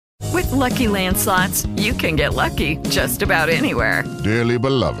With Lucky Land Slots, you can get lucky just about anywhere. Dearly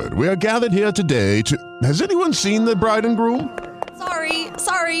beloved, we are gathered here today to... Has anyone seen the bride and groom?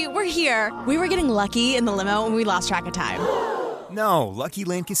 Sorry, we're here. We were getting lucky in the limo and we lost track of time. No, Lucky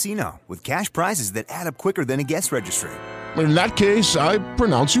Land Casino, with cash prizes that add up quicker than a guest registry. In that case, I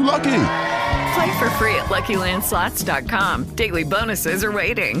pronounce you lucky. Play for free at LuckyLandSlots.com. Daily bonuses are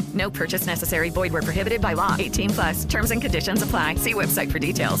waiting. No purchase necessary. Void where prohibited by law. 18+. Terms and conditions apply. See website for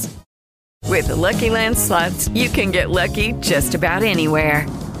details. With Lucky Land Slots, you can get lucky just about anywhere.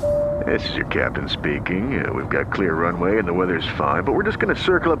 This is your captain speaking. We've got clear runway and the weather's fine, but we're just going to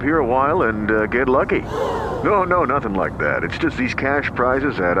circle up here a while and get lucky. No, nothing like that. It's just these cash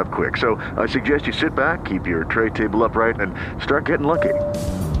prizes add up quick. So I suggest you sit back, keep your tray table upright, and start getting lucky.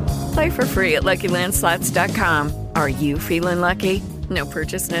 Play for free at LuckyLandSlots.com. Are you feeling lucky? No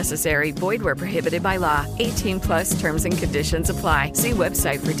purchase necessary. Void where prohibited by law. 18+ terms and conditions apply. See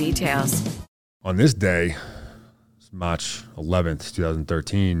website for details. On this day, it's March 11th,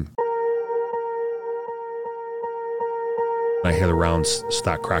 2013, I hear the rounds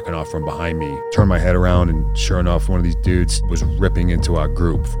start cracking off from behind me. Turn my head around, and sure enough, one of these dudes was ripping into our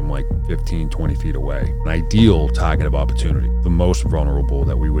group from like 15, 20 feet away. An ideal target of opportunity, the most vulnerable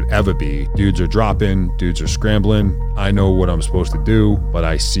that we would ever be. Dudes are dropping, dudes are scrambling. I know what I'm supposed to do, but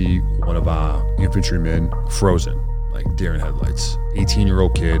I see one of our infantrymen frozen, like deer in headlights.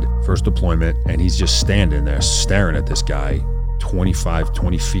 18-year-old kid, first deployment, and he's just standing there staring at this guy 20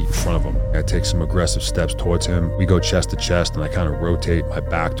 feet in front of him. I take some aggressive steps towards him. We go chest to chest, and I kind of rotate my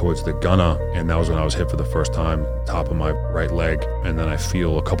back towards the gunner, and that was when I was hit for the first time, top of my right leg, and then I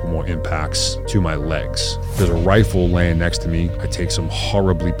feel a couple more impacts to my legs. There's a rifle laying next to me. I take some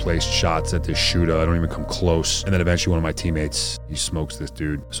horribly placed shots at this shooter. I don't even come close, and then eventually one of my teammates, he smokes this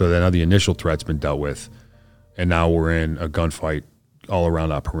dude. So then now the initial threat's been dealt with, and now we're in a gunfight all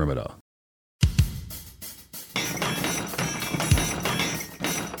around our perimeter.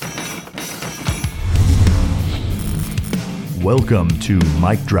 Welcome to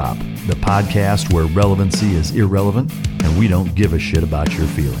Mic Drop, the podcast where relevancy is irrelevant and we don't give a shit about your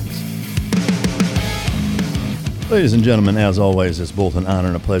feelings. Ladies and gentlemen, as always, it's both an honor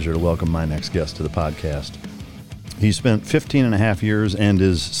and a pleasure to welcome my next guest to the podcast. He spent 15 and a half years and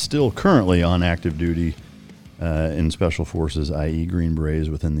is still currently on active duty in Special Forces, i.e. Green Berets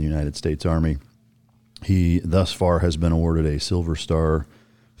within the United States Army. He thus far has been awarded a Silver Star,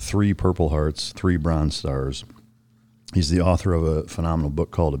 3 Purple Hearts, 3 Bronze Stars. He's the author of a phenomenal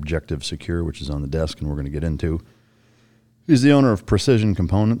book called Objective Secure, which is on the desk and we're going to get into. He's the owner of Precision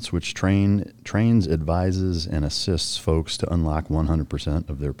Components, which trains, advises, and assists folks to unlock 100%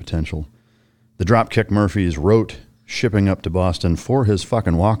 of their potential. The Dropkick Murphys wrote Shipping Up to Boston for his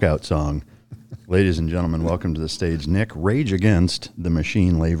fucking walkout song. Ladies and gentlemen, welcome to the stage, Nick Rage Against the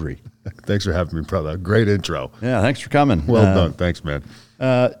Machine Lavery. Thanks for having me, brother. Great intro. Yeah, thanks for coming. Well done. Thanks, man.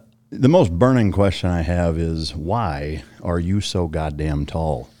 The most burning question I have is, why are you so goddamn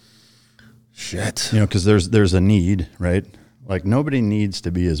tall? Shit. You know, because there's a need, right? Like, nobody needs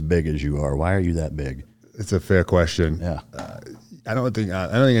to be as big as you are. Why are you that big? It's a fair question. Yeah. I don't think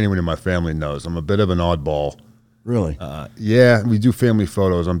anyone in my family knows. I'm a bit of an oddball. Really? Yeah, we do family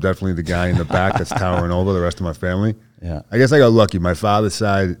photos. I'm definitely the guy in the back that's towering over the rest of my family. Yeah. I guess I got lucky. My father's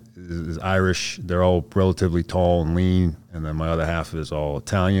side is Irish. They're all relatively tall and lean. And then my other half is all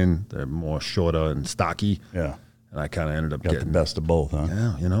Italian. They're more shorter and stocky. Yeah. And I kind of ended up Got getting the best of both, huh?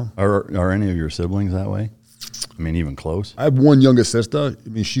 Yeah, you know. Are any of your siblings that way? I mean, even close? I have one younger sister. I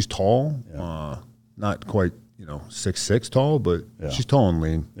mean, she's tall. Yeah. Not quite, 6'6" tall, but Yeah. she's tall and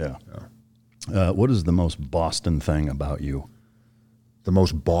lean. Yeah. What is the most Boston thing about you? The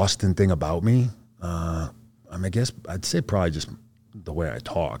most Boston thing about me? I guess I'd say probably just the way I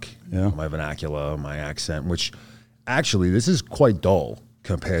talk. Yeah. My vernacular, my accent, which actually this is quite dull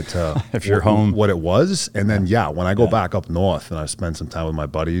compared to If you're home. what it was. And then, when I go back up north and I spend some time with my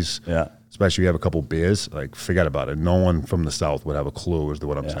buddies, especially we have a couple beers, like, forget about it. No one from the South would have a clue as to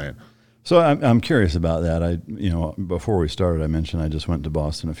what I'm saying. So I'm curious about that. Before we started, I mentioned I just went to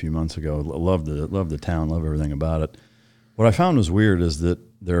Boston a few months ago. Love the town, love everything about it. What I found was weird is that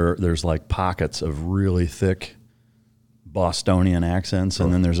there's like pockets of really thick Bostonian accents,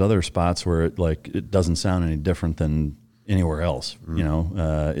 and then there's other spots where it doesn't sound any different than anywhere else.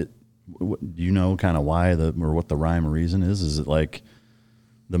 Do you know kind of why or what the rhyme or reason is? Is it like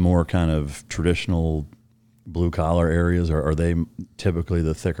the more kind of traditional blue collar areas, or are they typically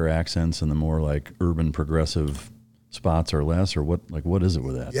the thicker accents and the more like urban progressive spots are less, or what is it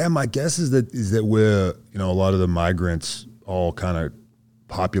with that? Yeah, my guess is that we're, a lot of the migrants all kind of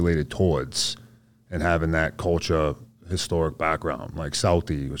populated towards and having that culture historic background, like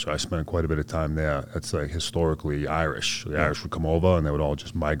Southie, which I spent quite a bit of time there. That's like historically Irish. The Irish would come over and they would all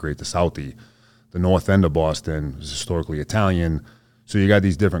just migrate to Southie. The north end of Boston is historically Italian. So you got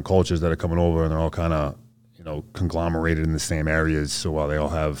these different cultures that are coming over, and they're all kind of, conglomerated in the same areas. So while they all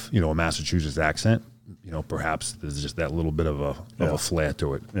have, a Massachusetts accent, perhaps there's just that little bit of a flair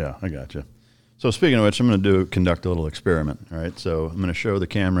to it. Yeah, I got you. So speaking of which, I'm going to conduct a little experiment. All right, so I'm going to show the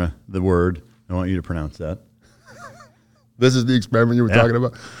camera the word. I want you to pronounce that. This is the experiment you were talking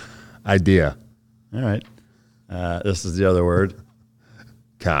about? Idea. All right. This is the other word.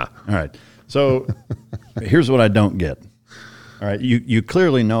 Car. All right. So here's what I don't get. All right, you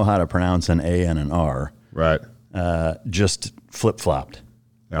clearly know how to pronounce an A and an R. Right. Just flip-flopped.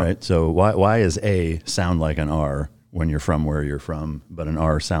 Yep. Right? So why is A sound like an R when you're from where you're from, but an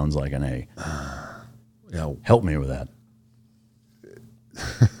R sounds like an A? Help me with that.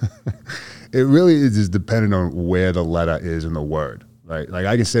 It really is just dependent on where the letter is in the word. Right? Like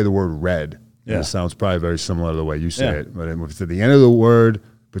I can say the word red. Yeah. And it sounds probably very similar to the way you say it. But if it's at the end of the word,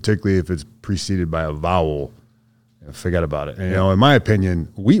 particularly if it's preceded by a vowel, forget about it. And, in my opinion,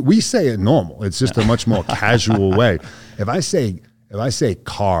 we say it normal. It's just a much more casual way. If I say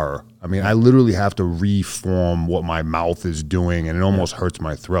car, I literally have to reform what my mouth is doing, and it almost hurts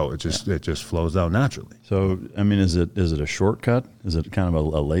my throat. It just flows out naturally. So, is it a shortcut? Is it kind of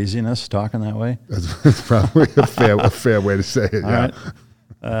a laziness talking that way? That's probably a fair way to say it. All right.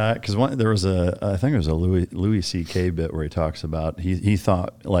 Because there was I think it was a Louis C.K. bit where he talks about he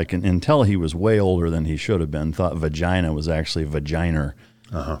thought until he was way older than he should have been, thought vagina was actually vaginer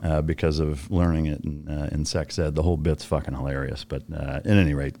because of learning it in sex ed. The whole bit's fucking hilarious. But at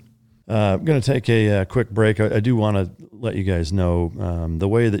any rate, I'm going to take a quick break. I do want to let you guys know the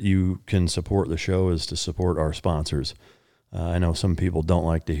way that you can support the show is to support our sponsors. I know some people don't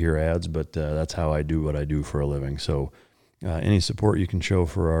like to hear ads, but that's how I do what I do for a living. So. Any support you can show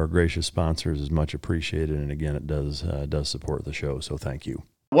for our gracious sponsors is much appreciated, and again, it does support the show, so thank you.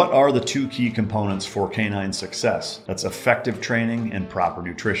 What are the two key components for canine success? That's effective training and proper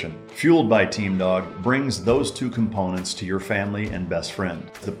nutrition. Fueled by Team Dog brings those two components to your family and best friend.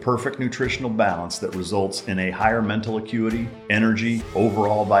 The perfect nutritional balance that results in a higher mental acuity, energy,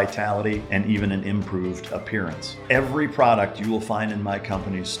 overall vitality, and even an improved appearance. Every product you will find in my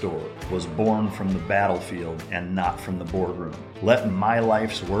company's store was born from the battlefield and not from the boardroom. Let my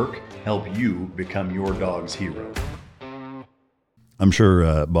life's work help you become your dog's hero. I'm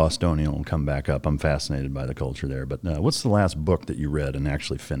sure Bostonian will come back up. I'm fascinated by the culture there. But what's the last book that you read and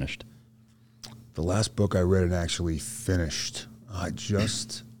actually finished? The last book I read and actually finished, I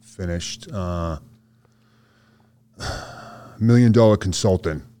just finished $1 Million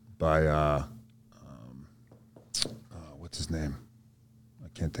Consultant by, what's his name? I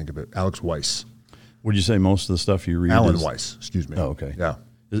can't think of it. Alex Weiss. Would you say most of the stuff you read Alan Weiss, excuse me. Oh, okay. Yeah.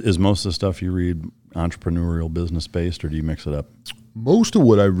 Is most of the stuff you read entrepreneurial, business-based, or do you mix it up? Most of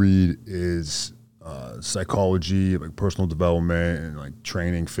what I read is psychology, like personal development, and like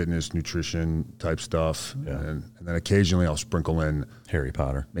training, fitness, nutrition type stuff. Yeah. And then occasionally I'll sprinkle in Harry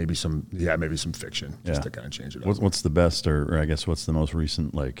Potter, maybe some fiction, just to kind of change it up. What's the best, or I guess what's the most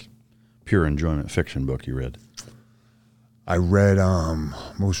recent like pure enjoyment fiction book you read? I read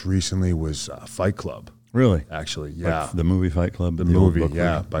most recently was Fight Club. Really? Actually, yeah. Like the movie Fight Club? The movie,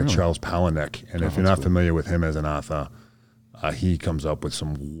 yeah, by Charles Palahniuk. And if you're not familiar with him as an author, he comes up with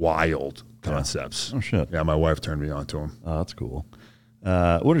some wild concepts. Yeah. Oh, shit. Yeah, my wife turned me on to him. Oh, that's cool.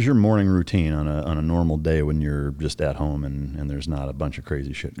 What is your morning routine on a normal day when you're just at home and there's not a bunch of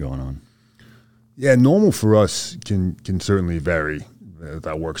crazy shit going on? Yeah, normal for us can certainly vary with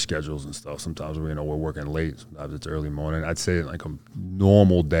our work schedules and stuff. Sometimes we're working late. Sometimes it's early morning. I'd say like a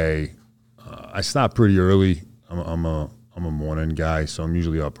normal day, I start pretty early. I'm a morning guy, so I'm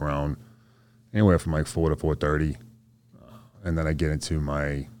usually up around anywhere from like 4 to 4:30, and then I get into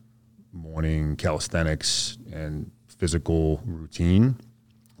my morning calisthenics and physical routine,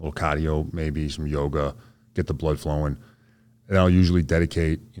 a little cardio, maybe some yoga, get the blood flowing, and I'll usually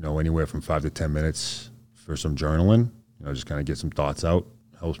dedicate anywhere from 5 to 10 minutes for some journaling. Just kind of get some thoughts out.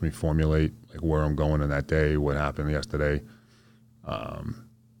 Helps me formulate like where I'm going in that day, what happened yesterday.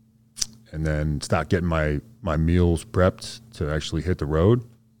 And then start getting my meals prepped to actually hit the road,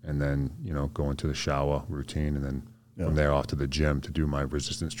 and then, go into the shower routine, and then from there off to the gym to do my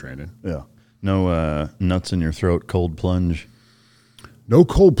resistance training. Yeah. No nuts in your throat, cold plunge? No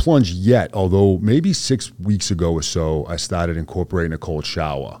cold plunge yet, although maybe 6 weeks ago or so, I started incorporating a cold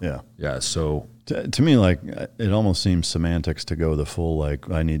shower. Yeah. Yeah, so... To me, like, it almost seems semantics to go the full, like,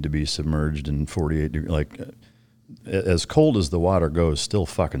 I need to be submerged in 48 degrees. Like, as cold as the water goes, still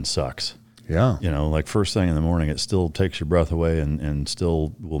fucking sucks. Yeah. You know, like first thing in the morning, it still takes your breath away and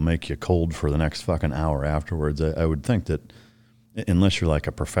still will make you cold for the next fucking hour afterwards. I would think that unless you're like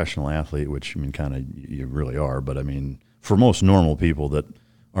a professional athlete, which I mean, kind of you really are, but I mean, for most normal people that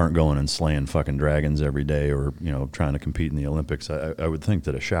aren't going and slaying fucking dragons every day or, you know, trying to compete in the Olympics, I would think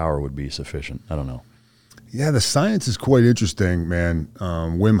that a shower would be sufficient. I don't know. Yeah, the science is quite interesting, man.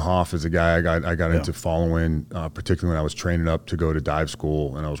 Wim Hof is a guy I got into following, particularly when I was training up to go to dive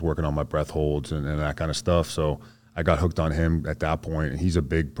school and I was working on my breath holds and that kind of stuff. So I got hooked on him at that point, and he's a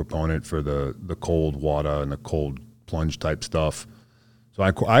big proponent for the cold water and the cold plunge type stuff. So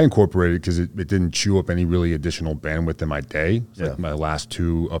I incorporated it because it didn't chew up any really additional bandwidth in my day. Like my last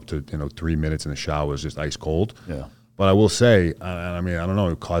 2 up to 3 minutes in the shower was just ice cold. Yeah. But I will say, I mean, I don't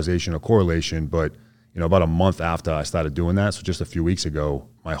know causation or correlation, but about a month after I started doing that, so just a few weeks ago,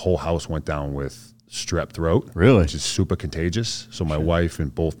 my whole house went down with strep throat. Really? Which is super contagious. So my wife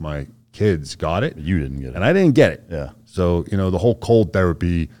and both my kids got it. You didn't get it. And I didn't get it. Yeah. So, the whole cold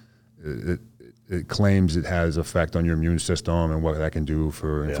therapy, it claims it has effect on your immune system and what that can do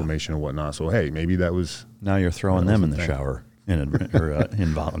for inflammation and whatnot. So, hey, maybe that was... Now you're throwing them in the shower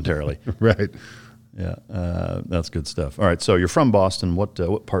involuntarily. Right. Yeah, that's good stuff. All right, so you're from Boston. What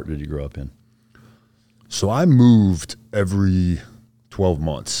part did you grow up in? So I moved every 12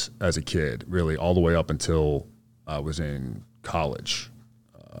 months as a kid, really, all the way up until I was in college.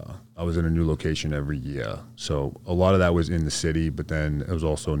 I was in a new location every year. So a lot of that was in the city, but then it was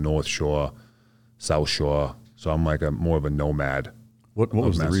also North Shore, South Shore. So I'm like more of a nomad. What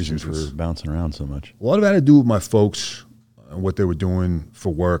was the reason for bouncing around so much? A lot of that had to do with my folks and what they were doing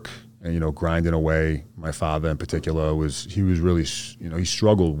for work and, grinding away. My father in particular he was really, he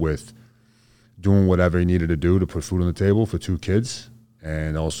struggled with doing whatever he needed to do to put food on the table for 2 kids,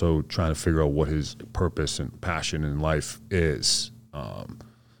 and also trying to figure out what his purpose and passion in life is.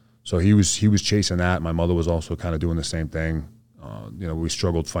 So he was chasing that. My mother was also kind of doing the same thing. We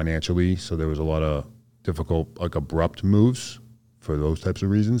struggled financially, so there was a lot of difficult, like abrupt moves for those types of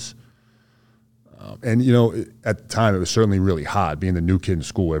reasons. And at the time, it was certainly really hard being the new kid in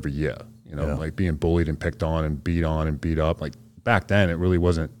school every year. Like being bullied and picked on and beat up. Like back then, it really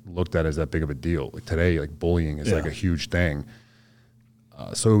wasn't looked at as that big of a deal. Like today, like bullying is like a huge thing.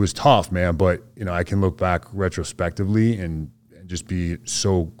 So it was tough, man. But I can look back retrospectively and just be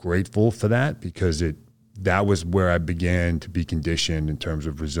so grateful for that, because that was where I began to be conditioned in terms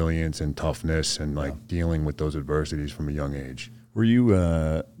of resilience and toughness and like dealing with those adversities from a young age. Were you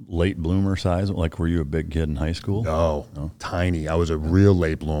late bloomer size? Like, were you a big kid in high school? No, tiny. I was a real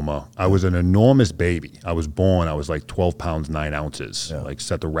late bloomer. I was an enormous baby. I was like 12 pounds, 9 ounces, like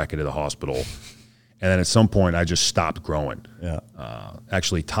set the record at the hospital. And then at some point, I just stopped growing. Yeah.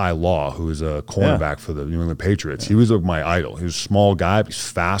 Actually, Ty Law, who was a cornerback for the New England Patriots, he was my idol. He was a small guy, but he's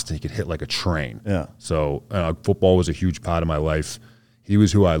fast, and he could hit like a train. Yeah. So football was a huge part of my life. He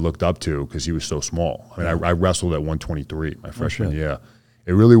was who I looked up to because he was so small. I mean, I wrestled at 123 my freshman year.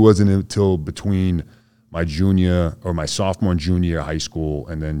 It really wasn't until between my sophomore and junior year of high school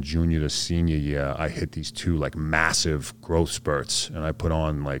and then junior to senior year, I hit these 2 like massive growth spurts, and I put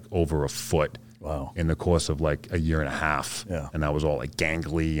on like over a foot. Wow. In the course of like a year and a half. Yeah. And I was all like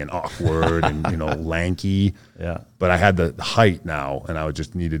gangly and awkward and, lanky. Yeah. But I had the height now, and I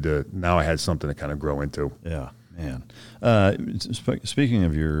now I had something to kind of grow into. Yeah. Man. Speaking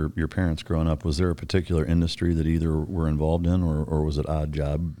of your parents growing up, was there a particular industry that either were involved in or was it odd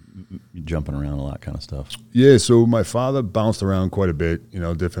job, jumping around a lot kind of stuff? Yeah, so my father bounced around quite a bit,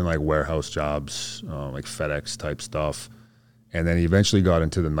 different like warehouse jobs, like FedEx type stuff. And then he eventually got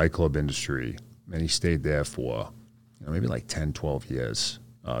into the nightclub industry, and he stayed there for maybe like 10, 12 years,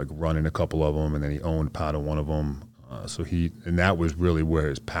 running a couple of them, and then he owned part of one of them. And that was really where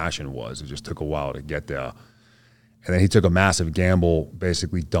his passion was. It just took a while to get there. And then he took a massive gamble,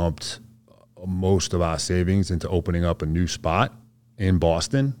 basically dumped most of our savings into opening up a new spot in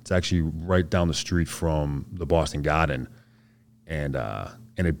Boston. It's actually right down the street from the Boston Garden, and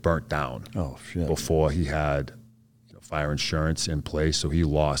it burnt down. Oh shit! Before he had fire insurance in place, so he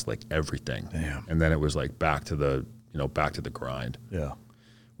lost like everything. Damn. And then it was like back to the grind. Yeah.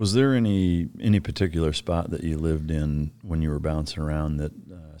 Was there any particular spot that you lived in when you were bouncing around that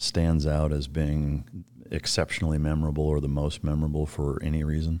stands out as being exceptionally memorable or the most memorable for any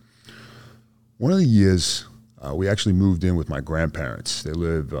reason? One of the years, we actually moved in with my grandparents. They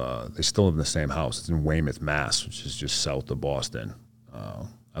still live in the same house. It's in Weymouth, Mass, which is just south of Boston.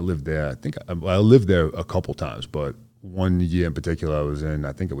 I lived there. I think I lived there a couple times, but one year in particular,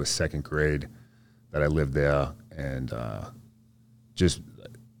 I think it was 2nd grade that I lived there, and just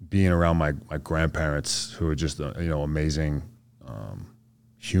being around my grandparents, who are just amazing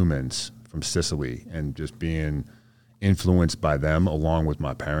humans, from Sicily, and just being influenced by them along with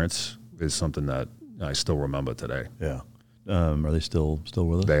my parents is something that I still remember today. Yeah. Are they still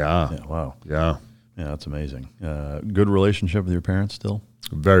with us? They are. Yeah. Wow. Yeah. Yeah, that's amazing. Good relationship with your parents still?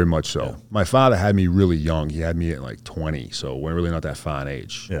 Very much so. Yeah. My father had me really young. He had me at like 20, so we're really not that far in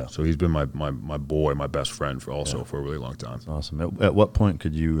age. Yeah. So he's been my boy, my best friend for a really long time. That's awesome. At what point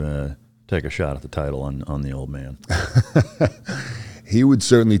could you take a shot at the title on the old man? He would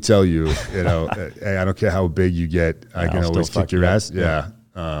certainly tell you, hey, I don't care how big you get, I can always kick your ass. Yeah.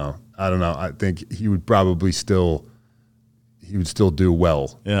 I don't know. I think he would probably still do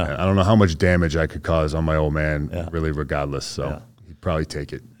well. Yeah. I don't know how much damage I could cause on my old man, really, regardless. So he'd probably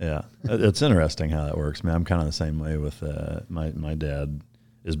take it. Yeah. It's interesting how that works, man. I'm kind of the same way with my dad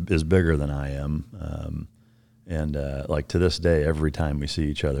is bigger than I am. And like to this day, every time we see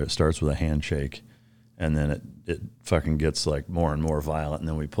each other, it starts with a handshake, and then it fucking gets like more and more violent, and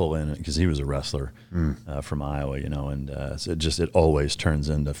then we pull in because he was a wrestler from Iowa, and so it always turns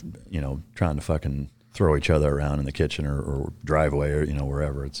into trying to fucking throw each other around in the kitchen or driveway or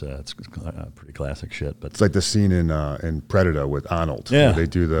wherever. It's pretty classic shit. But it's like the scene in Predator with Arnold. Yeah, where they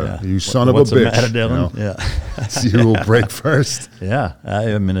do the you son of a What's bitch. The matter, Dylan? Yeah, see who will break first. Yeah,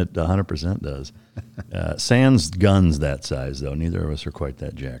 I mean it 100% does. Sans guns that size though. Neither of us are quite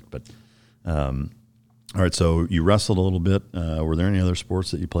that jacked. But all right, so you wrestled a little bit. Were there any other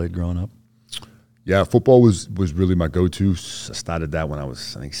sports that you played growing up? Yeah, football was really my go-to. I started that when I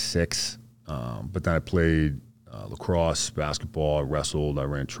was, I think, 6. But then I played lacrosse, basketball, I wrestled, I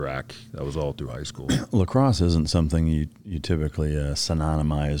ran track. That was all through high school. Lacrosse isn't something you typically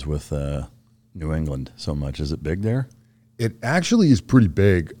synonymize with New England so much. Is it big there? It actually is pretty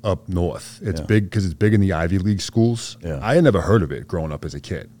big up north. It's big because it's big in the Ivy League schools. Yeah. I had never heard of it growing up as a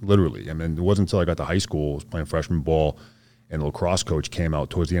kid, literally. I mean, it wasn't until I got to high school, I was playing freshman ball, and the lacrosse coach came out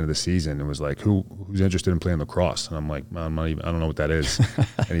towards the end of the season and was like, who's interested in playing lacrosse? And I'm like, I don't know what that is.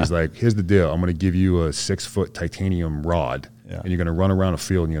 And he's like, here's the deal. I'm going to give you a 6-foot titanium rod, and you're going to run around a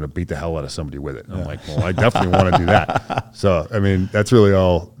field and you're going to beat the hell out of somebody with it. And I'm like, well, I definitely want to do that. So, I mean, that's really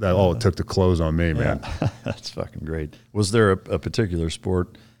all it took to close on me, man. That's fucking great. Was there a particular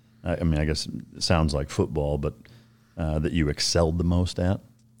sport, I mean, I guess it sounds like football, but that you excelled the most at?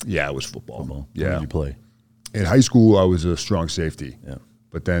 Yeah, it was football. Yeah. What did you play? In high school, I was a strong safety. Yeah.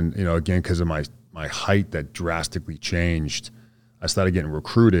 But then, again, because of my height that drastically changed, I started getting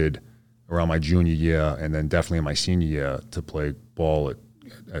recruited around my junior year and then definitely in my senior year to play ball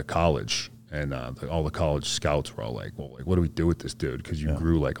at college. And all the college scouts were all like, well, what do we do with this dude? Because you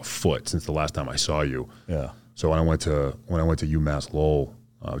grew like a foot since the last time I saw you. Yeah. So when I went to UMass Lowell,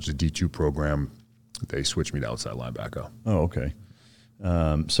 which is a D2 program, they switched me to outside linebacker. Oh, okay.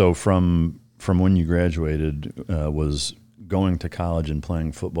 So from when you graduated, was going to college and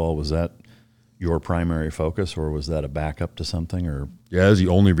playing football, was that your primary focus, or was that a backup to something? Or yeah, that was the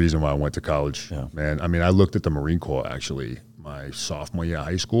only reason why I went to college. Yeah. Man, I mean, I looked at the Marine Corps actually my sophomore year of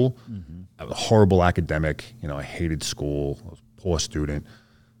high school. I was a horrible academic. I hated school. I was a poor student.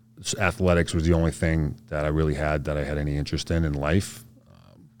 Athletics was the only thing that I really had that I had any interest in life.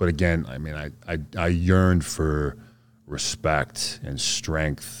 But again, I mean, I yearned for respect and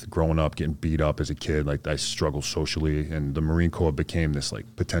strength. Growing up, getting beat up as a kid, like I struggled socially, and the Marine Corps became this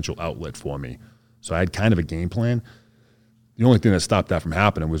like potential outlet for me. So I had kind of a game plan. The only thing that stopped that from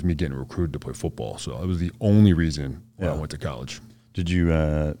happening was me getting recruited to play football. So it was the only reason why I went to college. Did you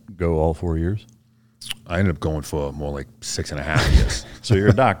go all 4 years? I ended up going for more like 6.5 years. So you're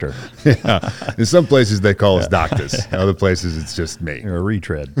a doctor. Yeah. In some places they call us doctors. In other places it's just me. You're a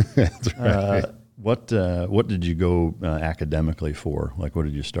retread. That's right. What did you go academically for? Like, what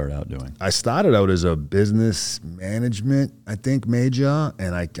did you start out doing? I started out as a business management, I think, major,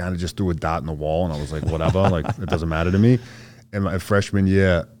 and I kind of just threw a dot in the wall, and I was like, whatever, like it doesn't matter to me. And my freshman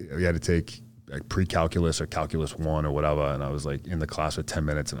year, we had to take like pre-calculus or calculus 1 or whatever, and I was like in the class for 10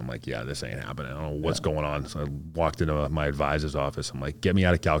 minutes, and I'm like, yeah, this ain't happening. I don't know what's going on. So I walked into my advisor's office. I'm like, get me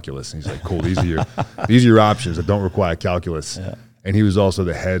out of calculus. And he's like, cool, these are your options that don't require calculus. Yeah. And he was also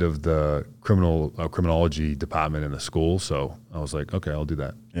the head of the criminology department in the school. So I was like, okay, I'll do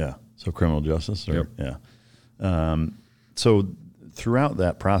that. Yeah. So criminal justice? Yep. Yeah. So throughout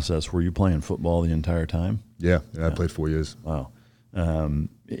that process, were you playing football the entire time? Yeah. I played 4 years. Wow.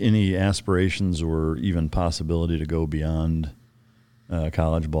 Any aspirations or even possibility to go beyond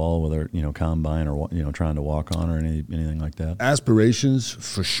college ball, whether, combine or, trying to walk on or anything like that? Aspirations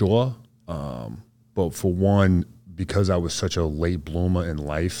for sure. But for one, because I was such a late bloomer in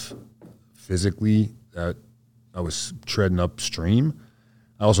life, physically, that I was treading upstream.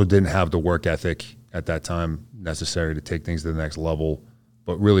 I also didn't have the work ethic at that time necessary to take things to the next level.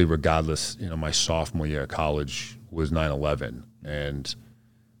 But really, regardless, my sophomore year of college was 9/11, and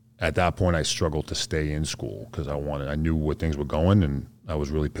at that point, I struggled to stay in school because I knew where things were going, and I was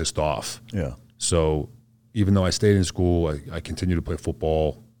really pissed off. Yeah. So even though I stayed in school, I continued to play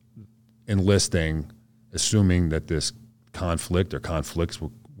football, enlisting, assuming that this conflict or conflicts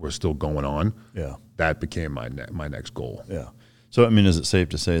were still going on. Yeah. That became my next goal. Yeah. So, I mean, is it safe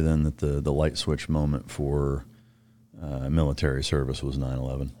to say then that the light switch moment for military service was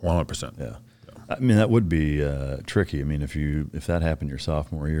 9/11? 100%. Yeah. I mean, that would be tricky. I mean, if that happened your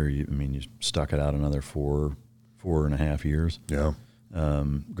sophomore year, you stuck it out another 4.5 years. Yeah.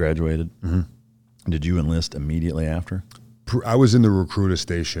 Graduated. Mm-hmm. Did you enlist immediately after? I was in the recruiter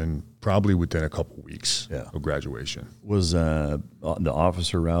station probably within a couple of weeks of graduation. Was the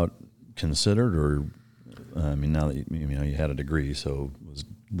officer route considered, or now that you had a degree, so was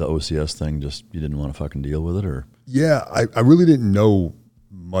the OCS thing just you didn't want to fucking deal with it, or? Yeah, I really didn't know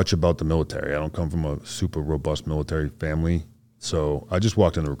much about the military. I don't come from a super robust military family, so I just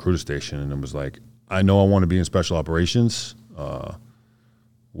walked in the recruiter station and it was like, I know I want to be in special operations.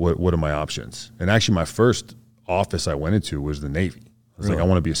 What are my options? And actually, my first office I went into was the Navy. I was like, I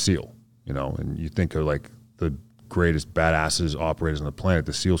want to be a SEAL, and you think of like the greatest badasses operators on the planet,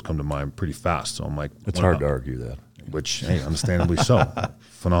 the SEALs come to mind pretty fast. So I'm like, it's hard to argue that. Which, hey, understandably so.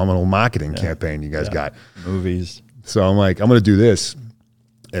 Phenomenal marketing campaign you guys got. Movies. So I'm like, I'm going to do this.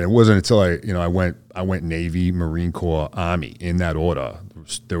 And it wasn't until I went Navy, Marine Corps, Army in that order.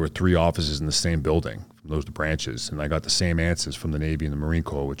 There were 3 offices in the same building from those branches, and I got the same answers from the Navy and the Marine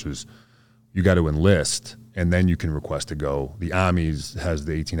Corps, which was you got to enlist, and then you can request to go. The Army has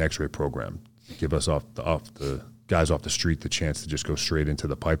the 18 X-ray program to give us off the guys off the street the chance to just go straight into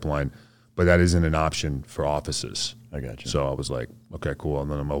the pipeline, but that isn't an option for officers. I got you. So I was like, okay, cool,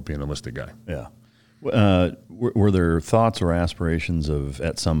 and then I'll be an enlisted guy. Yeah. Were there thoughts or aspirations of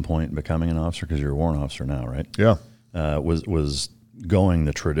at some point becoming an officer, because you're a warrant officer now, right? Yeah. Was going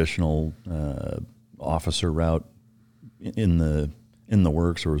the traditional officer route in the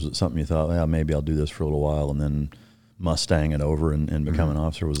works, or was it something you thought, well, maybe I'll do this for a little while and then Mustang it over and become an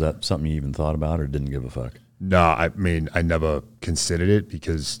officer? Was that something you even thought about or didn't give a fuck? No, I mean, I never considered it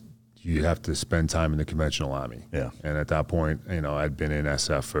because you have to spend time in the conventional Army. Yeah. And at that point, I'd been in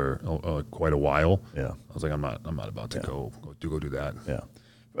SF for quite a while. Yeah. I was like, I'm not about to go do that.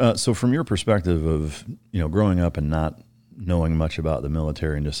 Yeah. So from your perspective of, growing up and not knowing much about the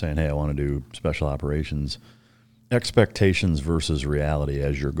military and just saying, hey, I want to do special operations, expectations versus reality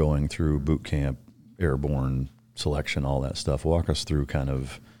as you're going through boot camp, airborne selection, all that stuff. Walk us through kind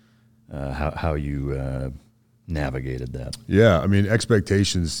of how you navigated that. Yeah, I mean,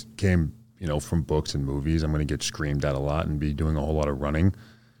 expectations came, from books and movies. I'm going to get screamed at a lot and be doing a whole lot of running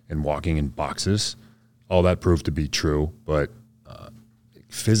and walking in boxes. All that proved to be true, but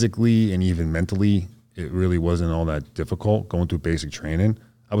physically and even mentally, it really wasn't all that difficult going through basic training.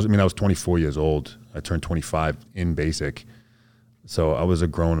 I was 24 years old. I turned 25 in basic. So I was a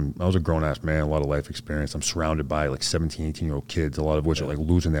grown-ass man, a lot of life experience. I'm surrounded by like 17, 18-year-old kids, a lot of which are like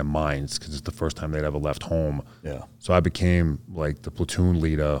losing their minds because it's the first time they'd ever left home. Yeah. So I became like the platoon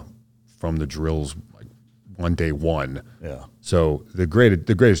leader from the drills, like on day one. Yeah. So the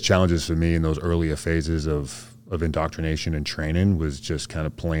greatest challenges for me in those earlier phases of indoctrination and training was just kind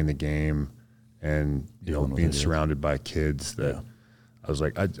of playing the game and being surrounded by kids that I was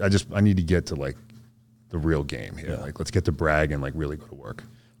like, I need to get to like the real game here. Like, let's get to brag and like really go to work.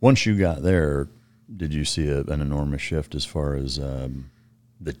 Once you got there, did you see an enormous shift as far as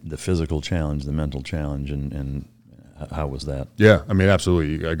the physical challenge, the mental challenge, and how was that? Yeah, I mean,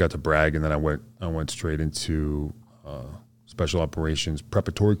 absolutely. I got to brag, and then I went straight into Special Operations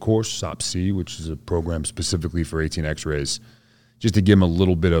Preparatory Course, SOP-C, which is a program specifically for 18 X-rays, just to give them a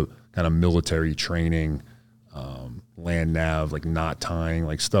little bit of kind of military training, land nav, like knot tying,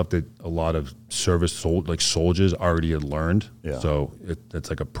 like stuff that a lot of soldiers already had learned. Yeah. So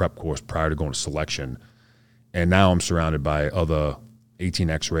it's like a prep course prior to going to selection. And now I'm surrounded by other 18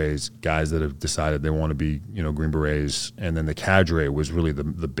 X-rays, guys that have decided they want to be, Green Berets. And then the cadre was really the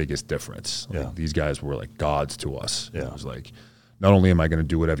biggest difference. Like, these guys were like gods to us. Yeah. It was like, not only am I going to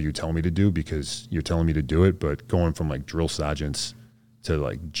do whatever you tell me to do because you're telling me to do it, but going from like drill sergeants to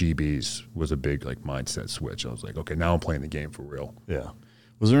like GBs was a big like mindset switch. I was like, okay, now I'm playing the game for real. Yeah.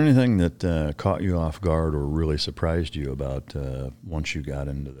 Was there anything that caught you off guard or really surprised you about once you got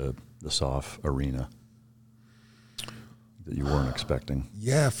into the SOF arena that you weren't expecting?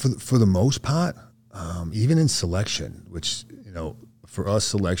 Yeah, for the most part, even in selection, which for us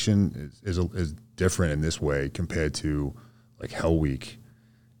selection is different in this way compared to like Hell Week,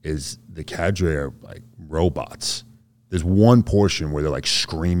 is the cadre are like robots. there's one portion where they're like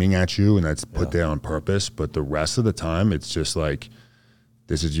screaming at you, and that's put there on purpose. But the rest of the time, it's just like,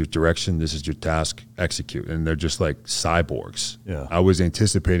 this is your direction, this is your task, execute. And they're just like cyborgs. Yeah. I was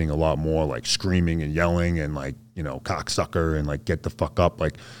anticipating a lot more like screaming and yelling and like, you know, cocksucker and like get the fuck up,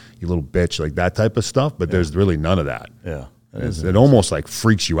 like you little bitch, like that type of stuff. But there's really none of that. Yeah. It almost like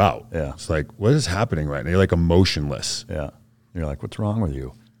freaks you out. Yeah. It's like, what is happening right now? You're like emotionless. Yeah. You're like, what's wrong with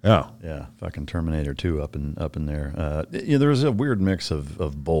you? Yeah. Yeah. Fucking Terminator 2 up in there. There's a weird mix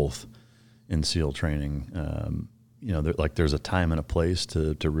of both in SEAL training. There's a time and a place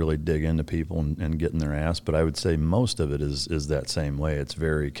to really dig into people and get in their ass. But I would say most of it is that same way. It's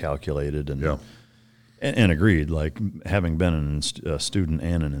very calculated and agreed. Like, having been a student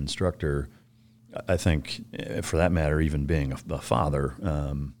and an instructor, I think, for that matter, even being a father,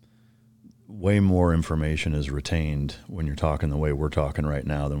 way more information is retained when you're talking the way we're talking right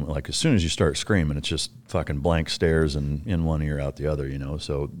now than, like, as soon as you start screaming, it's just fucking blank stares and in one ear out the other, you know.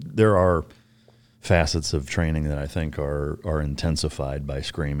 So there are facets of training that I think are intensified by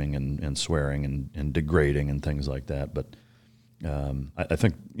screaming and swearing and degrading and things like that. But I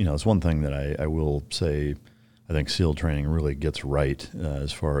think, you know, it's one thing that I will say I think SEAL training really gets right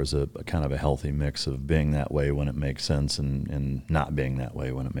as far as a kind of a healthy mix of being that way when it makes sense and not being that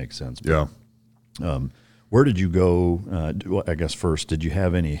way when it makes sense. Yeah. Where did you go? I guess first, did you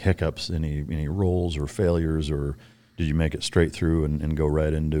have any hiccups, any roles or failures, or did you make it straight through and go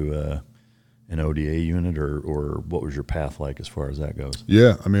right into an ODA unit, or what was your path like as far as that goes?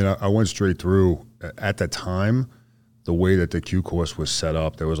 Yeah, I mean, I went straight through. At the time, the way that the Q course was set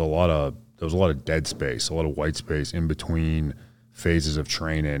up, there was a lot of dead space, a lot of white space in between phases of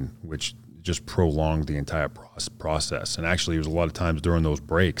training, which just prolonged the entire process. And actually, it was a lot of times during those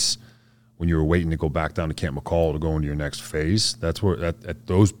breaks when you were waiting to go back down to Camp McCall to go into your next phase. That's where at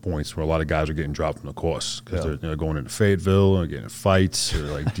those points where a lot of guys are getting dropped from the course because they're going into Fayetteville or getting in fights or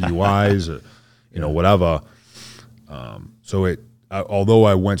like DUIs or whatever. Although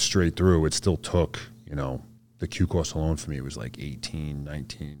I went straight through, it still took, you know, the Q course alone for me, it was like 18,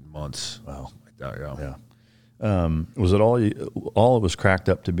 19 months. Wow. Like that, yeah. Was it all it was cracked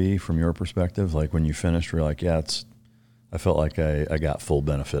up to be from your perspective? Like when you finished, you're like, I felt like I got full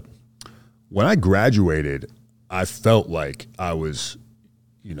benefit. When I graduated, I felt like I was,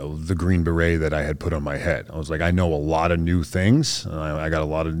 you know, the Green Beret that I had put on my head. I was like, I know a lot of new things. I got a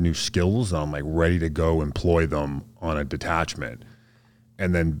lot of new skills. And I'm like ready to go employ them on a detachment.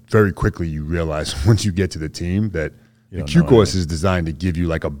 And then very quickly you realize once you get to the team that the Q course is designed to give you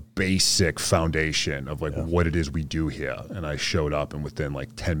like a basic foundation of like what it is we do here. And I showed up, and within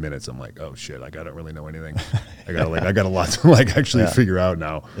like 10 minutes, I'm like, oh shit, I don't really know anything. I got a lot to like actually figure out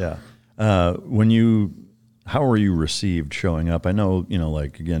now. Yeah. How were you received showing up? I know, you know,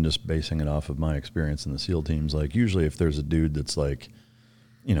 like, again, just basing it off of my experience in the SEAL teams, like usually if there's a dude that's like,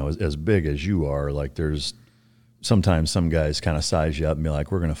 you know, as big as you are, like there's sometimes some guys kind of size you up and be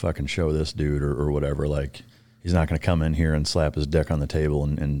like, we're going to fucking show this dude or whatever. Like, he's not going to come in here and slap his dick on the table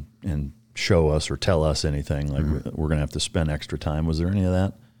and show us or tell us anything. Like, we're going to have to spend extra time. Was there any of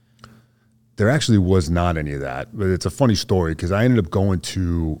that? There actually was not any of that, but it's a funny story because I ended up going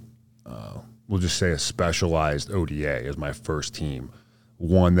to, we'll just say, a specialized ODA as my first team,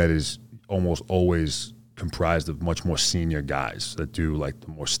 one that is almost always comprised of much more senior guys that do like the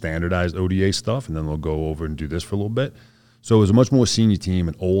more standardized ODA stuff, and then they'll go over and do this for a little bit. So it was a much more senior team,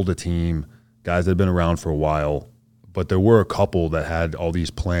 an older team, guys that had been around for a while, but there were a couple that had all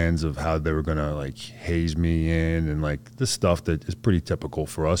these plans of how they were going to like haze me in and like this stuff that is pretty typical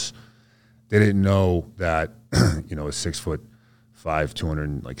for us. They didn't know that, you know, a 6'5",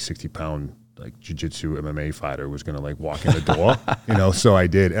 260-pound like jiu-jitsu MMA fighter was going to like walk in the door, you know, so I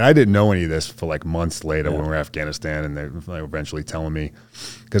did. And I didn't know any of this for like months later when we were in Afghanistan, and they're eventually telling me,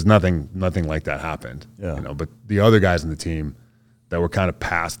 because nothing like that happened, you know. But the other guys in the team that were kind of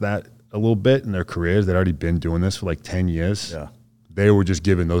past that a little bit in their careers, they'd already been doing this for like 10 years. Yeah. They were just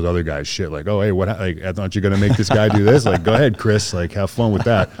giving those other guys shit like, oh, hey, aren't you going to make this guy do this? Like, go ahead, Chris, like have fun with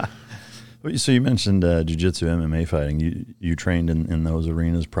that. So you mentioned jiu-jitsu, MMA fighting. You trained in those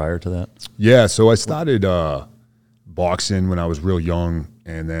arenas prior to that? Yeah, so I started boxing when I was real young,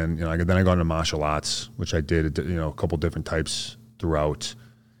 and then I got into martial arts, which I did, you know, a couple different types throughout,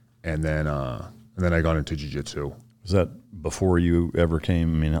 and then I got into jiu-jitsu. Was that before you ever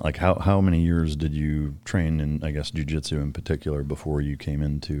came? I mean, like how many years did you train in, I guess, jiu-jitsu in particular before you came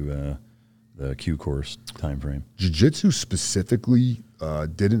into the Q course time frame? Jiu-jitsu specifically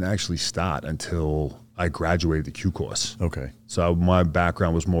didn't actually start until I graduated the Q course. Okay. So my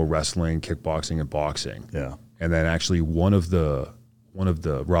background was more wrestling, kickboxing, and boxing. Yeah. And then actually one of the one of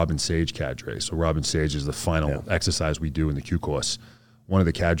the Robin Sage cadre. So Robin Sage is the final exercise we do in the Q course. One of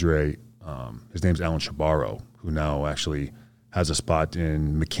the cadre, his name's Alan Shabaro, who now actually has a spot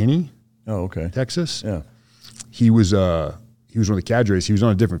in McKinney, Texas. Yeah, he was one of the cadres. He was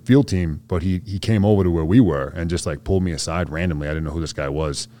on a different field team, but he came over to where we were and just like pulled me aside randomly. I didn't know who this guy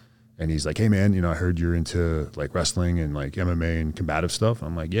was. And he's like, hey man, I heard you're into like wrestling and like MMA and combative stuff.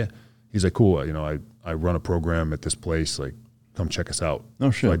 I'm like, yeah. He's like, cool. I run a program at this place. Like, come check us out. Oh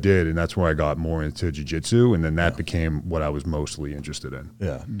shit. So I did. And that's where I got more into jiu-jitsu. And then that became what I was mostly interested in.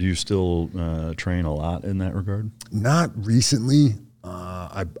 Yeah. Do you still train a lot in that regard? Not recently.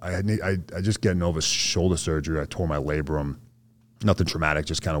 I just getting over shoulder surgery. I tore my labrum. Nothing traumatic,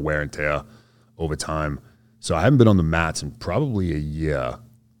 just kind of wear and tear over time. So I haven't been on the mats in probably a year.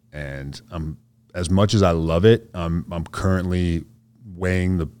 And as much as I love it, I'm currently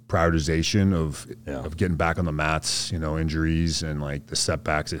weighing the prioritization of getting back on the mats, injuries and like the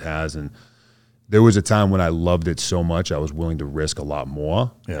setbacks it has. And there was a time when I loved it so much, I was willing to risk a lot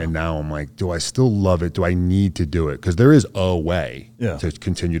more. Yeah. And now I'm like, do I still love it? Do I need to do it? Because there is a way to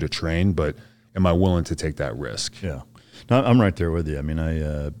continue to train, but am I willing to take that risk? Yeah. No, I'm right there with you. I mean,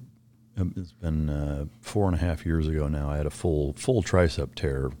 it's been 4.5 years ago now. I had a full tricep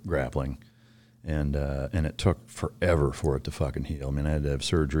tear grappling, and it took forever for it to fucking heal. I mean, I had to have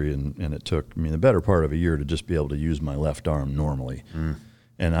surgery, and it took the better part of a year to just be able to use my left arm normally.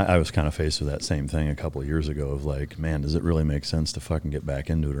 And I was kind of faced with that same thing a couple of years ago of like, man, does it really make sense to fucking get back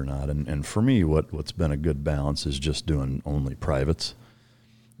into it or not? And for me, what's been a good balance is just doing only privates,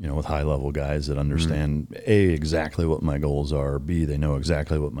 with high-level guys that understand, A, exactly what my goals are, B, they know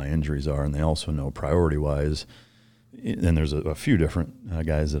exactly what my injuries are, and they also know priority-wise. And there's a few different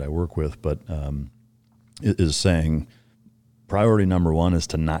guys that I work with, but it is saying priority number one is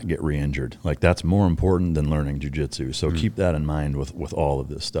to not get re-injured. Like, that's more important than learning jiu-jitsu. So keep that in mind with all of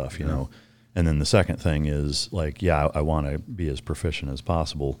this stuff, you know. And then the second thing is, like, I want to be as proficient as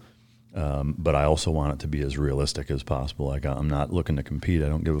possible, but I also want it to be as realistic as possible. Like, I'm not looking to compete. I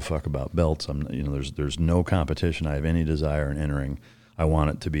don't give a fuck about belts. There's no competition I have any desire in entering. I want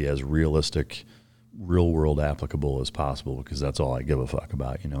it to be as realistic, real world applicable as possible, because that's all I give a fuck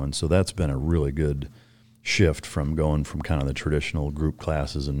about, And so that's been a really good shift from going from kind of the traditional group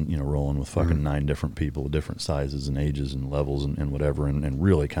classes and, rolling with fucking 9 different people, different sizes and ages and levels and whatever, and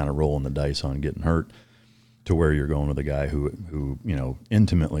really kind of rolling the dice on getting hurt, to where you're going with a guy who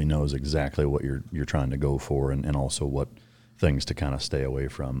intimately knows exactly what you're trying to go for, and also what things to kind of stay away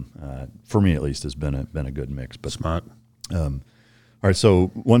from. For me, at least, has been a good mix. But smart. All right, so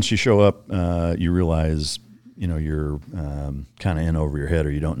once you show up, you realize you're kind of in over your head,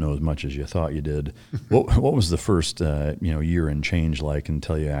 or you don't know as much as you thought you did. What was the first year and change like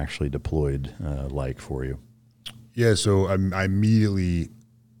until you actually deployed for you? Yeah, so I immediately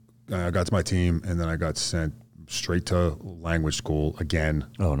got to my team, and then I got sent straight to language school again.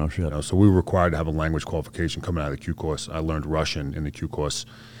 Oh, no shit. So we were required to have a language qualification coming out of the Q course. I learned Russian in the Q course,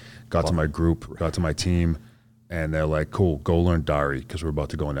 got to my group, got to my team, and they're like, cool, go learn Dari, because we're about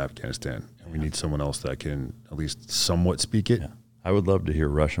to go into Afghanistan. And we need someone else that can at least somewhat speak it. Yeah. I would love to hear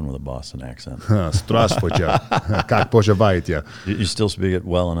Russian with a Boston accent. Здравствуйте. Как поживаете? You still speak it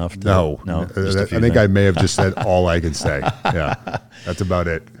well enough? No. I think I may have just said all I can say. Yeah, that's about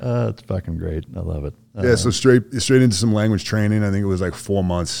it. It's fucking great. I love it. So straight into some language training. I think it was like 4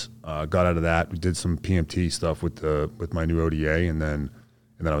 months. Got out of that. We did some PMT stuff with my new ODA, and then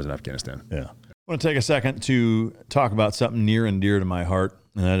I was in Afghanistan. Yeah. I want to take a second to talk about something near and dear to my heart,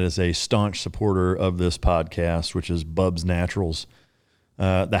 and that is a staunch supporter of this podcast, which is Bub's Naturals.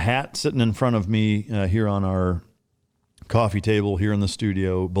 The hat sitting in front of me here on our coffee table here in the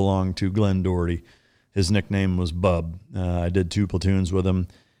studio belonged to Glenn Doherty. His nickname was Bub. I did 2 platoons with him,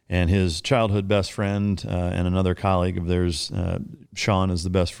 and his childhood best friend and another colleague of theirs, Sean is the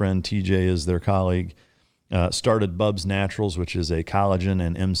best friend, TJ is their colleague, started Bub's Naturals, which is a collagen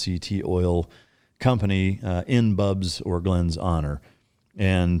and MCT oil company in Bub's or Glenn's honor.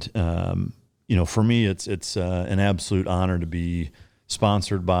 And, for me, it's an absolute honor to be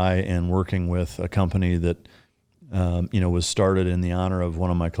sponsored by and working with a company that, was started in the honor of one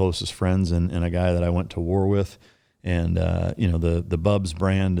of my closest friends and a guy that I went to war with. And, the Bub's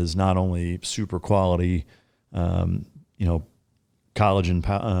brand is not only super quality, collagen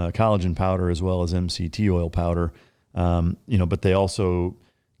powder as well as MCT oil powder, but they also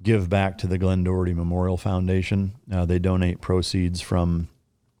give back to the Glenn Doherty Memorial Foundation. They donate proceeds from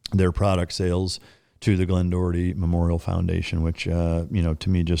their product sales to the Glenn Doherty Memorial Foundation, which, to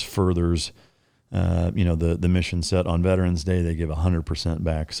me just furthers, the mission set on Veterans Day. They give 100%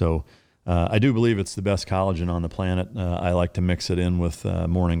 back. So I do believe it's the best collagen on the planet. I like to mix it in with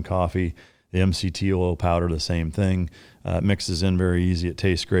morning coffee. The MCT oil powder, the same thing. It mixes in very easy. It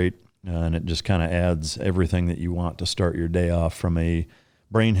tastes great, and it just kind of adds everything that you want to start your day off from a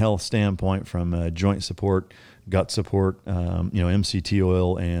brain health standpoint, from joint support, gut support. MCT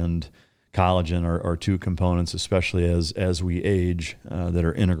oil and collagen are two components, especially as we age, that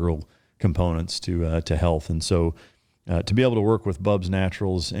are integral components to health. And so to be able to work with Bubs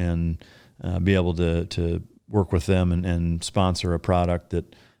Naturals and be able to work with them and sponsor a product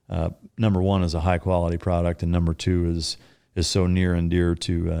that number one is a high quality product, and number two is so near and dear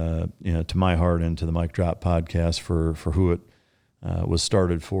to to my heart and to the Mic Drop podcast for who it was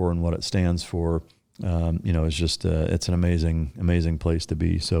started for and what it stands for. It's just it's an amazing place to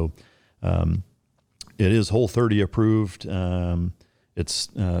be. So it is Whole30 approved. It's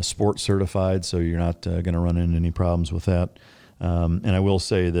sports certified, so you're not going to run into any problems with that. And I will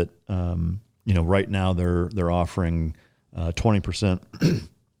say that right now they're offering 20%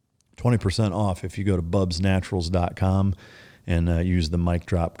 off if you go to bubsnaturals.com and use the Mic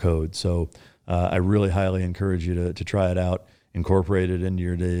Drop code. So I really highly encourage you to try it out, incorporate it into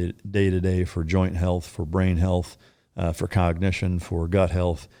your day-to-day for joint health, for brain health, for cognition, for gut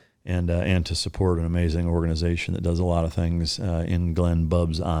health, and to support an amazing organization that does a lot of things in Glenn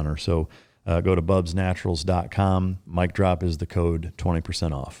Bubs' honor. So go to bubsnaturals.com. Mic Drop is the code,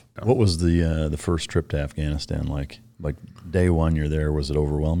 20% off. What was the first trip to Afghanistan like? Like day one you're there, was it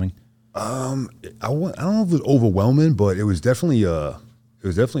overwhelming? I don't know if it was overwhelming, but it was definitely a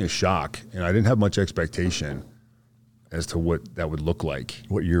shock, and I didn't have much expectation as to what that would look like.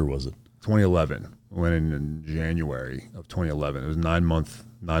 What year was it? 2011. We went in January of 2011. It was a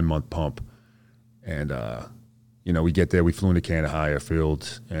 9-month pump, and we get there. We flew into Kandahar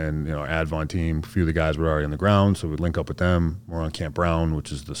Airfield, and our Advon team, a few of the guys were already on the ground, so we'd link up with them. We're on Camp Brown,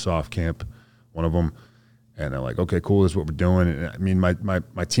 which is the soft camp, one of them. And they're like, okay, cool, this is what we're doing. And I mean,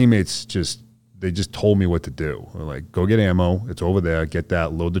 my teammates just told me what to do. They're like, go get ammo. It's over there. Get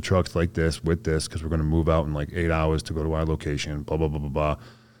that. Load the trucks like this with this, because we're going to move out in like 8 hours to go to our location, blah, blah, blah, blah, blah.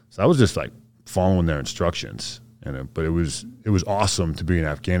 So I was just like following their instructions. But it was awesome to be in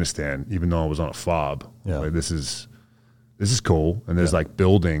Afghanistan, even though I was on a fob. Yeah. Like, this is cool. And there's like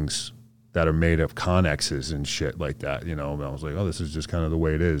buildings that are made of connexes and shit like that, And I was like, oh, this is just kind of the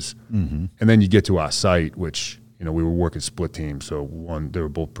way it is. Mm-hmm. And then you get to our site, which, we were working split teams. So they were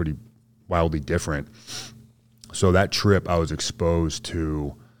both pretty wildly different. So that trip, I was exposed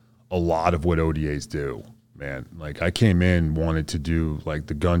to a lot of what ODAs do, man. Like, I came in, wanted to do like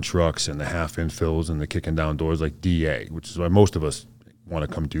the gun trucks and the half infills and the kicking down doors, like DA, which is why most of us want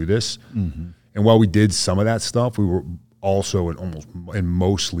to come do this. Mm-hmm. And while we did some of that stuff, we were also and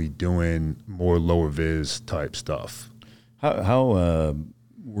mostly doing more lower vis type stuff. How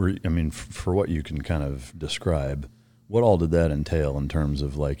for what you can kind of describe, what all did that entail in terms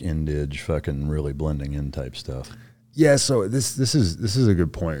of like indige, fucking really blending in type stuff? Yeah, so this is a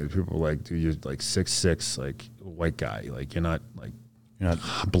good point. People are like, dude, you're like 6'6", like white guy, like you're not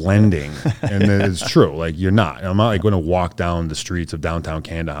blending. And it's true, like you're not. I'm not like going to walk down the streets of downtown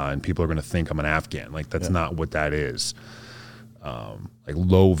Kandahar and people are going to think I'm an Afghan. Like, that's not what that is. Like,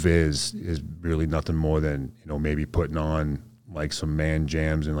 low vis is really nothing more than maybe putting on like some man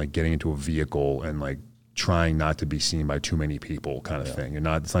jams and like getting into a vehicle and like trying not to be seen by too many people, kind of thing.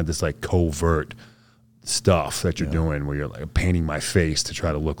 It's not this like covert stuff that you're doing where you're like painting my face to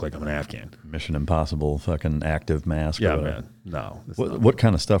try to look like I'm an Afghan. Mission Impossible fucking active mask. Yeah, man. No. What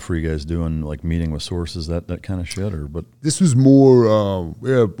kind of stuff were you guys doing? Like meeting with sources, that kind of shit, or what? This was more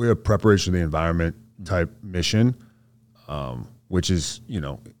we have preparation of the environment type mission, which is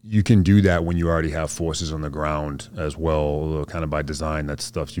you can do that when you already have forces on the ground as well. Although kind of by design, that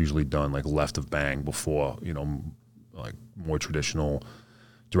stuff's usually done like left of bang before like more traditional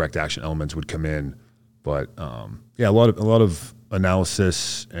direct action elements would come in. But a lot of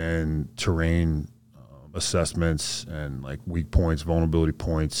analysis and terrain assessments and like weak points, vulnerability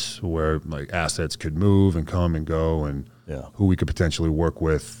points, where like assets could move and come and go, and who we could potentially work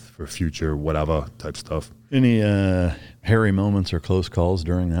with for future whatever type stuff. Any hairy moments or close calls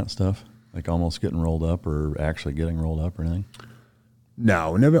during that stuff, like almost getting rolled up or actually getting rolled up or anything?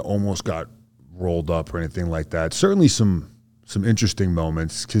 No, never almost got rolled up or anything like that. Certainly some interesting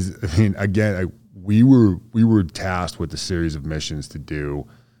moments, because we were tasked with a series of missions to do,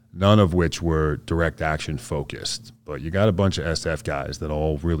 none of which were direct action focused. But you got a bunch of SF guys that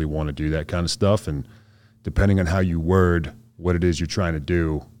all really want to do that kind of stuff, and depending on how you word what it is you're trying to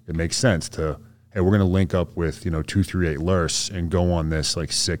do, it makes sense to, hey, we're going to link up with 238 LURS and go on this like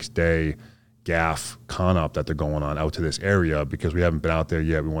 6-day gaff con-op that they're going on out to this area because we haven't been out there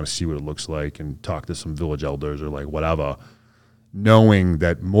yet. We want to see what it looks like and talk to some village elders or like whatever, knowing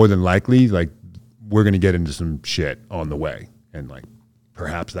that more than likely, like, we're going to get into some shit on the way. And like,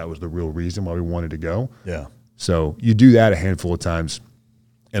 perhaps that was the real reason why we wanted to go. Yeah. So you do that a handful of times.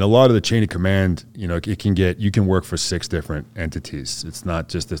 And a lot of the chain of command, you know, you can work for 6 different entities. It's not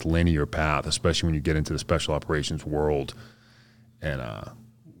just this linear path, especially when you get into the special operations world. And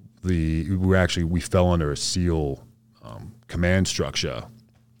we fell under a SEAL command structure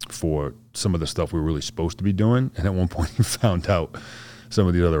for some of the stuff we were really supposed to be doing. And at one point he found out some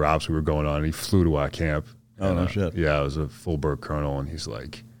of the other ops we were going on, and he flew to our camp. Oh, no shit. Yeah, it was a full-bird colonel, and he's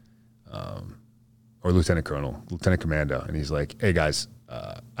like, or lieutenant commander, and he's like, hey, guys,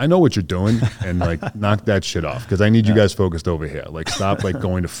 I know what you're doing, and like, knock that shit off, because I need you guys focused over here. Like, stop like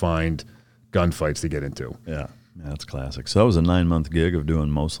going to find gunfights to get into. Yeah, that's classic. So that was a 9-month gig of doing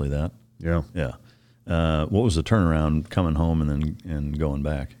mostly that. Yeah. Yeah. What was the turnaround coming home and going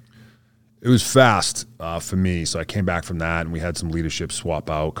back? It was fast for me. So I came back from that, and we had some leadership swap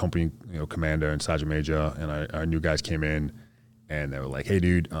out, company commander and sergeant major, and our new guys came in, and they were like, hey,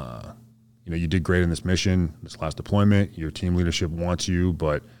 dude, you did great in this mission, this last deployment. Your team leadership wants you,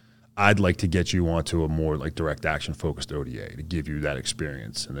 but I'd like to get you onto a more like direct action focused ODA to give you that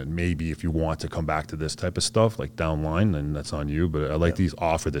experience. And then maybe if you want to come back to this type of stuff, like down line, then that's on you. But I'd like to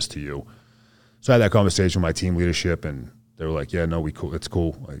offer this to you. So I had that conversation with my team leadership, and they were like, yeah, no, it's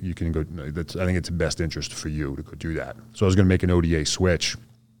cool. You can go. I think it's in best interest for you to go do that. So I was going to make an ODA switch.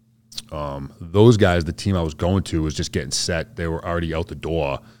 Those guys, the team I was going to, was just getting set. They were already out the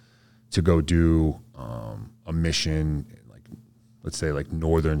door to go do a mission, like, let's say like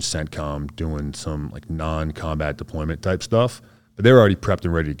Northern CENTCOM, doing some like non-combat deployment type stuff. But they were already prepped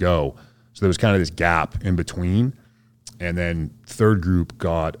and ready to go. So there was kind of this gap in between. And then third group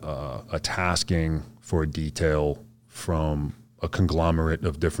got a tasking for a detail from a conglomerate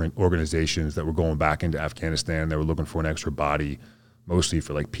of different organizations that were going back into Afghanistan. They were looking for an extra body, mostly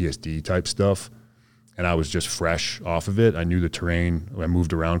for like PSD type stuff. And I was just fresh off of it. I knew the terrain. I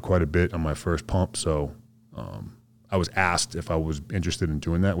moved around quite a bit on my first pump. So I was asked if I was interested in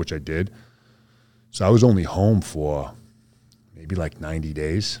doing that, which I did. So I was only home for maybe like 90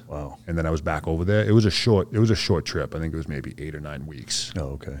 days. Wow. And then I was back over there. It was a short trip. I think it was maybe 8 or 9 weeks. Oh,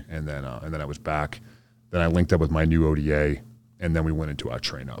 okay. And then I was back. Then I linked up with my new ODA, and then we went into our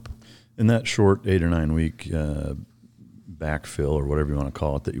train up. In that short 8 or 9 week backfill, or whatever you want to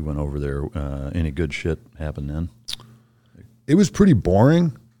call it, that you went over there, any good shit happened then? It was pretty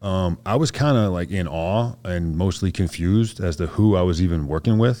boring. I was kind of like in awe and mostly confused as to who I was even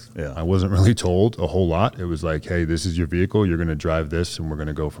working with. Yeah. I wasn't really told a whole lot. It was like, hey, this is your vehicle. You're going to drive this, and we're going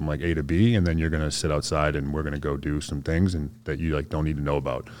to go from like A to B, and then you're going to sit outside, and we're going to go do some things and that you like don't need to know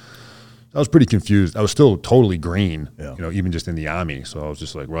about. I was pretty confused. I was still totally green, even just in the Army. So I was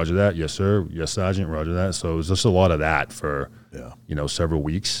just like, roger that. Yes, sir. Yes, Sergeant. Roger that. So it was just a lot of that for, several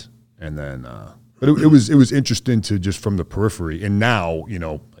weeks. And then, but it was interesting to just from the periphery. And now,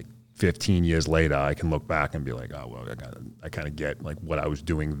 like 15 years later, I can look back and be like, oh, well, I kind of get like what I was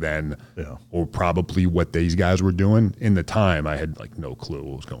doing then, or probably what these guys were doing. In the time, I had like no clue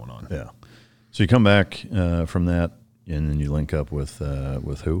what was going on. Yeah. So you come back from that, and then you link up with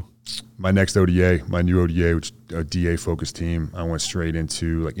who? My next ODA, my new ODA, which is a DA-focused team. I went straight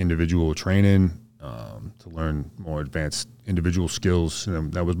into like individual training to learn more advanced individual skills.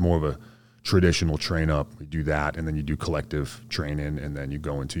 And that was more of a traditional train-up. You do that, and then you do collective training, and then you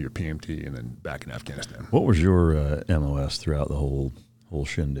go into your PMT, and then back in Afghanistan. What was your MOS throughout the whole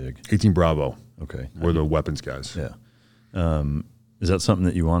shindig? 18 Bravo. Okay. We're the weapons guys. Yeah. Is that something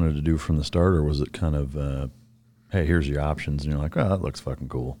that you wanted to do from the start, or was it kind of hey, here's your options, and you're like, oh, that looks fucking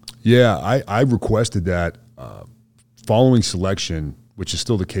cool? Yeah, I requested that following selection, which is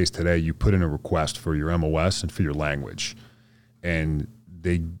still the case today. You put in a request for your MOS and for your language, and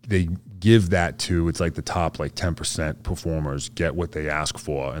they give that to, it's like the top like 10% performers get what they ask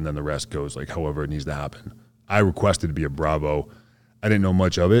for, and then the rest goes like however it needs to happen. I requested to be a Bravo. I didn't know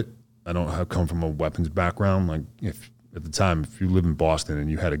much of it. I don't come from a weapons background. Like at the time, if you live in Boston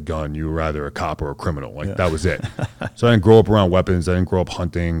and you had a gun, you were either a cop or a criminal. Like that was it. So I didn't grow up around weapons. I didn't grow up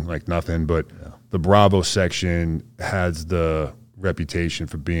hunting, like nothing. But the Bravo section has the reputation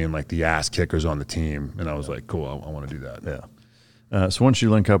for being like the ass kickers on the team. And I was like, cool, I want to do that. Yeah. So once you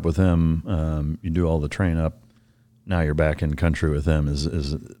link up with them, you do all the train up. Now you're back in country with them.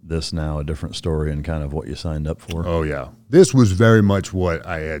 Is this now a different story and kind of what you signed up for? Oh, yeah. This was very much what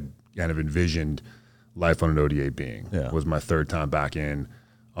I had kind of envisioned life on an ODA being. It was my third time back in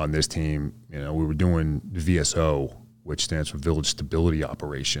on this team. We were doing VSO which stands for Village Stability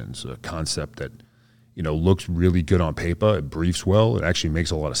Operations, a concept that, looks really good on paper. It briefs well. It actually makes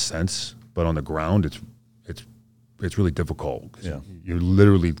a lot of sense. But on the ground, it's really difficult. Yeah. You're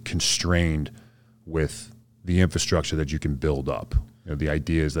literally constrained with the infrastructure that you can build up. The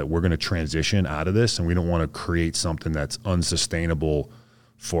idea is that we're going to transition out of this, and we don't want to create something that's unsustainable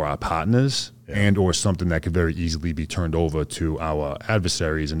for our partners and or something that could very easily be turned over to our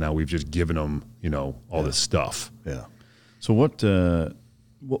adversaries, and now we've just given them, all this stuff. Yeah. So what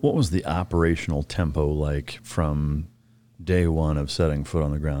was the operational tempo like from day one of setting foot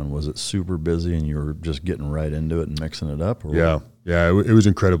on the ground? Was it super busy and you were just getting right into it and mixing it up? Or Yeah, it was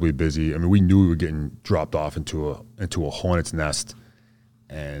incredibly busy. I mean, we knew we were getting dropped off into a hornet's nest,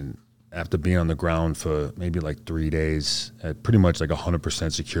 and after being on the ground for maybe like 3 days at pretty much like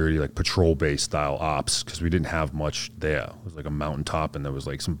 100% security, like patrol-based style ops, because we didn't have much there. It was like a mountaintop, and there was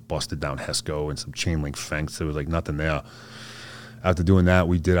like some busted down HESCO and some chain link fence. There was like nothing there. After doing that,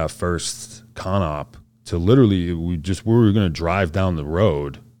 we did our first con op to literally, we were going to drive down the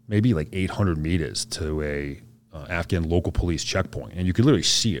road, maybe like 800 meters to a Afghan local police checkpoint. And you could literally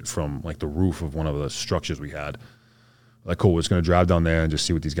see it from like the roof of one of the structures we had. Like, cool, we're just going to drive down there and just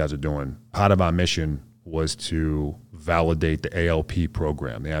see what these guys are doing. Part of our mission was to validate the ALP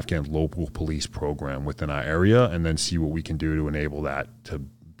program, the Afghan local police program within our area, and then see what we can do to enable that to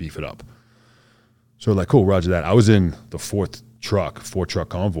beef it up. So like, cool, roger that. I was in the four truck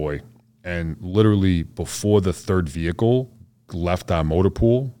convoy, and literally before the third vehicle left our motor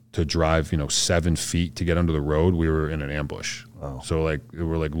pool to drive, 7 feet to get under the road, we were in an ambush. Wow. So like, they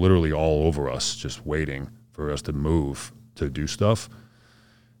were like literally all over us, just waiting for us to move to do stuff.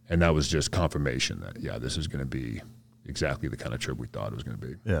 And that was just confirmation that, this is going to be exactly the kind of trip we thought it was going to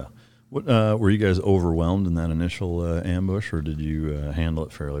be. Yeah. What were you guys overwhelmed in that initial ambush, or did you handle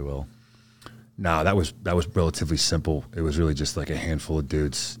it fairly well? No, that was relatively simple. It was really just like a handful of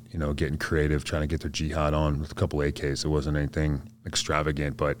dudes, getting creative, trying to get their jihad on with a couple AKs. It wasn't anything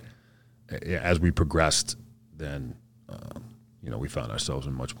extravagant, but as we progressed, then, we found ourselves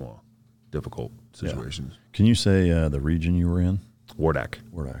in much more difficult situations. Yeah. Can you say the region you were in? Wardak.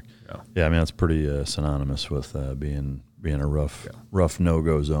 Yeah, I mean, that's pretty synonymous with being a rough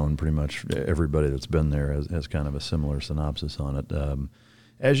no-go zone. Pretty much everybody that's been there has kind of a similar synopsis on it.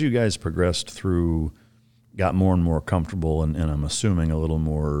 As you guys progressed through, got more and more comfortable, and I'm assuming a little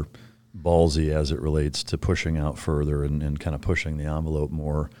more ballsy as it relates to pushing out further and kind of pushing the envelope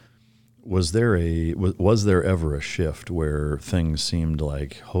more, was there ever a shift where things seemed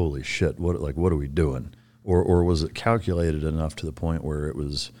like, holy shit, what are we doing? Or was it calculated enough to the point where it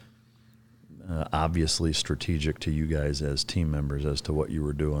was obviously strategic to you guys as team members as to what you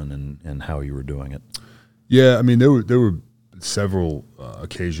were doing and how you were doing it? Yeah, I mean, there were several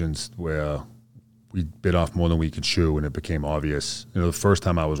occasions where we bit off more than we could chew, and it became obvious. The first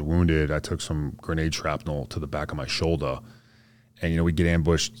time I was wounded, I took some grenade shrapnel to the back of my shoulder, and we get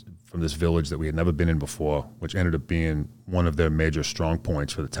ambushed from this village that we had never been in before, which ended up being one of their major strong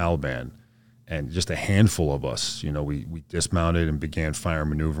points for the Taliban. And just a handful of us, we dismounted and began fire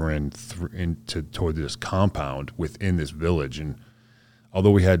maneuvering toward this compound within this village. And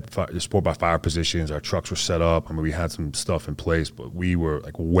although we had support by fire positions, our trucks were set up. I mean, we had some stuff in place, but we were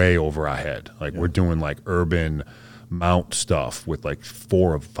like way over our head. Like we're doing like urban mount stuff with like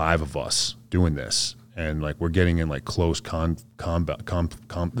 4 or 5 of us doing this. And like we're getting in like close combat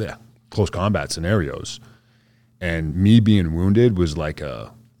scenarios. And me being wounded was like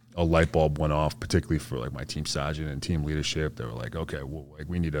a light bulb went off, particularly for like my team sergeant and team leadership. They were like, okay, well, like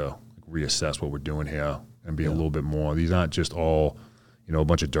we need to reassess what we're doing here and be a little bit more. These aren't just all, a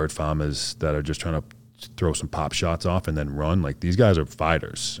bunch of dirt farmers that are just trying to throw some pop shots off and then run. Like these guys are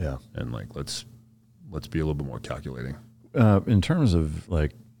fighters. Yeah. And like, let's be a little bit more calculating. In terms of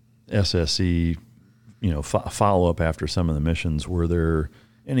like SSE, follow up after some of the missions, were there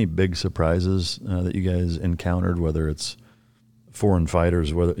any big surprises that you guys encountered, whether it's foreign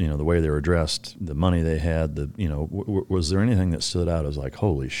fighters, whether, the way they were dressed, the money they had, was there anything that stood out as like,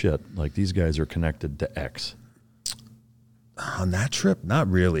 holy shit, like these guys are connected to X? On that trip, not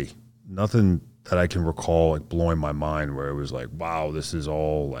really. Nothing that I can recall like blowing my mind where it was like, wow, this is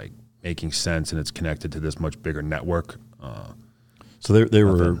all like making sense and it's connected to this much bigger network. So they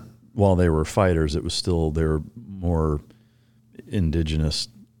were, while they were fighters, it was still, they were more indigenous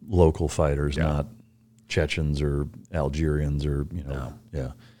local fighters, not Chechens or Algerians or,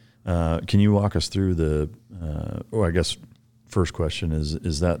 can you walk us through I guess first question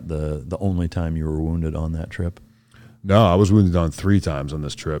is that the only time you were wounded on that trip? No, I was wounded on 3 times on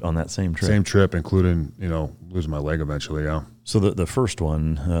this trip. On that same trip? Same trip, including, lose my leg eventually, yeah. So the first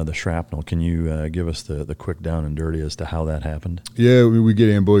one, the shrapnel, can you give us the quick down and dirty as to how that happened? Yeah, we get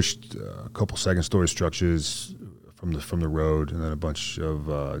ambushed, a couple second-story structures from the road, and then a bunch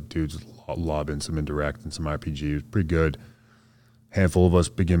of dudes lobbing some indirect and some RPGs. Pretty good. Handful of us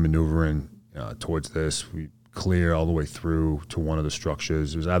begin maneuvering towards this. We clear all the way through to one of the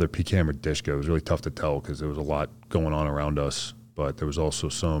structures. It was either PCAM or Dishka. It was really tough to tell because there was a lot going on around us, but there was also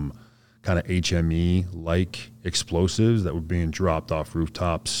some kind of HME-like explosives that were being dropped off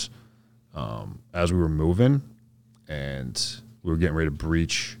rooftops as we were moving, and we were getting ready to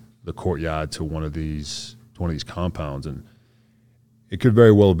breach the courtyard to one of these compounds. And it could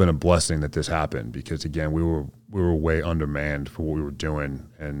very well have been a blessing that this happened because, again, we were way undermanned for what we were doing,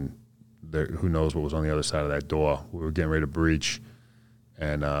 and who knows what was on the other side of that door. We were getting ready to breach,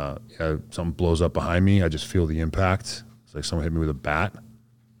 and something blows up behind me. I just feel the impact. It's like someone hit me with a bat,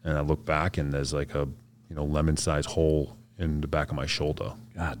 and I look back, and there's like a lemon-sized hole in the back of my shoulder.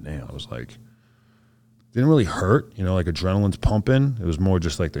 God damn. I was like, didn't really hurt, like adrenaline's pumping. It was more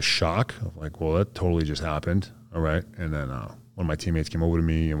just like the shock of like, well, that totally just happened. All right. And then one of my teammates came over to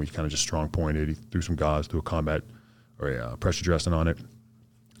me, and we kind of just strong pointed. He threw some gauze, threw a combat or a pressure dressing on it.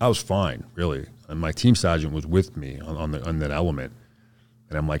 I was fine, really. And my team sergeant was with me on that element.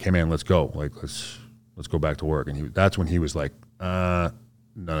 And I'm like, hey man, let's go. Like, let's go back to work. And that's when he was like, no.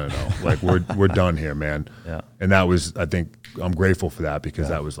 Like we're done here, man. Yeah. And that was, I think, I'm grateful for that because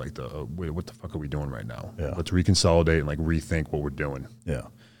that was like wait, what the fuck are we doing right now? Yeah. Let's reconsolidate and like rethink what we're doing. Yeah.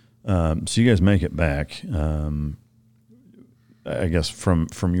 So you guys make it back. I guess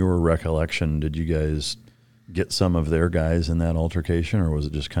from your recollection, did you guys get some of their guys in that altercation, or was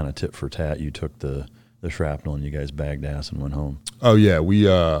it just kind of tit for tat? You took the shrapnel and you guys bagged ass and went home? Oh yeah, we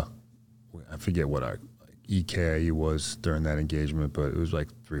I forget what our EKIE was during that engagement, but it was like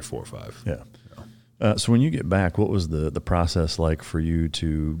 3, 4, 5. Yeah. So when you get back, what was the process like for you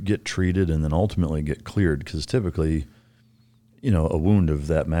to get treated and then ultimately get cleared? Because typically, a wound of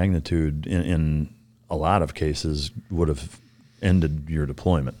that magnitude in a lot of cases would have ended your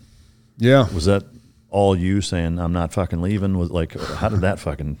deployment. Yeah. Was that all you saying, I'm not fucking leaving? Was like, how did that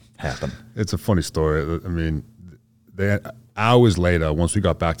fucking happen? It's a funny story. I mean, hours later, once we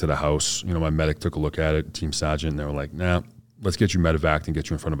got back to the house, my medic took a look at it, team sergeant, and they were like, nah, let's get you medevaced and get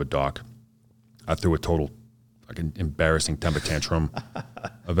you in front of a doc. I threw a total fucking embarrassing temper tantrum.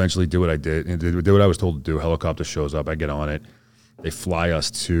 Eventually did what I did, and did what I was told to do. Helicopter shows up, I get on it. They fly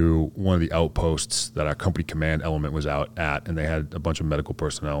us to one of the outposts that our company command element was out at, and they had a bunch of medical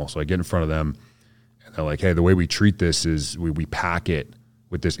personnel. So I get in front of them, and they're like, hey, the way we treat this is we pack it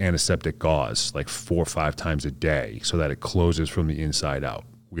with this antiseptic gauze like 4 or 5 times a day so that it closes from the inside out.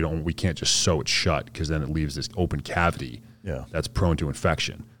 We can't just sew it shut because then it leaves this open cavity that's prone to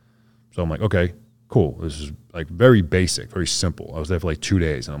infection. So I'm like, okay, cool. This is like very basic, very simple. I was there for like 2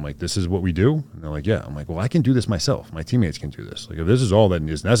 days, and I'm like, this is what we do? And they're like, yeah. I'm like, well, I can do this myself. My teammates can do this. Like, if this is all that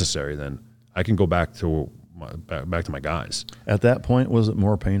is necessary, then I can go back to my guys. At that point, was it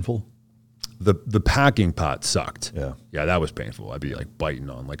more painful? The packing part sucked. Yeah, that was painful. I'd be like biting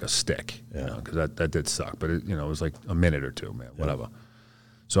on like a stick, because that did suck. But it was like a minute or two, man, whatever.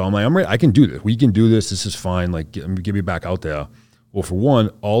 So I'm like, I'm ready. I can do this. We can do this. This is fine. Like, get me back out there. Well, for one,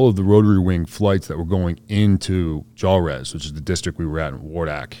 all of the rotary wing flights that were going into Jalrez, which is the district we were at in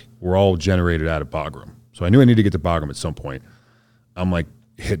Wardak, were all generated out of Bagram. So I knew I needed to get to Bagram at some point. I'm like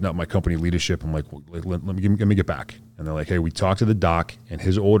hitting up my company leadership. I'm like, let me get back. And they're like, hey, we talked to the doc, and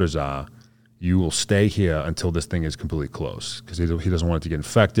his orders are, you will stay here until this thing is completely closed because he doesn't want it to get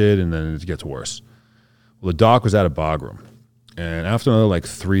infected and then it gets worse. Well, the doc was out of Bagram. And after another like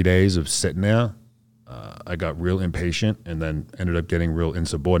 3 days of sitting there, I got real impatient and then ended up getting real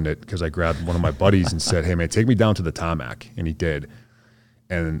insubordinate because I grabbed one of my buddies and said, hey, man, take me down to the tarmac. And he did.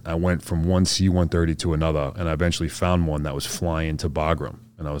 And I went from one C-130 to another, and I eventually found one that was flying to Bagram.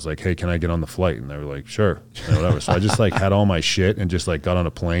 And I was like, hey, can I get on the flight? And they were like, sure, whatever. So I just like had all my shit and just like got on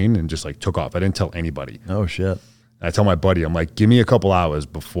a plane and just like took off. I didn't tell anybody. Oh, shit. And I tell my buddy, I'm like, give me a couple hours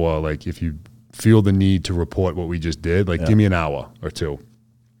before, like, if you feel the need to report what we just did, like, give me an hour or two.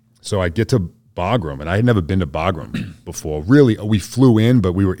 So I get to Bagram, and I had never been to Bagram before. Really, we flew in,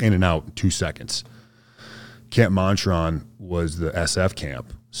 but we were in and out in 2 seconds. Camp Montron was the SF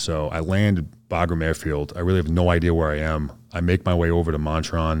camp. So I landed Bagram Airfield. I really have no idea where I am. I make my way over to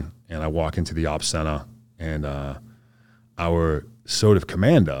Montron, and I walk into the ops center, and our SOTF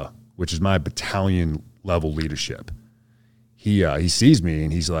commander, which is my battalion level leadership, he sees me,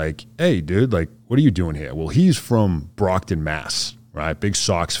 and he's like, hey, dude, like, what are you doing here? Well, he's from Brockton, Mass., right? Big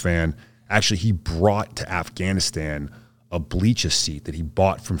Sox fan. Actually, he brought to Afghanistan a bleacher seat that he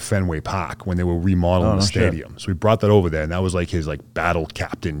bought from Fenway Park when they were remodeling the stadium. Shit. So we brought that over there, and that was like his like battle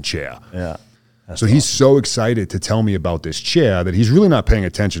captain chair. Yeah. So he's so excited to tell me about this chair that he's really not paying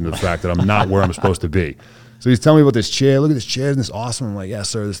attention to the fact that I'm not where I'm supposed to be. So he's telling me about this chair. Look at this chair, isn't this awesome? I'm like, yeah,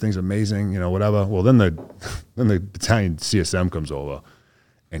 sir, this thing's amazing, whatever. Well, then the battalion CSM comes over,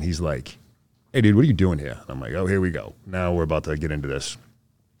 and he's like, hey, dude, what are you doing here? And I'm like, oh, here we go. Now we're about to get into this.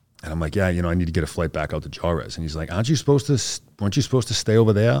 And I'm like, yeah, I need to get a flight back out to Juarez. And he's like, weren't you supposed to stay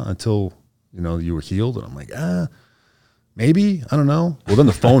over there until, you were healed? And I'm like, maybe, I don't know. Well, then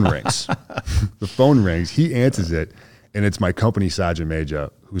the phone rings. The phone rings. He answers it, and it's my company sergeant major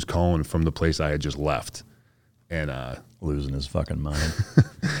who's calling from the place I had just left. And losing his fucking mind.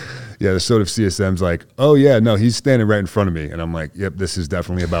 Yeah, the sort of CSM's like, oh yeah, no, he's standing right in front of me. And I'm like, yep, this is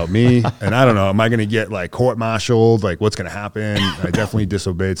definitely about me. And I don't know, am I going to get like court-martialed? Like what's going to happen? I definitely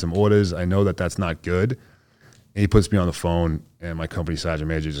disobeyed some orders. I know that that's not good. And he puts me on the phone, and my company sergeant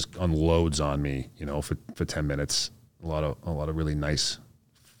major just unloads on me, for 10 minutes. A lot of really nice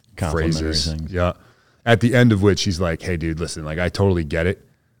phrases. Things. Yeah. At the end of which he's like, hey dude, listen, like I totally get it.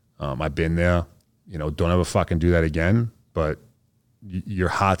 I've been there, don't ever fucking do that again. But your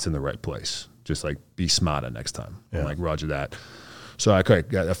heart's in the right place. Just like be smarter next time. Yeah. I'm like, roger that. So I got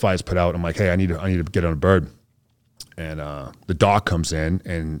that fire's put out. I'm like, hey, I need to get on a bird. And the doc comes in,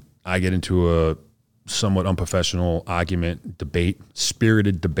 and I get into a somewhat unprofessional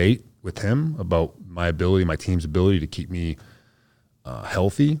spirited debate with him about my team's ability to keep me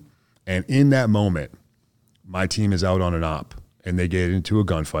healthy. And in that moment, my team is out on an op, and they get into a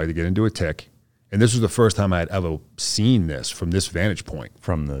gunfight, they get into a tick. And this was the first time I had ever seen this from this vantage point.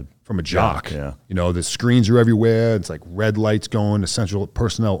 From a jock. Yeah. The screens are everywhere. It's like red lights going, essential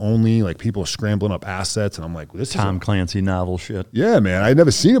personnel only. Like people are scrambling up assets. And I'm like, this is Tom Clancy novel shit. Yeah, man. I had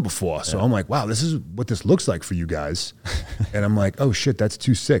never seen it before. So I'm like, wow, this is what this looks like for you guys. And I'm like, oh shit, that's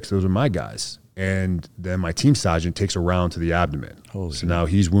 2-6. Those are my guys. And then my team sergeant takes a round to the abdomen. Holy so now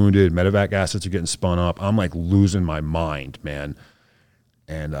he's wounded. Medevac assets are getting spun up. I'm like losing my mind, man.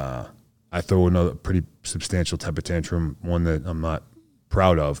 And I throw another pretty substantial temper tantrum, one that I'm not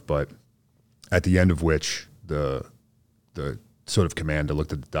proud of, but at the end of which the sort of commander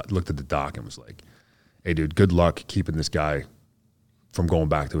looked at the doc and was like, hey dude, good luck keeping this guy from going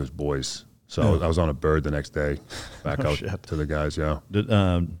back to his boys. So I was on a bird the next day back out to the guys. Yeah.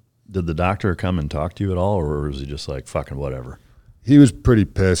 Did the doctor come and talk to you at all, or was he just like fucking whatever? He was pretty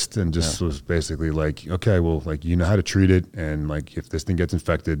pissed and just was basically like, okay, well, like, you know how to treat it. And like, if this thing gets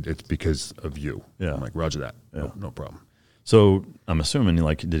infected, it's because of you. Yeah. I'm like, roger that. Yeah. No problem. So I'm assuming,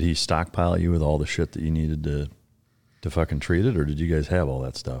 like, did he stockpile you with all the shit that you needed to fucking treat it, or did you guys have all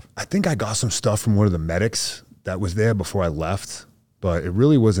that stuff? I think I got some stuff from one of the medics that was there before I left, but it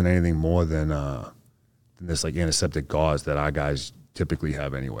really wasn't anything more than this like antiseptic gauze that our guys typically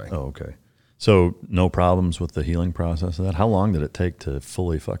have anyway. Oh, okay. So no problems with the healing process of that? How long did it take to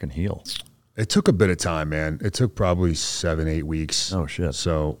fully fucking heal? It took a bit of time, man. It took probably 7-8 weeks. Oh, shit.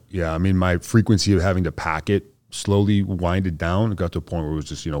 So, yeah, I mean, my frequency of having to pack it slowly winded down. It got to a point where it was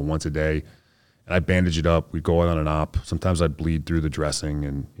just, once a day. And I'd bandage it up. We'd go out on an op. Sometimes I'd bleed through the dressing,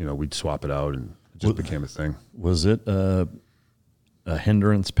 and, we'd swap it out, and it just became a thing. Was it a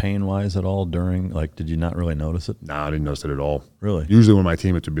hindrance pain-wise at all during, like, did you not really notice it? Nah, I didn't notice it at all. Really? Usually when my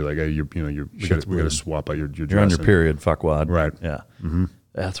teammates would be like, hey, we got to swap out your dressing. You're on your period, fuckwad. Right. Yeah. Mm-hmm.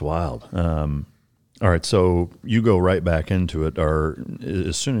 That's wild. All right, so you go right back into it, or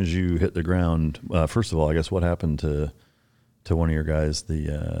as soon as you hit the ground, first of all, I guess what happened to one of your guys,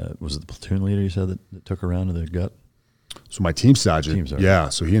 was it the platoon leader you said that took a round to the gut? So my team sergeant,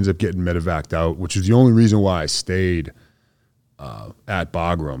 so he ends up getting medevaced out, which is the only reason why I stayed at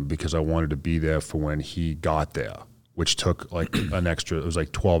Bagram, because I wanted to be there for when he got there, which took like an extra, it was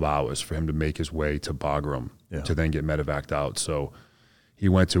like 12 hours for him to make his way to Bagram to then get medevaced out. So he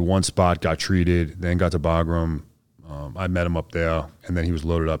went to one spot, got treated, then got to Bagram. I met him up there, and then he was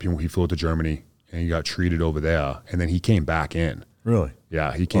loaded up. He flew to Germany, and he got treated over there, and then he came back in. Really?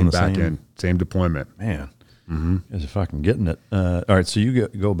 Yeah, he came back in, same deployment. Man. Mm-hmm. You guys are fucking getting it. All right, so you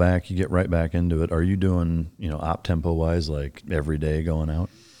go back, you get right back into it. Are you doing, op tempo wise, like every day going out?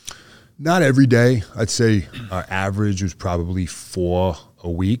 Not every day. I'd say our average was probably 4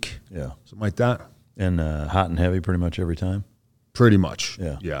 a week. Yeah, something like that. And hot and heavy, pretty much every time. Pretty much.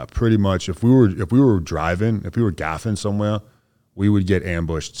 Yeah, pretty much. If we were driving, if we were gaffing somewhere, we would get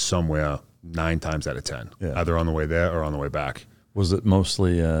ambushed somewhere 9 times out of 10, either on the way there or on the way back. Was it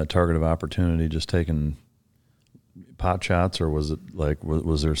mostly target of opportunity, just taking pot shots, or was it like,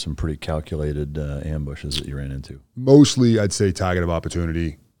 was there some pretty calculated ambushes that you ran into? Mostly, I'd say target of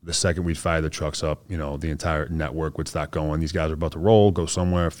opportunity. The second we'd fire the trucks up, you know, the entire network would start going. These guys are about to roll, go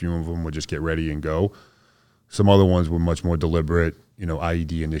somewhere. A few of them would just get ready and go. Some other ones were much more deliberate, you know,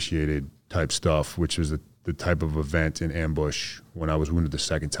 IED initiated type stuff, which was the type of event in ambush when I was wounded the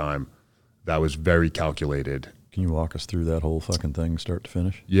second time. That was very calculated. Can you walk us through that whole fucking thing, start to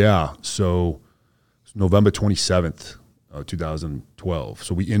finish? Yeah. So it's November 27th, 2012.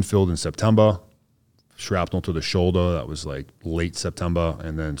 So we infilled in September, shrapnel to the shoulder. That was like late September.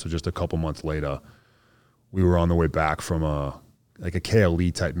 And then, so just a couple months later, we were on the way back from a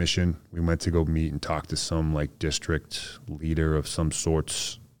KLE type mission. We went to go meet and talk to some like district leader of some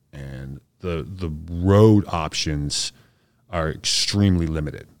sorts. And the road options are extremely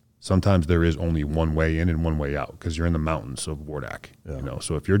limited. Sometimes there is only one way in and one way out because you're in the mountains of Wardak. Yeah. You know,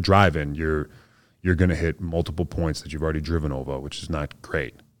 so if you're driving, you're going to hit multiple points that you've already driven over, which is not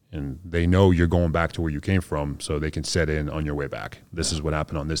great. And they know you're going back to where you came from, so they can set in on your way back. This is what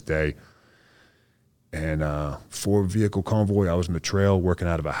happened on this day. And 4-vehicle convoy, I was in the trail working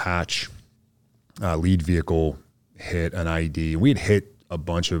out of a hatch. Lead vehicle hit an IED. We had hit a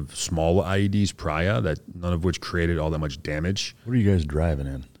bunch of smaller IEDs prior, that none of which created all that much damage. What are you guys driving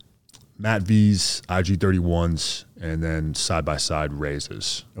in? Matt V's, IG-31s, and then side-by-side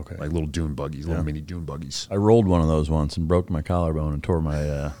raises. Okay. Like little dune buggies, little mini dune buggies. I rolled one of those once and broke my collarbone and tore my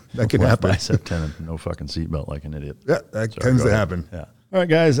that can happen. bicep tendon. No fucking seatbelt like an idiot. Yeah, that tends to happen. Yeah. All right,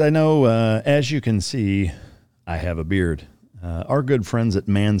 guys, I know, as you can see, I have a beard. Our good friends at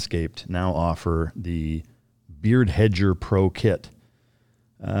Manscaped now offer the Beard Hedger Pro Kit.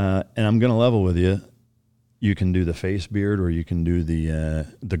 And I'm going to level with you. You can do the face beard or you can do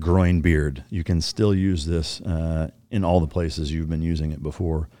the groin beard. You can still use this in all the places you've been using it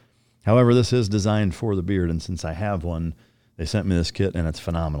before. However, this is designed for the beard, and since I have one, they sent me this kit, and it's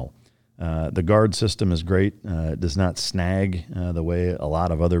phenomenal. The guard system is great. It does not snag the way a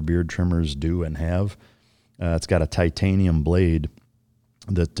lot of other beard trimmers do and have. It's got a titanium blade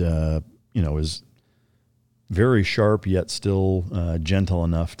that is very sharp, yet still gentle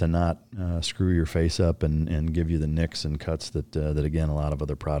enough to not screw your face up and give you the nicks and cuts that again, a lot of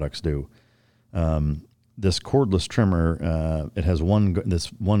other products do. This cordless trimmer, it has this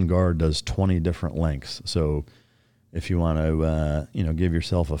one guard does 20 different lengths. So if you want to, give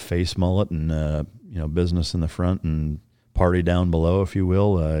yourself a face mullet and, business in the front and party down below, if you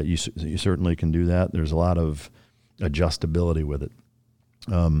will, you certainly can do that. There's a lot of adjustability with it.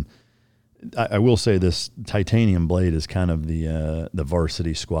 I will say this titanium blade is kind of the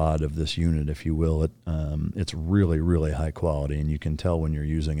varsity squad of this unit, if you will. It's really, really high quality, and you can tell when you're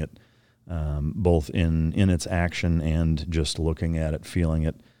using it, both in its action and just looking at it, feeling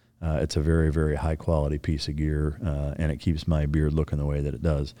it. It's a very, very high quality piece of gear, and it keeps my beard looking the way that it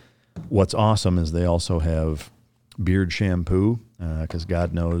does. What's awesome is they also have beard shampoo, because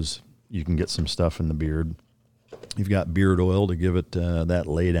God knows you can get some stuff in the beard. You've got beard oil to give it that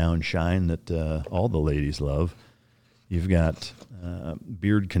lay-down shine that all the ladies love. You've got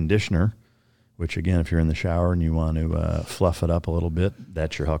beard conditioner, which, again, if you're in the shower and you want to fluff it up a little bit,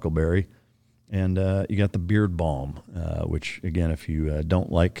 that's your Huckleberry. And you got the beard balm, which, again, if you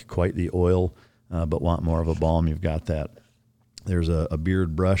don't like quite the oil but want more of a balm, you've got that. There's a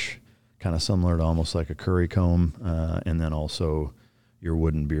beard brush, kind of similar to almost like a curry comb, and then also your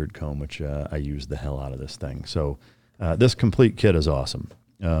wooden beard comb, which I use the hell out of this thing. So this complete kit is awesome.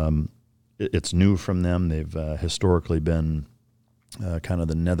 It's new from them. They've historically been kind of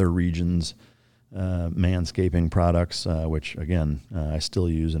the nether regions manscaping products, which, again, I still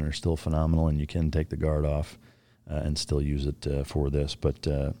use and are still phenomenal, and you can take the guard off and still use it for this. But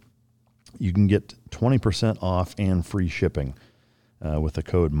you can get 20% off and free shipping with the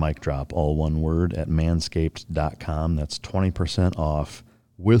code MicDrop, all one word, at manscaped.com. That's 20% off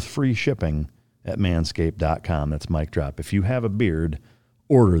with free shipping at manscaped.com. That's MicDrop. If you have a beard,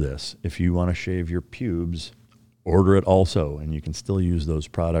 order this. If you want to shave your pubes, order it also, and you can still use those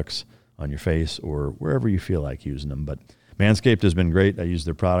products on your face or wherever you feel like using them. But Manscaped has been great. I use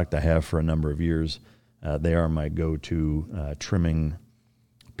their product. I have for a number of years. They are my go-to trimming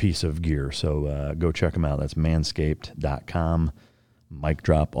piece of gear. So go check them out. That's manscaped.com. Mic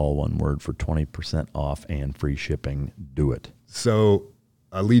drop, all one word, for 20% off and free shipping. Do it. So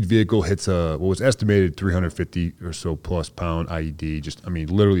a lead vehicle hits what was estimated 350 or so plus pound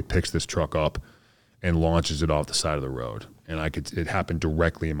IED. Literally picks this truck up and launches it off the side of the road. And it happened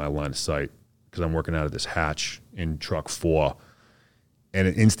directly in my line of sight because I'm working out of this hatch in truck 4. And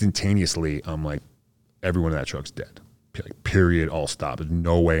instantaneously, I'm like, everyone in that truck's dead. Period, all stop. There's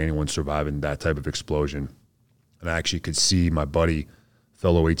no way anyone's surviving that type of explosion. And I actually could see my buddy,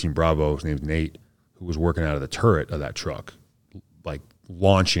 fellow 18 Bravo, his name's Nate, who was working out of the turret of that truck, like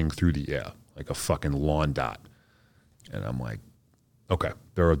launching through the air like a fucking lawn dot. And I'm like, okay,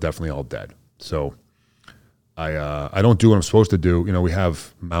 they're definitely all dead. So I don't do what I'm supposed to do. You know, we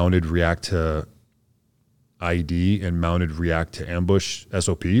have mounted react to IED and mounted react to ambush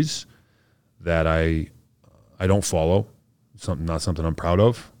SOPs that I don't follow. Not something I'm proud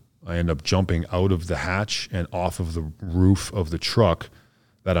of. I end up jumping out of the hatch and off of the roof of the truck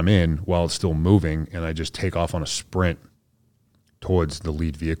that I'm in while it's still moving, and I just take off on a sprint towards the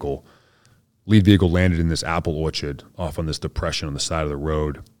lead vehicle. Lead vehicle landed in this apple orchard off on this depression on the side of the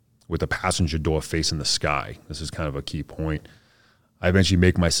road with the passenger door facing the sky. This is kind of a key point. I eventually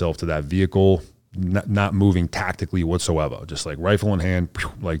make myself to that vehicle, not moving tactically whatsoever, just like rifle in hand,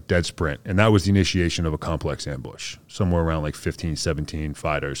 like dead sprint. And that was the initiation of a complex ambush, somewhere around like 15, 17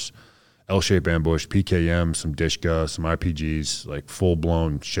 fighters. L-shaped ambush, PKM, some Dishka, some RPGs, like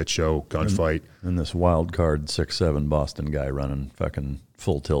full-blown shit show, gunfight. And this wild card 6'7" Boston guy running fucking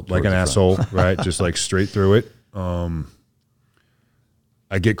full tilt. Like an asshole, right? Just like straight through it.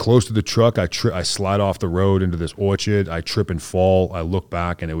 I get close to the truck. I slide off the road into this orchard. I trip and fall. I look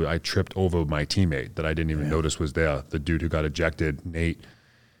back, and I tripped over my teammate that I didn't even notice was there, the dude who got ejected, Nate.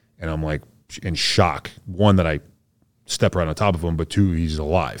 And I'm like in shock. One, that I step right on top of him, but two, he's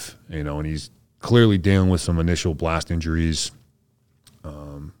alive, you know, and he's clearly dealing with some initial blast injuries.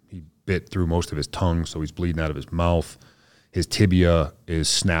 He bit through most of his tongue, so he's bleeding out of his mouth. His tibia is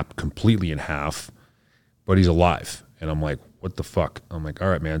snapped completely in half, but he's alive. And I'm like, what the fuck? I'm like, all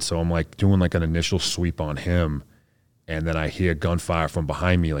right, man. So I'm like doing like an initial sweep on him, and then I hear gunfire from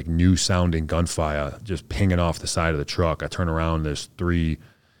behind me, like new sounding gunfire, just pinging off the side of the truck. I turn around, there's 3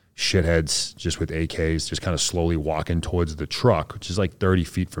 shitheads just with AKs, just kind of slowly walking towards the truck, which is like 30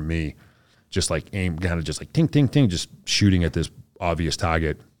 feet from me, just like aim, kind of just like ting, ting, ting, just shooting at this obvious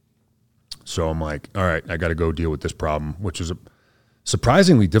target. So I'm like, all right, I got to go deal with this problem, which was a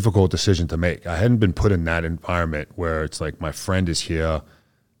surprisingly difficult decision to make. I hadn't been put in that environment where it's like my friend is here,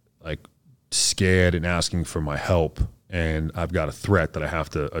 like scared and asking for my help, and I've got a threat that I have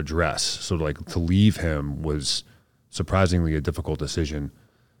to address. So like to leave him was surprisingly a difficult decision.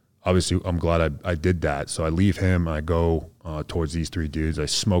 Obviously, I'm glad I did that. So I leave him, I go towards these 3 dudes. I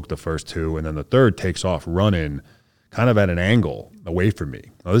smoke the first 2, and then the third takes off running kind of at an angle away from me.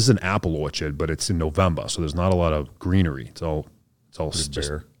 Now, this is an apple orchard, but it's in November, so there's not a lot of greenery. It's all just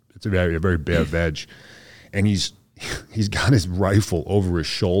bare. It's a very bare veg. And he's got his rifle over his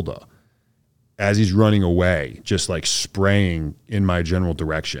shoulder as he's running away, just like spraying in my general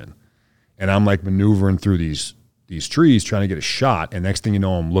direction. And I'm like maneuvering through these trees trying to get a shot, and next thing you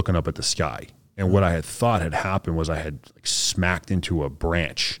know, I'm looking up at the sky. And what I had thought had happened was I had like smacked into a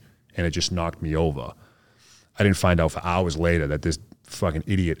branch, and it just knocked me over. I didn't find out for hours later that this fucking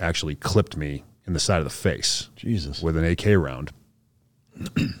idiot actually clipped me in the side of the face. Jesus. With an AK round.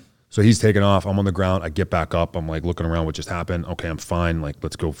 So he's taking off. I'm on the ground. I get back up. I'm like looking around what just happened. Okay, I'm fine. Like,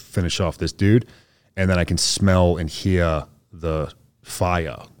 let's go finish off this dude. And then I can smell and hear the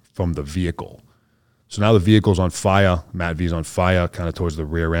fire from the vehicle. So now the vehicle's on fire. Matt V's on fire, kind of towards the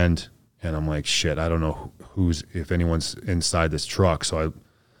rear end. And I'm like, shit, I don't know if anyone's inside this truck. So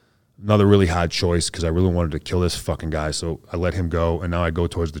another really hard choice, because I really wanted to kill this fucking guy. So I let him go, and now I go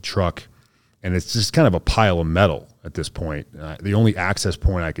towards the truck. And it's just kind of a pile of metal at this point. The only access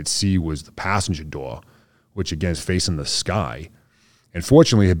point I could see was the passenger door, which again is facing the sky. And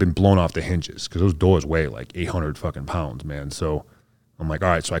fortunately, it had been blown off the hinges, because those doors weigh like 800 fucking pounds, man. So I'm like, all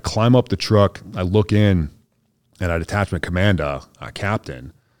right. So I climb up the truck. I look in, and our detachment commander, our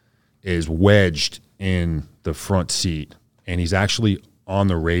captain, is wedged in the front seat. And he's actually on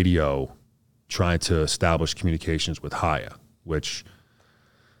the radio trying to establish communications with Haya, which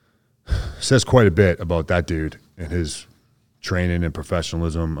says quite a bit about that dude and his training and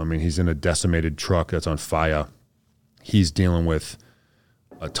professionalism. I mean, he's in a decimated truck that's on fire. He's dealing with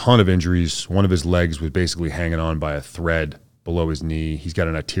a ton of injuries. One of his legs was basically hanging on by a thread below his knee. He's got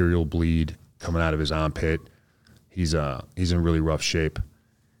an arterial bleed coming out of his armpit. He's in really rough shape.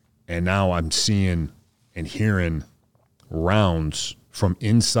 And now I'm seeing and hearing rounds from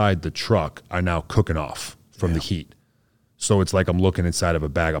inside the truck are now cooking off from the heat. So it's like I'm looking inside of a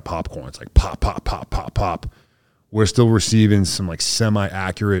bag of popcorn. It's like pop, pop, pop, pop, pop. We're still receiving some like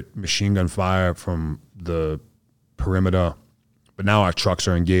semi-accurate machine gun fire from the perimeter. But now our trucks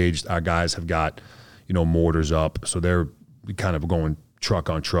are engaged. Our guys have got, mortars up. So they're kind of going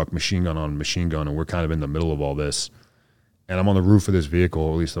truck on truck, machine gun on machine gun. And we're kind of in the middle of all this. And I'm on the roof of this vehicle,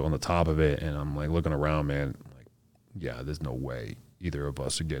 or at least on the top of it. And I'm like looking around, man. I'm like, yeah, there's no way either of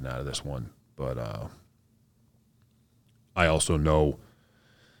us are getting out of this one. But I also know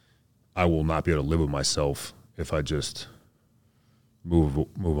I will not be able to live with myself if I just move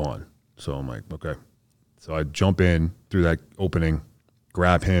on. So I'm like, okay. So I jump in through that opening,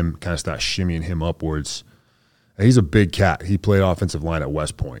 grab him, kind of start shimmying him upwards. And he's a big cat. He played offensive line at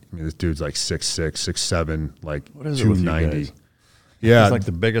West Point. I mean, this dude's like 6'6", 6'7", like what is 290. Yeah. It's like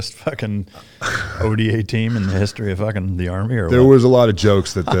the biggest fucking ODA team in the history of fucking the Army. Or there what? was a lot of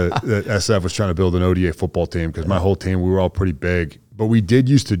jokes that that SF was trying to build an ODA football team because my whole team, we were all pretty big. But we did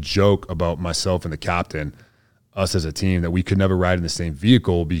used to joke about myself and the captain, us as a team, that we could never ride in the same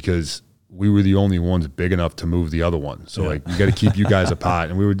vehicle because we were the only ones big enough to move the other one. So like, you got to keep you guys apart.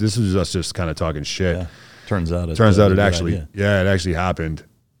 And this was us just kind of talking shit. Yeah. Turns out it actually, it actually happened.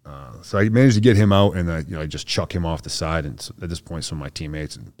 So I managed to get him out, and I just chuck him off the side. And so at this point, some of my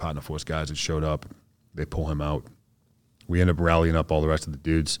teammates and partner force guys had showed up. They pull him out. We end up rallying up all the rest of the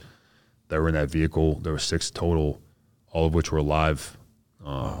dudes that were in that vehicle. There were 6 total, all of which were alive.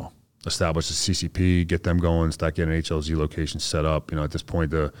 Wow. Establish a CCP, get them going, start getting HLZ locations set up. At this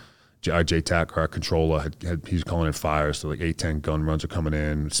point, our JTAC, our controller, he's calling in fire. So like 8-10 gun runs are coming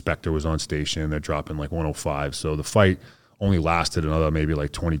in. Spectre was on station. They're dropping like 105. So the fight only lasted another maybe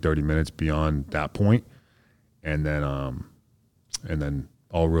like 20, 30 minutes beyond that point. And then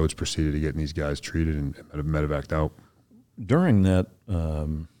all roads proceeded to getting these guys treated and medevaced out. During that,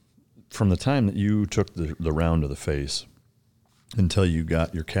 from the time that you took the round to the face until you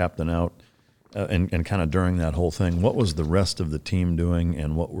got your captain out, and kind of during that whole thing, what was the rest of the team doing,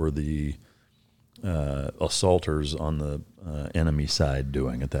 and what were the assaulters on the enemy side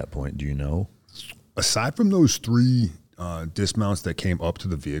doing at that point? Do you know? Aside from those 3 dismounts that came up to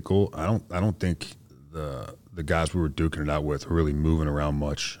the vehicle, I don't think the guys we were duking it out with were really moving around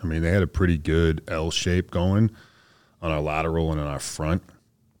much. I mean, they had a pretty good L shape going on our lateral and on our front,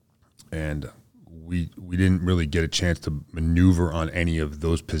 and we didn't really get a chance to maneuver on any of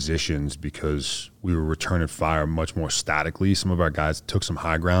those positions because we were returning fire much more statically. Some of our guys took some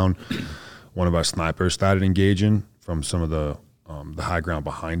high ground. One of our snipers started engaging from some of the high ground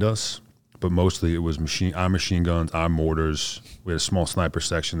behind us. But mostly it was our machine guns, our mortars. We had a small sniper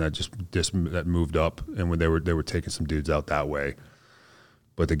section that moved up, and when they were taking some dudes out that way.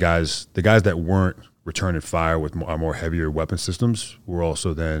 But the guys that weren't returning fire with our more heavier weapon systems were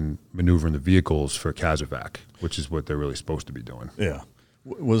also then maneuvering the vehicles for CASERVAC, which is what they're really supposed to be doing. Yeah.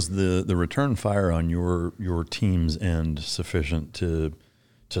 Was the return fire on your team's end sufficient to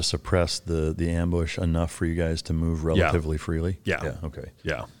suppress the ambush enough for you guys to move relatively freely? Yeah. Okay.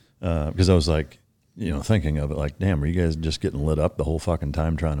 Yeah. Because I was like, thinking of it like, damn, were you guys just getting lit up the whole fucking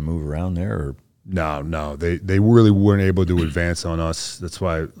time trying to move around there? Or? No, they really weren't able to advance on us. That's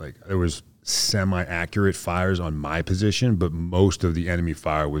why there was semi-accurate fires on my position, but most of the enemy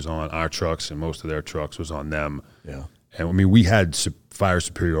fire was on our trucks and most of their trucks was on them. Yeah. And I mean, we had fire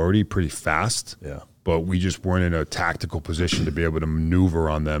superiority pretty fast. Yeah. But we just weren't in a tactical position to be able to maneuver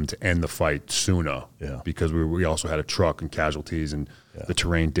on them to end the fight sooner. Yeah. Because we also had a truck and casualties, and the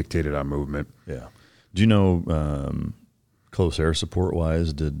terrain dictated our movement. Yeah. Do you know, close air support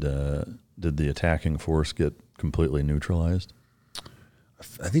wise, did the attacking force get completely neutralized?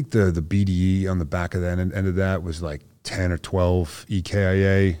 I think the BDE on the back of that end of that was like 10 or 12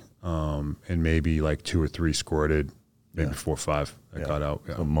 EKIA, and maybe like 2 or 3 squirted. Maybe 4 or 5 that got out.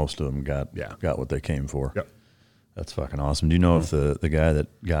 Yeah. So most of them got what they came for. Yep. That's fucking awesome. Do you know if the guy that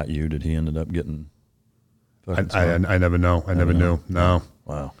got you, did he ended up getting I never know. I never knew. No.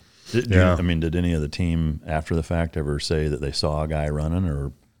 Wow. Did any of the team after the fact ever say that they saw a guy running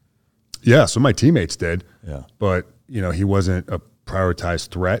or? Yeah, so my teammates did. Yeah. But, he wasn't a prioritized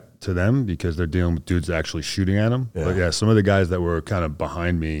threat to them because they're dealing with dudes actually shooting at them. Yeah. But some of the guys that were kind of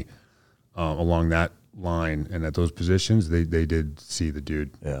behind me along that line and at those positions, they did see the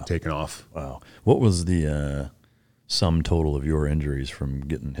dude taking off. Wow. What was the sum total of your injuries from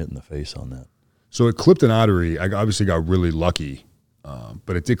getting hit in the face on that? So it clipped an artery. I obviously got really lucky,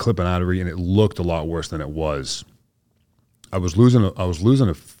 but it did clip an artery, and it looked a lot worse than it was. I was losing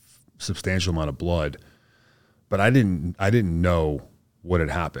a substantial amount of blood, but I didn't know what had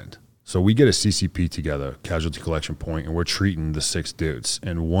happened. So we get a CCP together, casualty collection point, and we're treating the 6 dudes.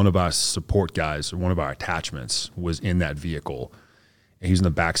 And one of our support guys, one of our attachments, was in that vehicle. And he's in the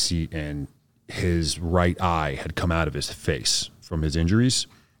back seat, and his right eye had come out of his face from his injuries.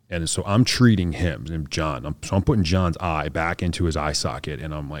 And so I'm treating him, his name's John. I'm putting John's eye back into his eye socket,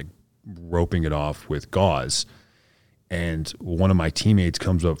 and I'm like roping it off with gauze. And one of my teammates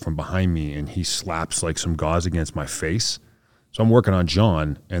comes up from behind me, and he slaps like some gauze against my face. So I'm working on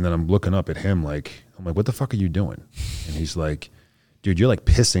John, and then I'm looking up at him I'm like, what the fuck are you doing? And he's like, dude, you're like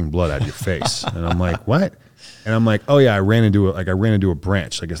pissing blood out of your face. And I'm like, what? And I'm like, oh yeah, I ran into a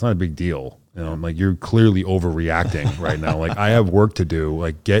branch. Like, it's not a big deal. You know, I'm like, you're clearly overreacting right now. Like, I have work to do.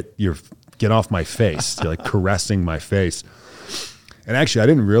 Like, get off my face. You're like caressing my face. And actually, I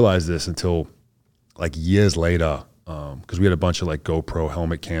didn't realize this until like years later, because we had a bunch of like GoPro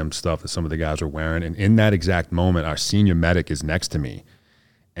helmet cam stuff that some of the guys were wearing. And in that exact moment, our senior medic is next to me,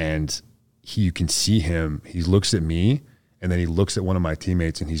 and you can see him. He looks at me, and then he looks at one of my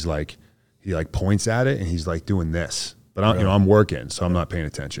teammates, and he points at it, and he's like doing this. But I'm working, so I'm not paying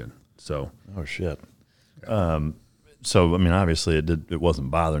attention. So. Oh shit. Yeah. So I mean, obviously it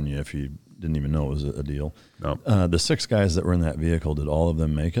wasn't bothering you if you didn't even know it was a deal. No. The 6 guys that were in that vehicle, did all of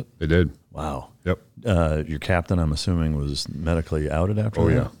them make it? They did. Wow. Yep. Your captain, I'm assuming, was medically outed after that? Oh,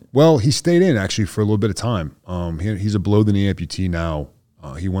 yeah. Well, he stayed in, actually, for a little bit of time. He's a below-the-knee amputee now.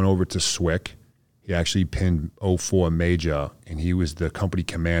 He went over to SWCC. He actually pinned 04 Major, and he was the company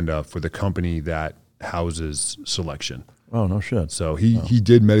commander for the company that houses Selection. Oh, no shit. So he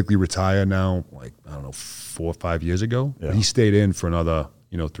did medically retire now, like, I don't know, 4 or 5 years ago. Yeah. But he stayed in for another,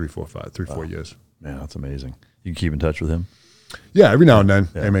 3, 4 years. Man, that's amazing. You can keep in touch with him? Yeah, every now and then.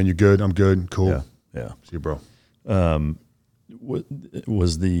 Yeah. Hey, man, you good? I'm good. Cool. Yeah. See you, bro.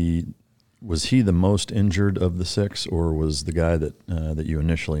 Was he the most injured of the 6, or was the guy that you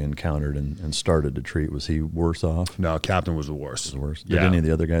initially encountered and started to treat, was he worse off? No, Captain was the worst. Did any of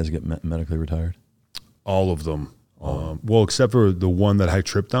the other guys get medically retired? All of them. Well, except for the one that I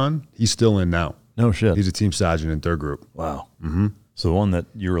tripped on, he's still in now. No shit. He's a team sergeant in 3rd group. Wow. Mm-hmm. So the one that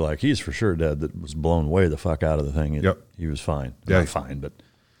you were like, he's for sure dead, that was blown way the fuck out of the thing. He was fine. Yeah. Not fine, but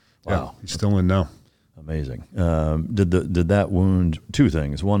wow. Yeah, he's still in now. Amazing. Did that wound, 2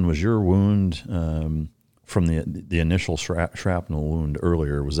 things. One was your wound from the initial shrapnel wound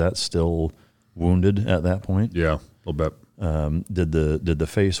earlier. Was that still wounded at that point? Yeah, a little bit. Did the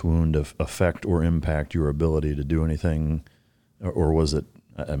face wound affect or impact your ability to do anything, or was it?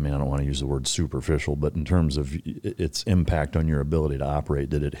 I mean, I don't want to use the word superficial, but in terms of its impact on your ability to operate,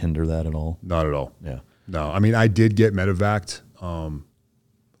 did it hinder that at all? Not at all. Yeah. No, I mean, I did get medevaced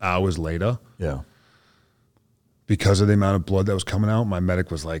hours later. Yeah. Because of the amount of blood that was coming out, my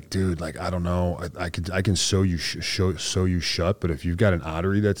medic was like, "Dude, like, I don't know, I can sew you shut, but if you've got an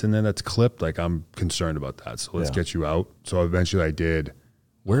artery that's in there that's clipped, like, I'm concerned about that. So let's get you out." So eventually, I did.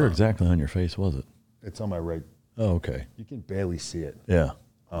 Where exactly on your face was it? It's on my right. Oh, okay. You can barely see it. Yeah.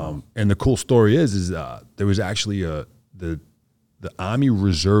 And the cool story is there was actually the Army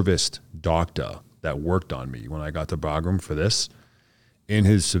reservist doctor that worked on me when I got to Bagram for this. In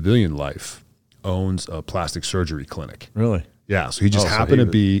his civilian life, owns a plastic surgery clinic. Really? Yeah. So he just happened to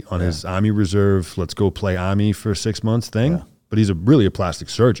be on his Army Reserve, let's go play Army for 6 months thing. Yeah. But he's really a plastic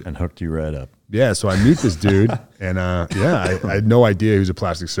surgeon. And hooked you right up. Yeah. So I meet this dude, and I had no idea he was a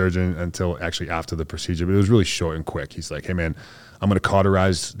plastic surgeon until actually after the procedure. But it was really short and quick. He's like, "Hey, man, I'm going to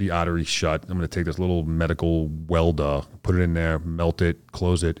cauterize the artery shut. I'm going to take this little medical welder, put it in there, melt it,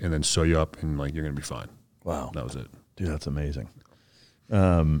 close it, and then sew you up, and like you're going to be fine." Wow. That was it. Dude, that's amazing.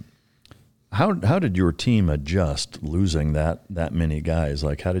 How did your team adjust losing that many guys?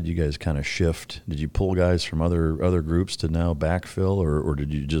 Like, how did you guys kind of shift? Did you pull guys from other groups to now backfill, or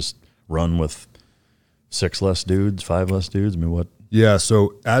did you just run with 6 less dudes, 5 less dudes? I mean, what? Yeah,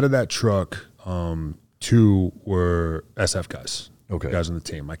 so out of that truck, 2 were SF guys. Okay. Guys on the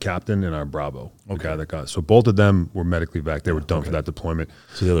team. My captain and our Bravo. Okay. Guy that got. So both of them were medically back. They were done for that deployment.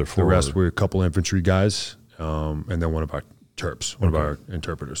 So the other 4. The rest were a couple infantry guys, and then one of our Terps, one of our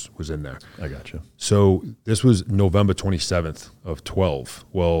interpreters was in there. I got you. So this was November 27th of 12.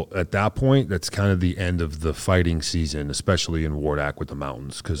 Well, at that point, that's kind of the end of the fighting season, especially in Wardak with the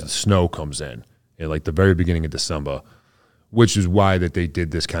mountains, because the snow comes in like the very beginning of December, which is why that they did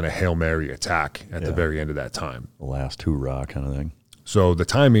this kind of Hail Mary attack at the very end of that time. The last hoorah kind of thing. So the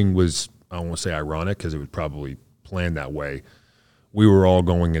timing was, I don't want to say ironic, because it was probably planned that way. We were all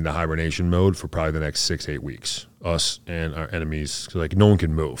going into hibernation mode for probably the next 6-8 weeks, us and our enemies. Like, no one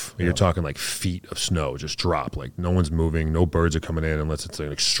can move. You're talking like feet of snow just drop. Like, no one's moving. No birds are coming in unless it's an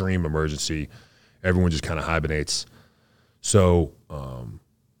extreme emergency. Everyone just kind of hibernates. So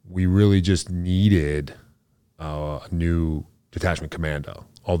we really just needed a new detachment commander,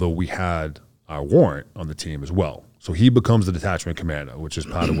 although we had our warrant on the team as well. So he becomes the detachment commander, which is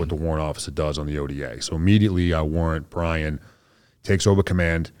part of what the warrant officer does on the ODA. So immediately our warrant, Brian, takes over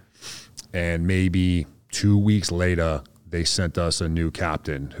command, and maybe 2 weeks later, they sent us a new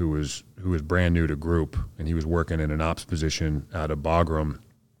captain who was brand new to group, and he was working in an ops position out of Bagram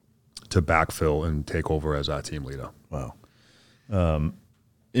to backfill and take over as our team leader. Wow.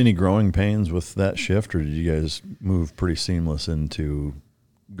 Any growing pains with that shift, or did you guys move pretty seamless into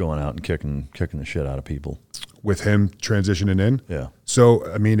going out and kicking the shit out of people? with him transitioning in. Yeah. So,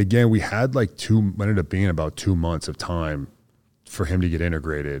 I mean, again, we had like ended up being about 2 months of time for him to get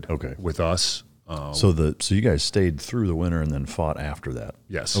integrated with us. So you guys stayed through the winter and then fought after that.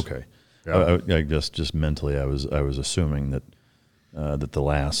 Yes. Okay. Yeah. I guess just mentally, I was assuming that the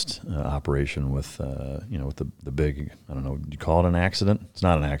last operation with with the big, I don't know, do you call it an accident? It's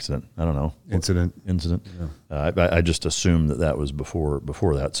not an accident. I don't know. Incident. Yeah. I just assumed that was before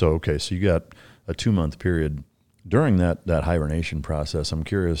that. So okay, so you got a 2 month period during that hibernation process. I'm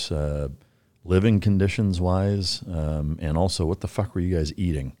curious, living conditions wise, and also what the fuck were you guys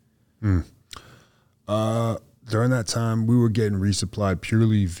eating? During that time, we were getting resupplied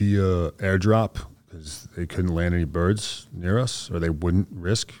purely via airdrop because they couldn't land any birds near us, or they wouldn't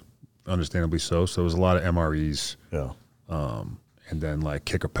risk, understandably so. So it was a lot of MREs. Yeah. And then like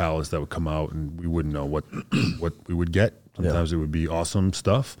kicker pallets that would come out, and we wouldn't know what we would get. Sometimes it would be awesome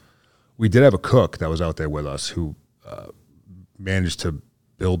stuff. We did have a cook that was out there with us who managed to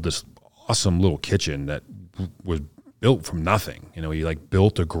build this awesome little kitchen that was built from nothing. You know, he like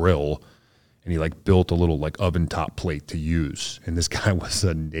built a grill, and he like built a little like oven top plate to use. And this guy was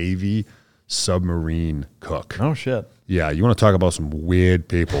a Navy submarine cook. Oh shit. Yeah, you want to talk about some weird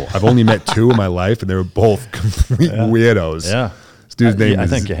people. I've only met 2 in my life, and they were both complete weirdos. Yeah. This dude's name I is,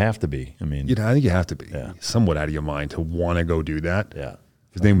 think you have to be. I mean, I think you have to be somewhat out of your mind to want to go do that. Yeah.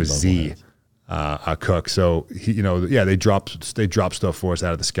 His name was Z, a cook. So he, they drop stuff for us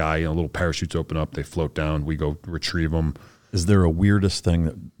out of the sky. Little parachutes open up, they float down. We go retrieve them. Is there a weirdest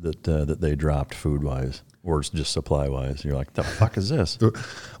thing that they dropped food wise, or it's just supply wise? You're like, the fuck is this?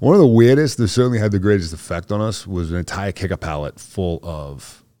 One of the weirdest that certainly had the greatest effect on us was an entire kicker pallet full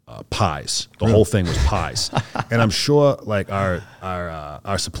of pies. The whole thing was pies, and I'm sure like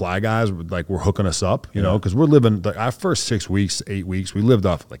our supply guys were hooking us up, because we're living like our first 6 weeks, 8 weeks, we lived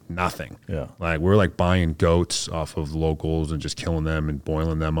off like nothing. Yeah, like we're like buying goats off of locals and just killing them and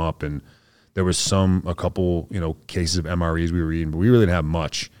boiling them up, and there was a couple cases of MREs we were eating, but we really didn't have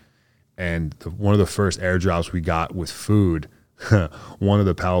much. And one of the first airdrops we got with food, one of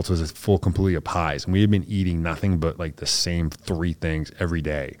the pallets was completely of pies. And we had been eating nothing but like the same 3 things every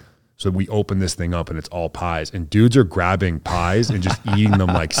day. So we open this thing up and it's all pies. And dudes are grabbing pies and just eating them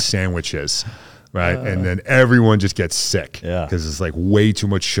like sandwiches, right? And then everyone just gets sick. Yeah. Because it's like way too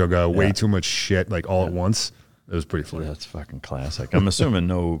much sugar, way too much shit, like all at once. It was pretty funny. That's fucking classic. I'm assuming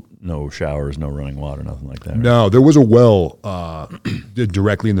no showers, no running water, nothing like that. Right? No, there was a well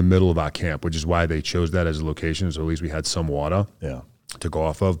directly in the middle of our camp, which is why they chose that as a location. So at least we had some water to go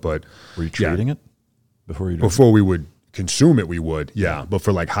off of. But were you treating it before you? Before we would consume it, we would. Yeah, but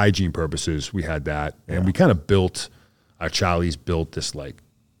for like hygiene purposes, we had that, and we kind of built Charlie's built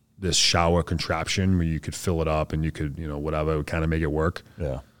this shower contraption where you could fill it up and you could whatever would kind of make it work.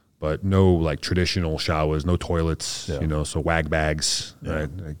 Yeah. But no like traditional showers, no toilets, so wag bags, right?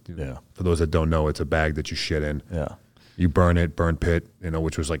 Like, for those that don't know, it's a bag that you shit in. Yeah. You burn pit,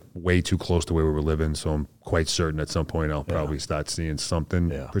 which was like way too close to where we were living. So I'm quite certain at some point I'll probably start seeing something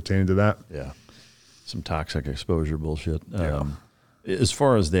pertaining to that. Yeah. Some toxic exposure bullshit. As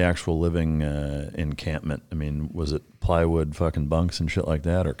far as the actual living encampment, I mean, was it plywood fucking bunks and shit like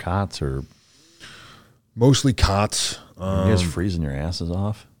that, or cots, or? Mostly cots. You guys freezing your asses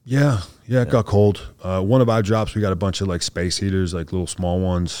off? Yeah, it got cold. One of our drops, we got a bunch of like space heaters, like little small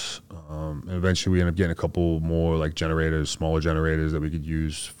ones. And eventually we ended up getting a couple more like generators, smaller generators that we could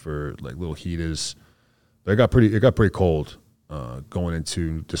use for like little heaters. But it got pretty cold going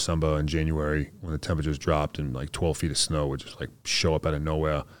into December and January when the temperatures dropped and like 12 feet of snow would just like show up out of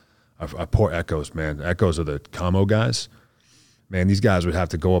nowhere. Our poor Echoes, man. Echoes are the commo guys. Man, these guys would have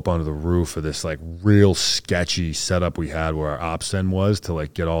to go up onto the roof of this like real sketchy setup we had where our ops end was to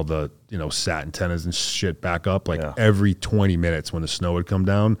like get all the, sat antennas and shit back up like every 20 minutes when the snow would come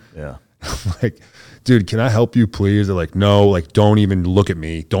down. Yeah. Like, dude, can I help you please? They're like, no, like don't even look at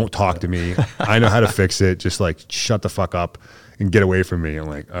me. Don't talk to me. I know how to fix it. Just like shut the fuck up and get away from me. I'm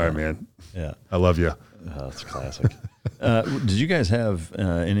like, all right, man. Yeah. I love you. Oh, that's classic. Did you guys have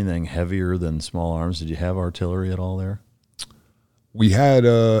anything heavier than small arms? Did you have artillery at all there? We had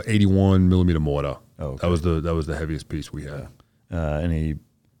 81 millimeter mortar. Oh, okay. That was the heaviest piece we had. Any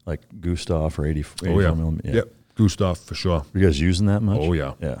like Gustav or 84 millimeter? Yeah. Yep, Gustav for sure. Were you guys using that much? Oh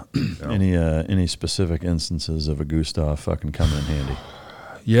yeah. Yeah. Any specific instances of a Gustav fucking coming in handy?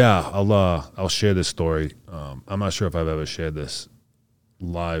 Yeah, I'll share this story. I'm not sure if I've ever shared this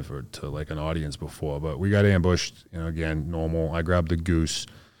live or to like an audience before, but we got ambushed. Again, normal. I grabbed the goose.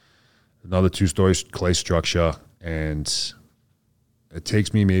 Another 2-story clay structure, and it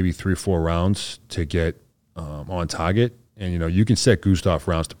takes me maybe 3 or 4 rounds to get on target, And, you can set Gustav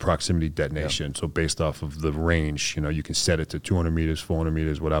rounds to proximity detonation. So based off of the range, you can set it to 200 meters, 400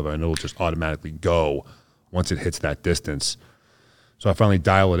 meters, whatever, and it'll just automatically go once it hits that distance. So I finally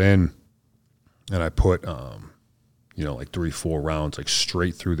dial it in, and I put, like 3-4 rounds, like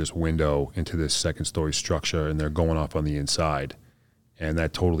straight through this window into this second-story structure, and they're going off on the inside. And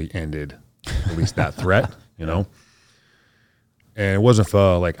that totally ended, at least that threat, And it wasn't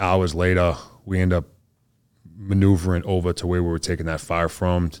for, like, hours later, we end up maneuvering over to where we were taking that fire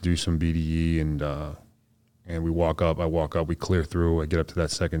from to do some BDE, and we walk up, we clear through, I get up to that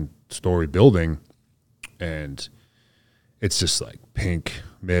second-story building, and it's just like pink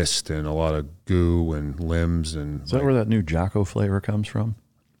mist and a lot of goo and limbs. And is that where that new Jocko flavor comes from?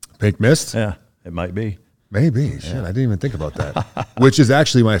 Pink mist? Yeah, it might be. Maybe. Shit, I didn't even think about that. Which is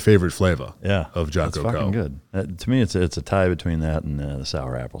actually my favorite flavor. Of Jocko. It's fucking good. To me, it's a tie between that and the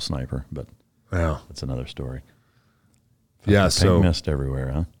sour apple sniper, but that's another story. Yeah, pink mist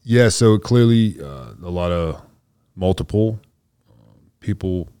everywhere, huh? Yeah, so clearly a lot of multiple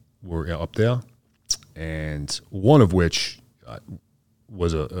people were up there, and one of which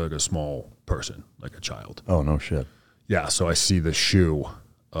was a small person, like a child. Oh, no shit. Yeah, so I see the shoe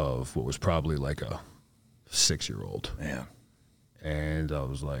of what was probably like a 6-year-old. Yeah. And I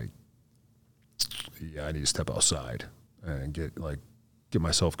was like, yeah, I need to step outside and get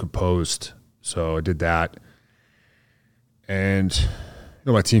myself composed. So I did that. And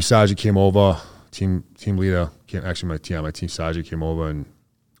my team sergeant came over, team leader my team sergeant came over, and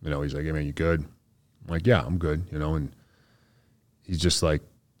he's like, "Hey man, you good?" I'm like, "Yeah, I'm good." And he's just like,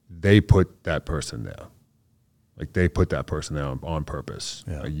 they put that person there. Like, they put that person there on purpose.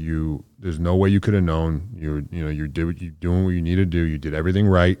 Yeah. There's no way you could have known. You're doing what you need to do. You did everything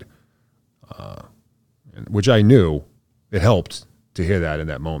right, which I knew. It helped to hear that in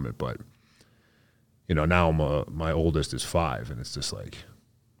that moment. But now my oldest is 5, and it's just like,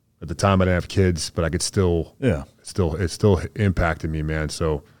 at the time I didn't have kids, but I could still, it still impacted me, man.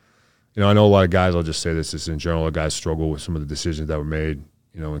 So, I know a lot of guys. I'll just say this in general. Guys struggle with some of the decisions that were made,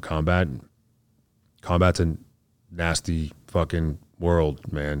 in combat. Combat's a nasty fucking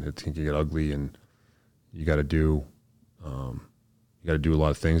world, man. It can get ugly, and you got to do a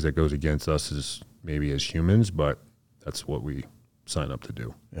lot of things that goes against us as humans, but that's what we sign up to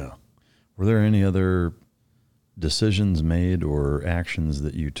do. Yeah. Were there any other decisions made or actions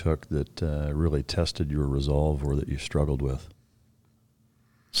that you took that really tested your resolve or that you struggled with,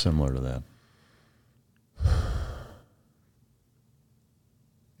 similar to that?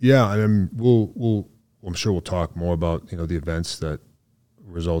 Yeah, and I'm sure we'll talk more about the events that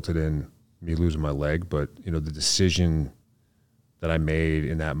resulted in me losing my leg, but the decision that I made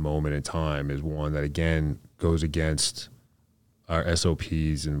in that moment in time is one that again goes against our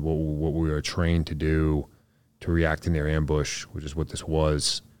SOPs and what we are trained to do to react in their ambush, which is what this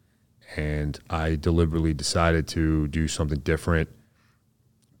was. And I deliberately decided to do something different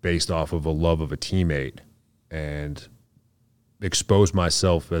based off of a love of a teammate and expose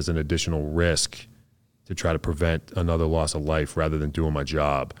myself as an additional risk to try to prevent another loss of life rather than doing my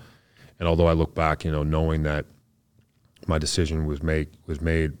job. And although I look back, knowing that my decision was made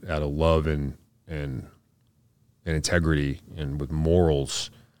out of love and integrity and with morals,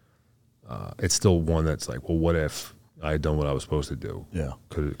 it's still one that's like, well, what if I had done what I was supposed to do? Yeah.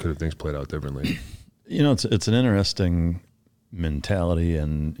 Could have things played out differently? It's an interesting mentality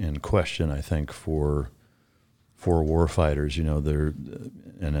and question, I think, for war fighters.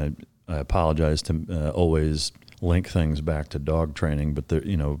 And I apologize to always link things back to dog training, but there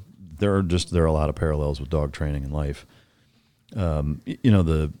are a lot of parallels with dog training in life.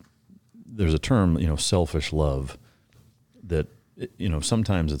 There's a term, selfish love, that,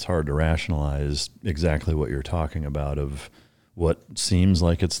 sometimes it's hard to rationalize exactly what you're talking about, of what seems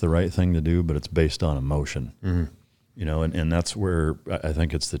like it's the right thing to do, but it's based on emotion. Mm-hmm. And that's where I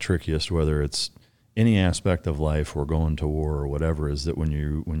think it's the trickiest, whether it's any aspect of life or going to war or whatever, is that when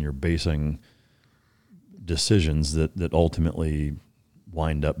you're basing decisions that ultimately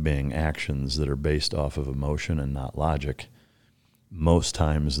wind up being actions that are based off of emotion and not logic, most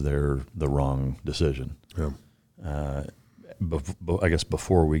times they're the wrong decision. Yeah. I guess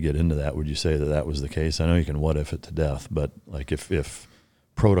before we get into that, would you say that was the case? I know you can what if it to death, but like if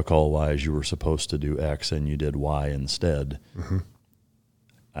protocol-wise you were supposed to do X and you did Y instead, mm-hmm.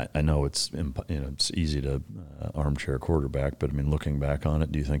 I know it's easy to armchair quarterback, but I mean, looking back on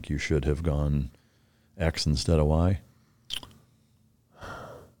it, do you think you should have gone X instead of Y?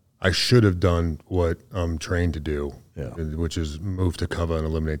 I should have done what I'm trained to do, yeah. which is move to cover and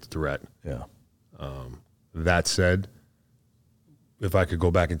eliminate the threat. Yeah. That said, if I could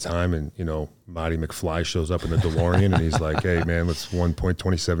go back in time and, Marty McFly shows up in the DeLorean and he's like, hey, man, let's 1.27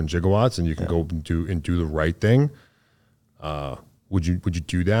 gigawatts and you can go and do the right thing. Would you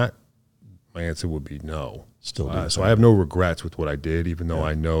do that? My answer would be no. Still so I have no regrets with what I did, even though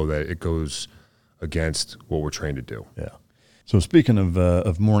I know that it goes against what we're trained to do. Yeah. So speaking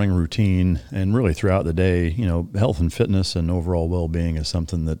of morning routine and really throughout the day, health and fitness and overall well-being is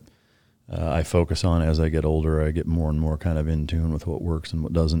something that I focus on as I get older. I get more and more kind of in tune with what works and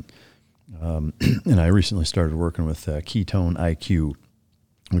what doesn't. And I recently started working with Ketone IQ,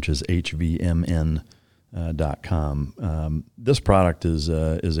 which is hvmn.com. This product is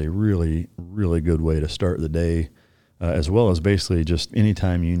a really, really good way to start the day, as well as basically just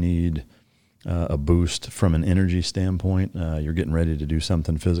anytime you need a boost from an energy standpoint. You're getting ready to do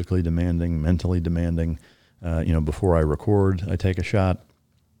something physically demanding, mentally demanding. Before I record, I take a shot.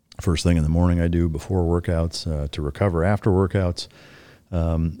 First thing in the morning I do before workouts, to recover after workouts.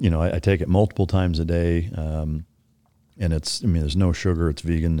 I take it multiple times a day. And there's no sugar, it's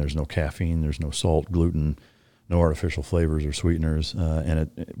vegan, there's no caffeine, there's no salt, gluten, no artificial flavors or sweeteners. And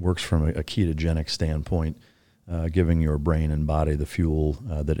it works from a ketogenic standpoint, giving your brain and body the fuel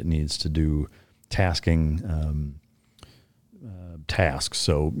that it needs to do tasking tasks.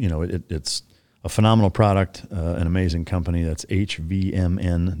 So, it's a phenomenal product, an amazing company. That's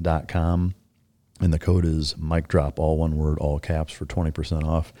hvmn.com. And the code is MicDrop, all one word, all caps, for 20%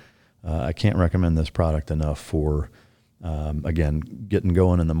 off. I can't recommend this product enough for, again, getting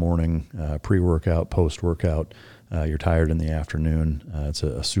going in the morning, pre-workout, post-workout. You're tired in the afternoon. It's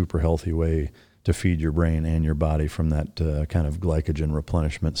a super healthy way to feed your brain and your body from that kind of glycogen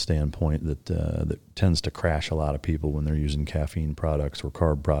replenishment standpoint that tends to crash a lot of people when they're using caffeine products or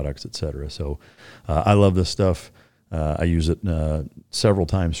carb products, et cetera. So I love this stuff. I use it several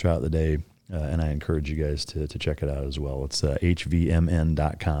times throughout the day, and I encourage you guys to check it out as well. It's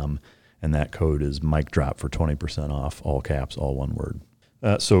hvmn.com, and that code is MicDrop for 20% off, all caps, all one word.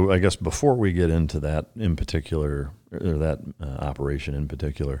 So I guess before we get into that in particular, or that operation in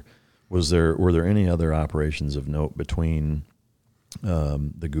particular, were there any other operations of note between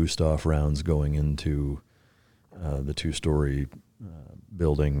the Gustav rounds going into the two-story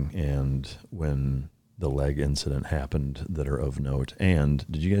building and when the leg incident happened that are of note? And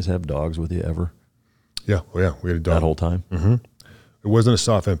did you guys have dogs with you ever? Yeah, we had a dog that whole time. Mm-hmm. It wasn't a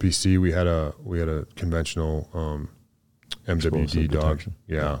soft NPC. We had a conventional MWD dog.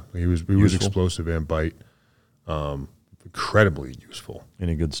 Yeah, he was explosive and bite. Incredibly useful.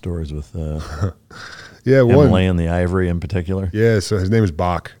 Any good stories with him laying the ivory in particular? Yeah, so his name is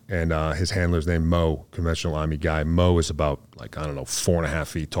Bach, and his handler's name Mo, conventional Army guy. Mo is about 4.5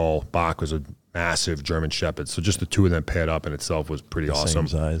 feet tall. Bach was a massive German Shepherd. So just the two of them paired up in itself was pretty awesome.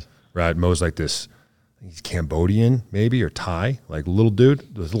 Same size. Right, Mo's like this, he's Cambodian maybe, or Thai, like little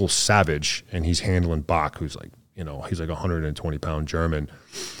dude, this little savage, and he's handling Bach, who's he's like 120-pound German.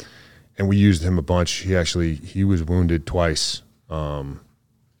 And we used him a bunch. He was wounded twice during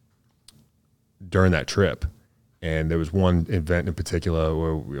that trip. And there was one event in particular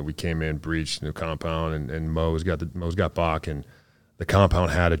where we came in, breached the compound, and Mo's got Bach, and the compound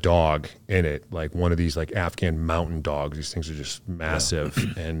had a dog in it, like one of these like Afghan mountain dogs. These things are just massive,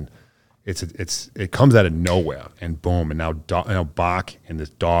 and it comes out of nowhere, and boom, and now Bach and this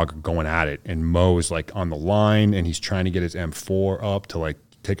dog are going at it, and Mo is like on the line, and he's trying to get his M4 up to like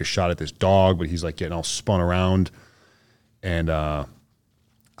take a shot at this dog, but he's like getting all spun around. And I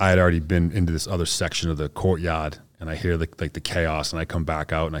had already been into this other section of the courtyard, and I hear the chaos, and I come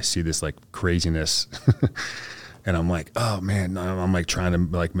back out and I see this like craziness. And I'm like, oh man, I'm like trying to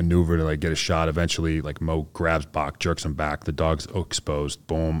like maneuver to like get a shot. Eventually, like Mo grabs Bach, jerks him back. The dog's exposed.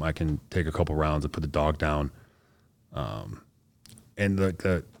 Boom, I can take a couple rounds and put the dog down. And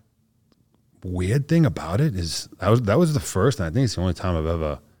the weird thing about it is that was the first, and I think it's the only time I've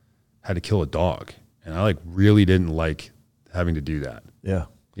ever had to kill a dog, and I like really didn't like having to do that. Yeah,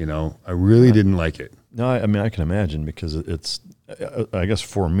 I really didn't like it. No, I mean I can imagine, because it's, I guess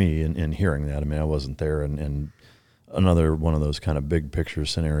for me in hearing that, I mean I wasn't there, and another one of those kind of big picture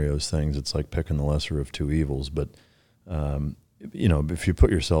scenarios things. It's like picking the lesser of two evils, but if you put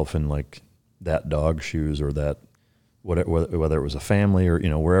yourself in like that dog's shoes, or that whether it was a family or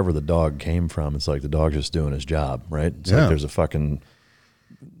wherever the dog came from, it's like the dog's just doing his job, right? It's like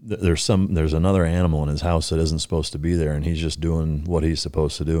there's another animal in his house that isn't supposed to be there, and he's just doing what he's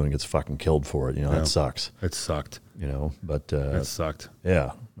supposed to do and gets fucking killed for it. That sucks. It sucked. But it sucked.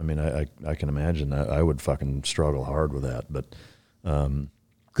 Yeah, I mean, I can imagine I would fucking struggle hard with that, but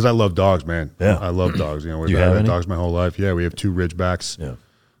because I love dogs, man. Yeah, I love dogs. I've had dogs my whole life. Yeah, we have 2 Ridgebacks. Yeah,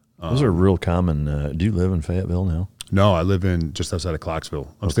 those are real common. Do you live in Fayetteville now? No, I live in just outside of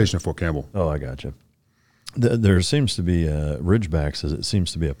Clarksville. I'm stationed at Fort Campbell. Oh, I gotcha. There seems to be Ridgebacks. It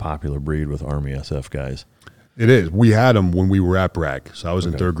seems to be a popular breed with Army SF guys. It is. We had them when we were at Bragg. So I was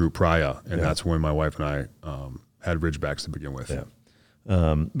in third group prior, and that's when my wife and I had Ridgebacks to begin with. Yeah.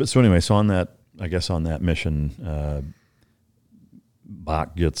 But so anyway, so on that, I guess on that mission,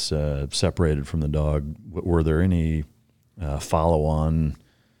 Bach gets separated from the dog. Were there any follow-on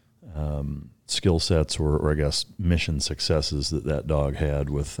skill sets or I guess mission successes that dog had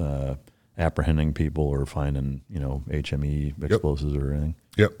with apprehending people or finding, HME explosives or anything?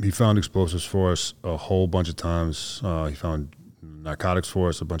 Yep, he found explosives for us a whole bunch of times. He found narcotics for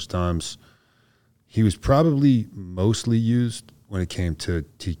us a bunch of times. He was probably mostly used when it came to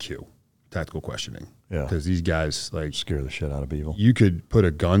TQ, tactical questioning. Yeah. Because these guys, scare the shit out of people. You could put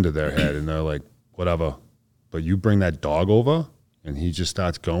a gun to their head and they're like, whatever. But you bring that dog over and he just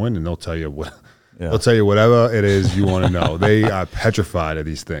starts going and they'll tell you what. Yeah. They'll tell you whatever it is you want to know. They are petrified of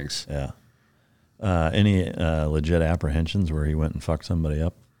these things. Yeah. Any legit apprehensions where he went and fucked somebody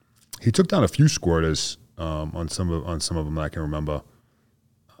up? He took down a few squirters on some of them I can remember.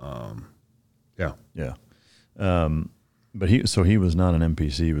 Yeah. Yeah. But he was not an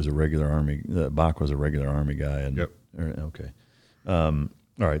NPC. He was a regular Army. Bach was a regular Army guy. And, yep. Okay. All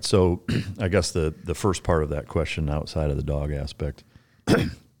right. So I guess the first part of that question outside of the dog aspect,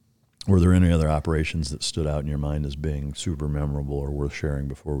 were there any other operations that stood out in your mind as being super memorable or worth sharing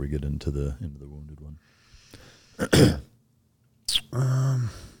before we get into the wounded one?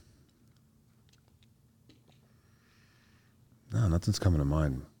 No, nothing's coming to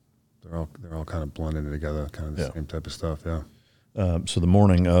mind. They're all kind of blending together, kind of the same type of stuff. Yeah. So the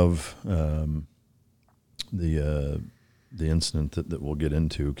morning of the incident that we'll get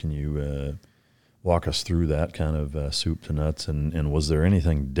into, can you walk us through that kind of soup to nuts? And was there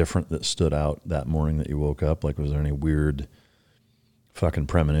anything different that stood out that morning that you woke up? Like, was there any weird fucking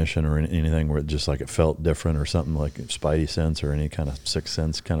premonition or anything where it just it felt different or something like spidey sense or any kind of sixth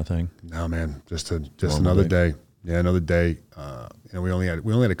sense kind of thing? No, man, just another day. Yeah, another day. We only had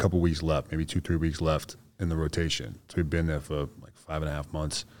a couple weeks left, maybe 2-3 weeks left in the rotation. So we've been there for 5.5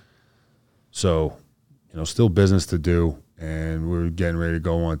 months. So, still business to do, and we're getting ready to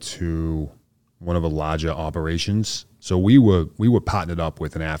go on to one of the larger operations. So we were partnered up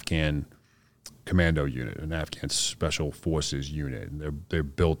with an Afghan commando unit, an Afghan special forces unit. And they're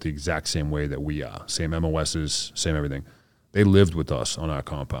built the exact same way that we are. Same MOSs, same everything. They lived with us on our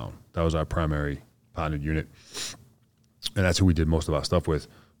compound. That was our primary partnered unit. And that's who we did most of our stuff with.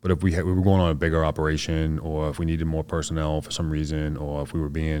 But if we were going on a bigger operation, or if we needed more personnel for some reason, or if we were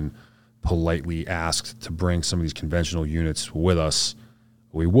being politely asked to bring some of these conventional units with us,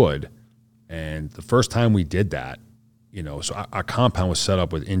 we would. And the first time we did that, so our compound was set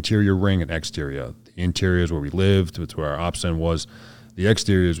up with interior ring and exterior. The interior is where we lived, it's where our ops center was. The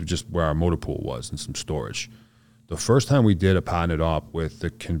exterior is just where our motor pool was and some storage. The first time we did a partnered op with the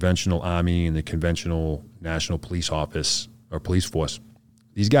conventional Army and the conventional National Police Office or police force,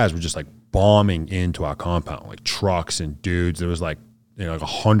 these guys were just bombing into our compound, trucks and dudes. There was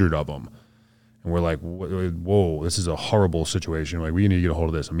 100 of them. And we're like, whoa, this is a horrible situation. We need to get a hold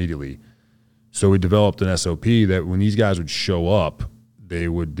of this immediately. So we developed an SOP that when these guys would show up,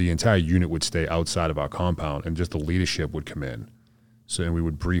 the entire unit would stay outside of our compound and just the leadership would come in. So and we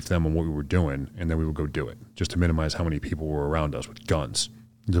would brief them on what we were doing, and then we would go do it, just to minimize how many people were around us with guns.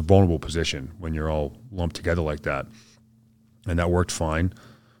 It's a vulnerable position when you're all lumped together like that. And that worked fine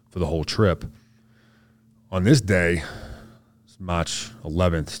for the whole trip. On this day, March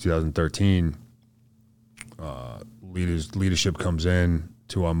 11th, 2013, leadership comes in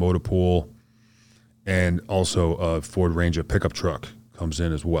to our motor pool, and also a Ford Ranger pickup truck comes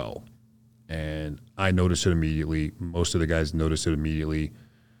in as well. And I noticed it immediately. Most of the guys noticed it immediately.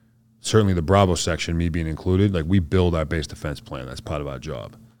 Certainly the Bravo section, me being included, we build our base defense plan. That's part of our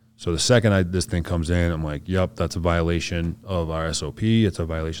job. So the second this thing comes in, I'm like, yep, that's a violation of our SOP. It's a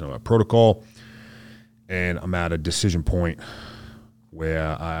violation of our protocol. And I'm at a decision point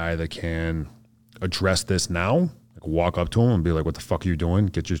where I either can address this now, walk up to them and be like, what the fuck are you doing?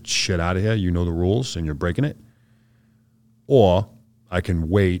 Get your shit out of here. You know the rules and you're breaking it. Or I can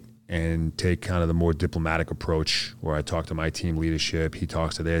wait and take kind of the more diplomatic approach where I talk to my team leadership, he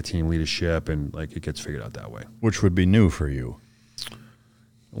talks to their team leadership, and it gets figured out that way. Which would be new for you.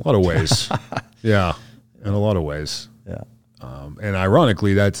 In a lot of ways. Yeah, in a lot of ways. Yeah. And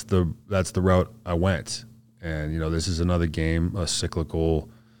ironically, that's the route I went. And, this is another game, a cyclical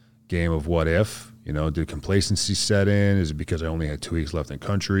game of what if. Did complacency set in? Is it because I only had 2 weeks left in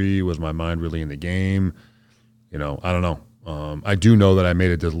country? Was my mind really in the game? I don't know. I do know that I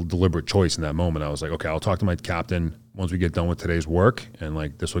made a deliberate choice in that moment. I was like, okay, I'll talk to my captain once we get done with today's work, and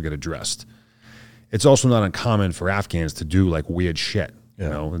like this will get addressed. It's also not uncommon for Afghans to do like weird shit. You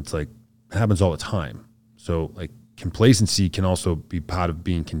know, it's like it happens all the time. So like complacency can also be part of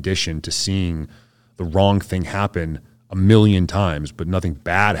being conditioned to seeing the wrong thing happen a million times, but nothing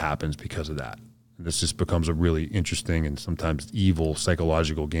bad happens because of that. This just becomes a really interesting and sometimes evil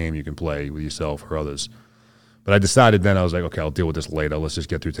psychological game you can play with yourself or others. But I decided then, I was like, okay, I'll deal with this later. Let's just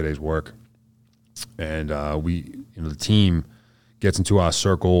get through today's work. And the team gets into our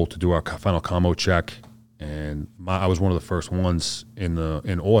circle to do our final combo check. And I was one of the first ones in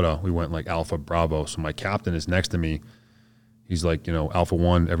order. We went like Alpha, Bravo. So my captain is next to me. He's like, Alpha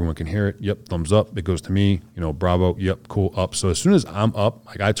 1, everyone can hear it. Yep, thumbs up. It goes to me. Bravo. Yep, cool, up. So as soon as I'm up,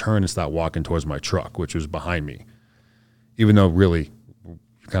 like I turn and start walking towards my truck, which was behind me. Even though really, you're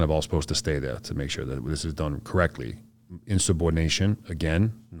kind of all supposed to stay there to make sure that this is done correctly. Insubordination,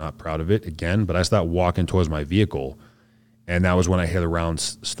 again, not proud of it, again. But I start walking towards my vehicle, and that was when I hear the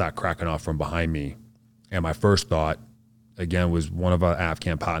rounds start cracking off from behind me. And my first thought, again, was one of our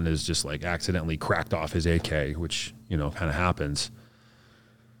Afghan partners just like accidentally cracked off his AK, which, kind of happens.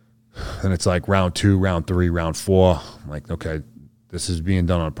 And it's like round 2, round 3, round 4. I'm like, okay, this is being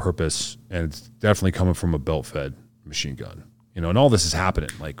done on purpose. And it's definitely coming from a belt-fed machine gun. And all this is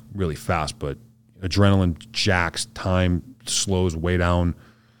happening like really fast, but adrenaline jacks, time slows way down.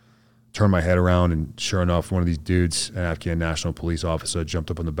 Turn my head around, and sure enough, one of these dudes, an Afghan National Police officer, jumped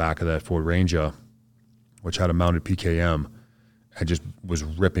up in the back of that Ford Ranger, which had a mounted PKM, and just was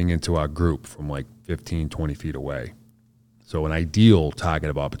ripping into our group from like 15, 20 feet away. So an ideal target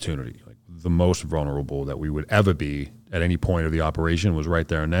of opportunity, like the most vulnerable that we would ever be at any point of the operation was right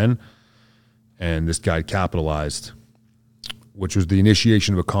there and then. And this guy capitalized, which was the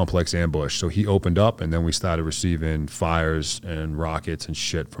initiation of a complex ambush. So he opened up, and then we started receiving fires and rockets and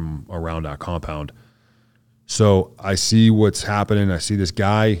shit from around our compound. So I see what's happening. I see this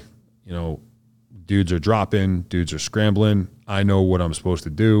guy, dudes are dropping, dudes are scrambling. I know what I'm supposed to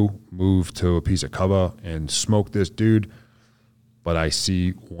do, move to a piece of cover and smoke this dude. But I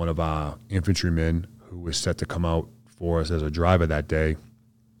see one of our infantrymen who was set to come out for us as a driver that day,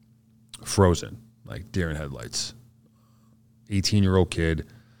 frozen, like deer in headlights. 18-year-old kid,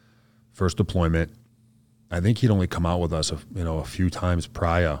 first deployment. I think he'd only come out with us, a few times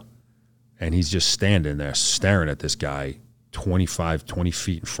prior, and he's just standing there staring at this guy 20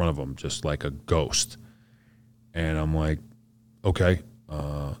 feet in front of him, just like a ghost. And I'm like, okay,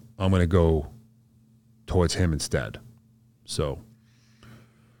 I'm going to go towards him instead. So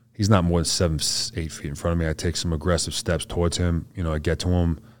he's not more than 7-8 feet in front of me. I take some aggressive steps towards him. I get to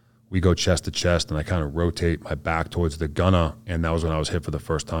him. We go chest to chest, and I kind of rotate my back towards the gunner, and that was when I was hit for the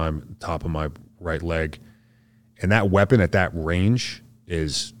first time, top of my right leg. And that weapon at that range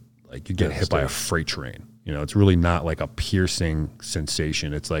is like you get hit by a freight train. It's really not like a piercing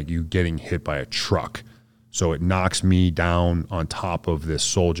sensation. It's like you getting hit by a truck. So it knocks me down on top of this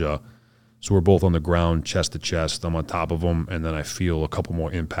soldier. So we're both on the ground, chest to chest. I'm on top of him, and then I feel a couple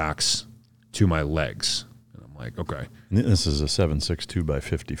more impacts to my legs. And I'm like, okay. This is a 7.62 by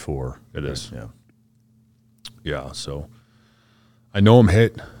 54. It is. Yeah. Yeah, so I know I'm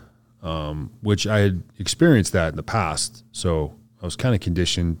hit, which I had experienced that in the past. So I was kind of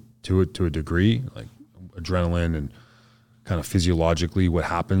conditioned to it to a degree, like adrenaline and kind of physiologically what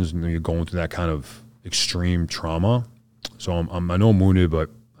happens when you're going through that kind of extreme trauma. So I know I'm wounded, but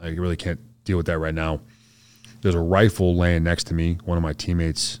I really can't deal with that right now. There's a rifle laying next to me. One of my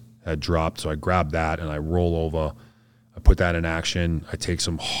teammates had dropped, so I grab that and I roll over. I put that in action. I take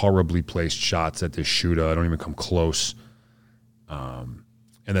some horribly placed shots at this shooter. I don't even come close. And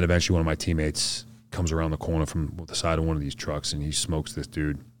then eventually one of my teammates comes around the corner from the side of one of these trucks, and he smokes this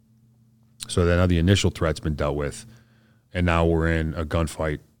dude. So then now the initial threat's been dealt with, and now we're in a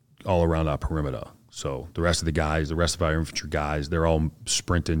gunfight all around our perimeter. So the rest of the guys, the rest of our infantry guys, they're all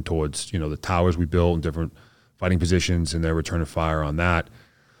sprinting towards, the towers we built in different fighting positions, and they're returning fire on that.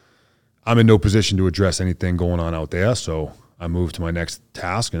 I'm in no position to address anything going on out there, so I move to my next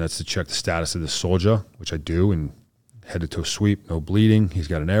task, and that's to check the status of this soldier, which I do, and headed to a sweep, no bleeding. He's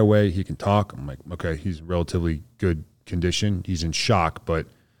got an airway. He can talk. I'm like, okay, he's in relatively good condition. He's in shock, but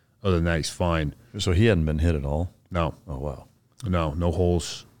other than that, he's fine. So he hadn't been hit at all? No. Oh, wow. No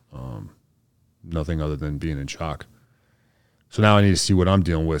holes, nothing other than being in shock. So now I need to see what I'm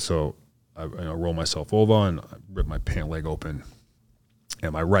dealing with. So I roll myself over, and I rip my pant leg open.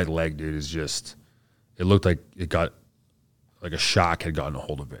 And my right leg, dude, is just, it looked like it got, like a shock had gotten a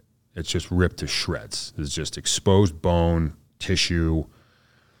hold of it. It's just ripped to shreds. There's just exposed bone, tissue,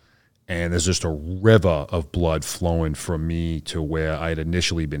 and there's just a river of blood flowing from me to where I had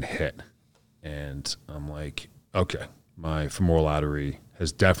initially been hit. And I'm like, okay, my femoral artery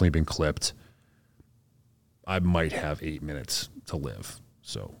has definitely been clipped. I might have 8 minutes to live,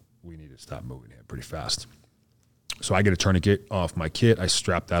 so we need to stop moving here pretty fast. So I get a tourniquet off my kit. I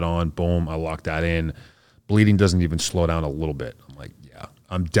strap that on. Boom, I lock that in. Bleeding doesn't even slow down a little bit. I'm like, yeah,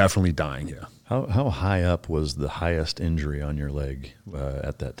 I'm definitely dying here. How high up was the highest injury on your leg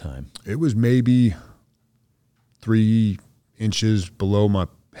at that time? It was maybe 3 inches below my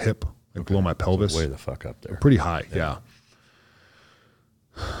hip, like below my pelvis. So way the fuck up there. Pretty high, yeah.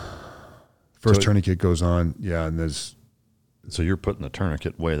 First tourniquet goes on, yeah, and there's... So you're putting the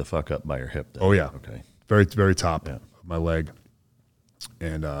tourniquet way the fuck up by your hip then? Oh, yeah. Okay. Very, very top of my leg.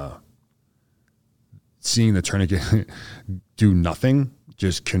 And seeing the tourniquet do nothing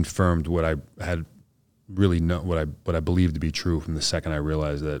just confirmed what I had really what I believed to be true from the second I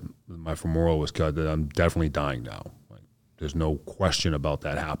realized that my femoral was cut, that I'm definitely dying now. Like, there's no question about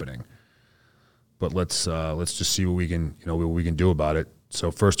that happening. But let's just see what we can do about it. So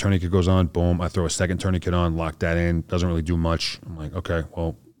first tourniquet goes on, boom. I throw a second tourniquet on, lock that in. Doesn't really do much. I'm like, okay,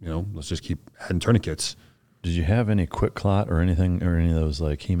 well, let's just keep adding tourniquets. Did you have any quick clot or anything, or any of those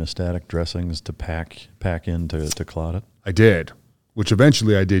like hemostatic dressings to pack in to clot it? I did, which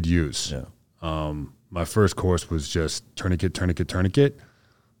eventually I did use. Yeah. My first course was just tourniquet, tourniquet, tourniquet.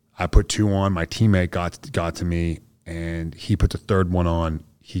 I put 2 on. My teammate got to me, and he put the third one on.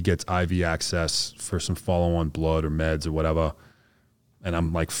 He gets IV access for some follow-on blood or meds or whatever. And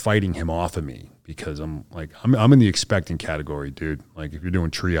I'm like fighting him off of me because I'm in the expecting category, dude. Like, if you're doing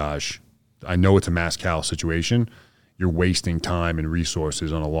triage, I know it's a mass cal situation. You're wasting time and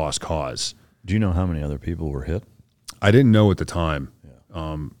resources on a lost cause. Do you know how many other people were hit? I didn't know at the time.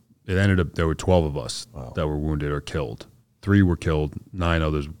 Yeah. It ended up there were 12 of us that were wounded or killed. 3 were killed, 9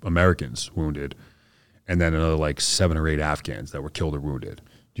 others Americans wounded, and then another like 7 or 8 Afghans that were killed or wounded.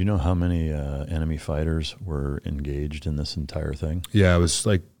 Do you know how many enemy fighters were engaged in this entire thing? Yeah, it was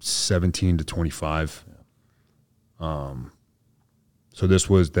like 17 to 25. Yeah. So this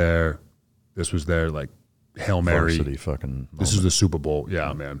was their like Hail Mary. Varsity fucking moment. This is the Super Bowl.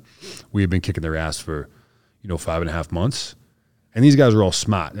 Yeah, man. We had been kicking their ass for 5.5 months, and these guys are all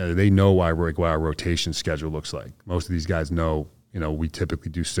smart. They know what our rotation schedule looks like. Most of these guys know. We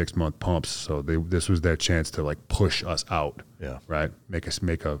typically do 6-month pumps, so this was their chance to like push us out. Yeah. Right. Make a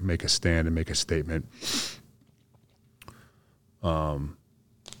stand and make a statement. So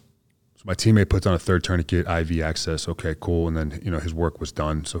my teammate puts on a third tourniquet, IV access. Okay, cool. And then his work was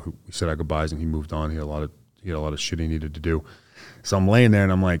done, so we said our goodbyes, and he moved on. He had a lot of shit he needed to do. So I'm laying there,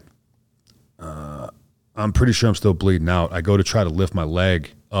 and I'm like, I'm pretty sure I'm still bleeding out. I go to try to lift my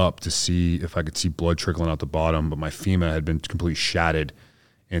leg up to see if I could see blood trickling out the bottom, but my femur had been completely shattered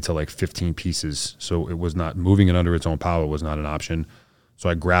into like 15 pieces. So it was not moving it under its own power was not an option. So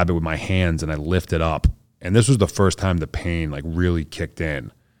I grab it with my hands and I lift it up. And this was the first time the pain like really kicked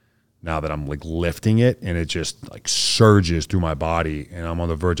in. Now that I'm like lifting it, and it just like surges through my body, and I'm on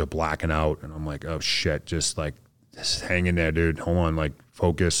the verge of blacking out, and I'm like, oh shit, just hang in there, dude. Hold on, like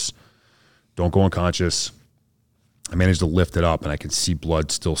focus. Don't go unconscious. I managed to lift it up, and I could see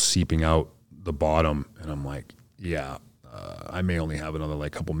blood still seeping out the bottom. And I'm like, yeah, I may only have another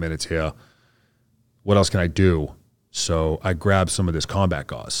like couple minutes here. What else can I do? So I grabbed some of this combat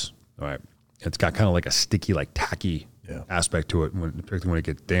gauze. All right. It's got kind of like a sticky, like tacky aspect to it, particularly when it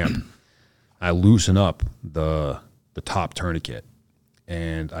gets damp. I loosen up the top tourniquet,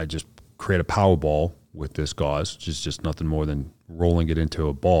 and I just create a power ball with this gauze, which is just nothing more than rolling it into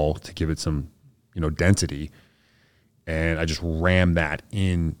a ball to give it some, density. And I just ram that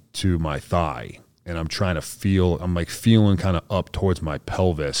into my thigh, and I'm feeling kind of up towards my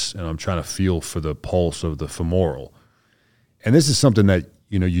pelvis, and I'm trying to feel for the pulse of the femoral. And this is something that,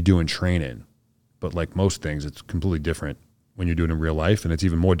 you do in training, but like most things, it's completely different when you're doing it in real life, and it's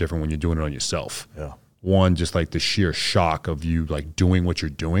even more different when you're doing it on yourself. Yeah. One, just like the sheer shock of you like doing what you're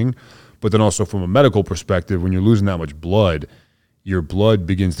doing, but then also from a medical perspective, when you're losing that much blood, your blood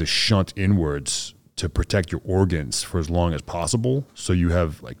begins to shunt inwards to protect your organs for as long as possible. So you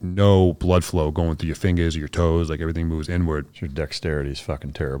have like no blood flow going through your fingers or your toes, like everything moves inward. Your dexterity is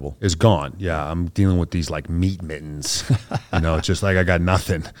fucking terrible. It's gone. Yeah, I'm dealing with these like meat mittens. It's just like I got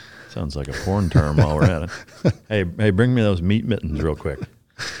nothing. Sounds like a porn term while we're at it. Hey, bring me those meat mittens real quick.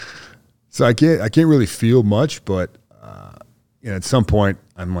 So I can't really feel much, but at some point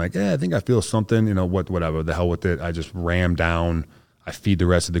I'm like, I think I feel something. Whatever, the hell with it. I just ram down. I feed the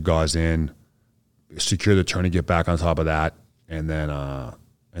rest of the gauze in, secure the tourniquet back on top of that, and then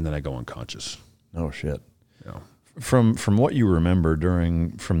I go unconscious. Oh shit. Yeah. From what you remember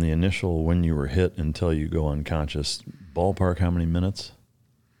from the initial when you were hit until you go unconscious, ballpark how many minutes?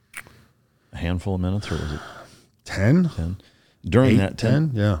 A handful of minutes, or was it 10? During 8, that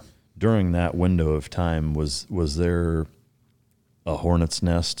 10? Yeah. During that window of time, was there a hornet's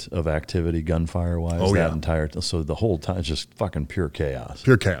nest of activity gunfire wise? Oh, yeah. So the whole time, it's just fucking pure chaos.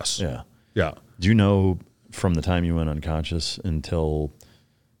 Pure chaos. Yeah. Yeah. Do you know from the time you went unconscious until,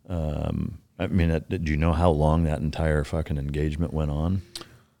 do you know how long that entire fucking engagement went on?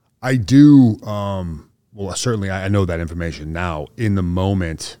 I do. Well, certainly I know that information now. In the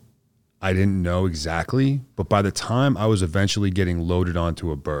moment, I didn't know exactly, but by the time I was eventually getting loaded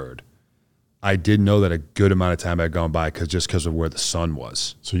onto a bird, I did know that a good amount of time had gone by because of where the sun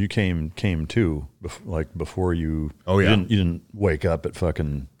was. So you came to before you. Oh yeah. You didn't wake up at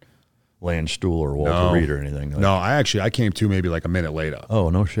fucking Landstuhl or Walter Reed or anything. No, I came to maybe like a minute later. Oh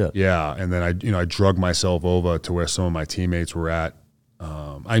no shit. Yeah, and then I drug myself over to where some of my teammates were at.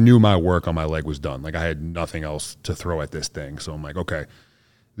 I knew my work on my leg was done. Like I had nothing else to throw at this thing. So I'm like, okay,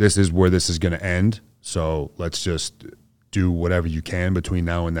 this is where this is going to end. So let's just do whatever you can between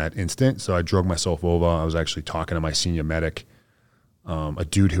now and that instant. So I drug myself over. I was actually talking to my senior medic, a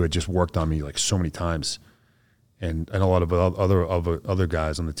dude who had just worked on me like so many times, and a lot of other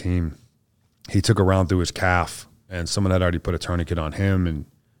guys on the team. He took a round through his calf, and someone had already put a tourniquet on him,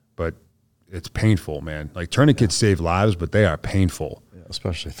 but it's painful, man. Like tourniquets save lives, but they are painful. Yeah,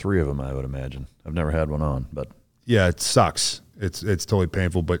 especially 3 of them, I would imagine. I've never had one on, but yeah, it sucks. It's totally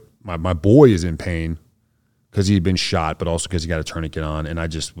painful. But my boy is in pain because he'd been shot, but also because he got a tourniquet on, and I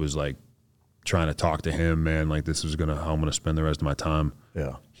just was like trying to talk to him, man. Like this is how I'm gonna spend the rest of my time.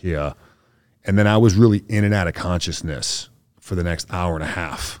 Yeah. And then I was really in and out of consciousness for the next hour and a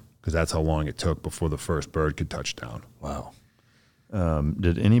half because that's how long it took before the first bird could touch down. Wow.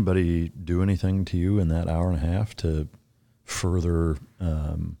 Did anybody do anything to you in that hour and a half to further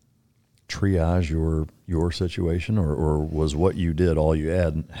triage your situation, or was what you did all you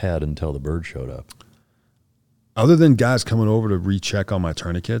had until the bird showed up? Other than guys coming over to recheck on my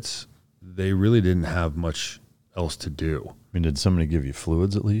tourniquets, they really didn't have much else to do. I mean, did somebody give you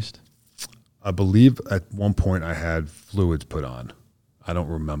fluids at least? I believe at one point I had fluids put on. I don't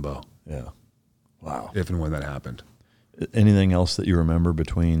remember. Yeah. Wow. If and when that happened. Anything else that you remember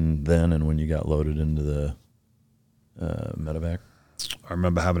between then and when you got loaded into the medevac? I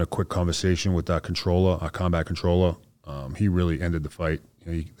remember having a quick conversation with our combat controller. He really ended the fight.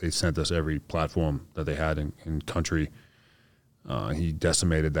 They sent us every platform that they had in country. He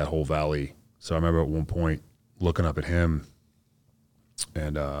decimated that whole valley. So I remember at one point looking up at him,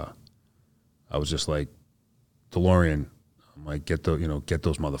 and I was just like, DeLorean. I'm like, get those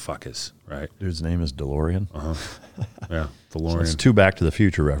motherfuckers, right? Dude's name is DeLorean. Yeah, DeLorean. So it's 2 Back to the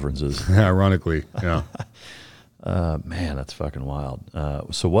Future references. Ironically, yeah. Man, that's fucking wild.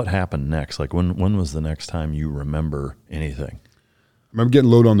 So what happened next? Like when was the next time you remember anything? I remember getting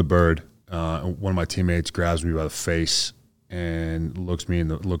loaded on the bird. One of my teammates grabs me by the face and looks me in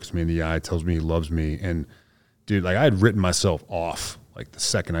the eye, tells me he loves me. And dude, like I had written myself off like the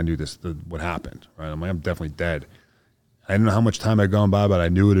second I knew what happened. Right, I'm like, I'm definitely dead. I didn't know how much time had gone by, but I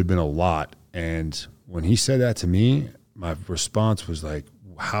knew it had been a lot. And when he said that to me, my response was like,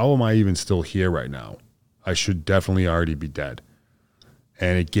 how am I even still here right now? I should definitely already be dead.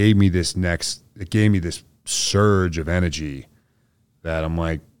 And it gave me this surge of energy that I'm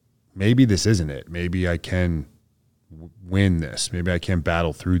like, maybe this isn't it. Maybe I can win this. Maybe I can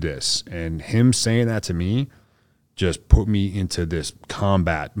battle through this. And him saying that to me just put me into this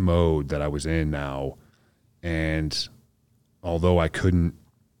combat mode that I was in now. And although I couldn't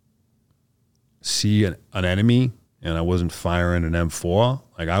see an enemy and I wasn't firing an M4,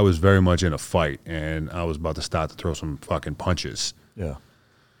 like I was very much in a fight and I was about to start to throw some fucking punches. Yeah.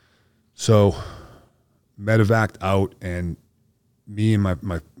 So medevaced out, and me and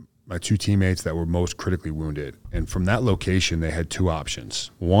my 2 teammates that were most critically wounded. And from that location, they had 2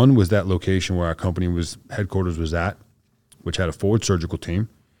 options. One was that location where our company headquarters was at, which had a forward surgical team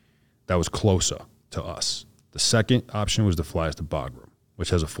that was closer to us. The second option was to fly us to Bagram, which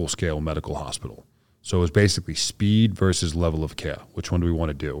has a full-scale medical hospital. So it was basically speed versus level of care. Which one do we want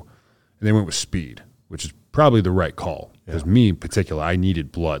to do? And they went with speed, which is probably the right call. Because me in particular, I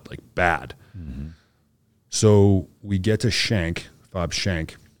needed blood, like bad. Mm-hmm. So we get to Fob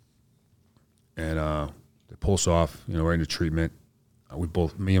Shank, and they pull us off, right into treatment.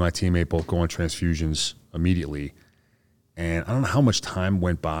 Me and my teammate both go on transfusions immediately. And I don't know how much time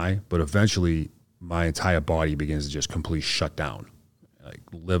went by, but eventually my entire body begins to just completely shut down. Like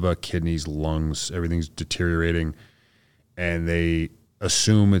liver, kidneys, lungs, everything's deteriorating. And they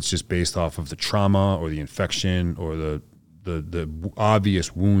assume it's just based off of the trauma or the infection or the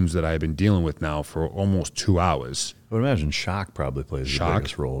obvious wounds that I've been dealing with now for almost 2 hours. I would imagine shock probably plays the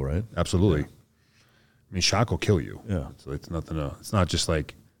biggest role, right? Absolutely. I mean, shock will kill you. Yeah. So it's nothing. It's not just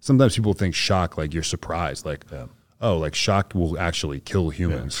like sometimes people think shock like you're surprised, like oh, like shock will actually kill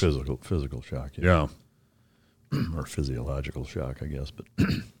humans. Physical shock. Yeah. Or physiological shock, I guess. But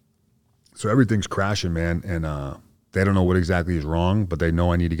so everything's crashing, man, and they don't know what exactly is wrong, but they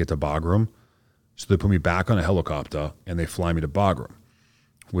know I need to get to Bagram. So they put me back on a helicopter and they fly me to Bagram,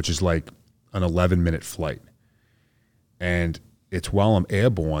 which is like an 11-minute flight. And it's while I'm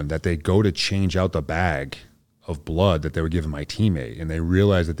airborne that they go to change out the bag of blood that they were giving my teammate, and they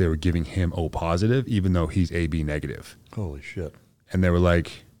realized that they were giving him O positive, even though he's AB negative. Holy shit. And they were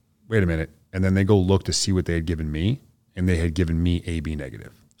like, wait a minute. And then they go look to see what they had given me, and they had given me AB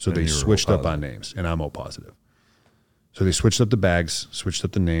negative. So and they switched up on names, and I'm O positive. So they switched up the bags, switched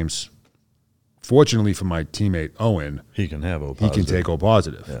up the names. Fortunately for my teammate, Owen, he can have O positive. He can take O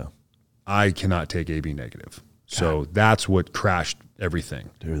positive. Yeah. I cannot take AB negative. So that's what crashed everything.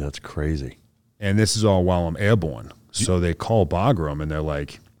 Dude, that's crazy. And this is all while I'm airborne. So they call Bagram, and they're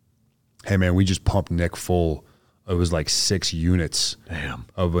like, hey, man, we just pumped Nick full. It was like 6 units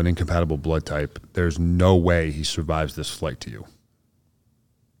of an incompatible blood type. There's no way he survives this flight to you.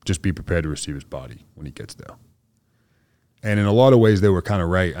 Just be prepared to receive his body when he gets there. And in a lot of ways, they were kind of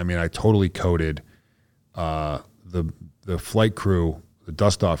right. I mean, I totally coded the flight crew, the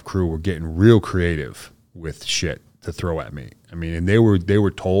dust-off crew were getting real creative with shit to throw at me. I mean, and they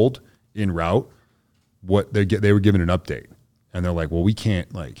were told en route what they were given an update. And they're like, well, we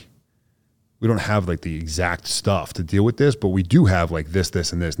can't, like, we don't have like the exact stuff to deal with this, but we do have like this,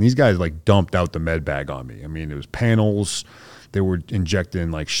 and this. And these guys like dumped out the med bag on me. I mean, it was panels. They were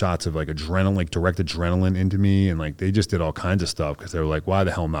injecting like shots of like adrenaline, like direct adrenaline into me. And like, they just did all kinds of stuff because they were like, why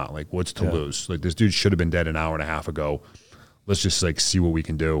the hell not? Like, what's to lose? Like, this dude should have been dead an hour and a half ago. Let's just like see what we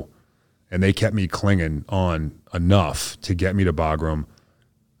can do. And they kept me clinging on enough to get me to Bagram.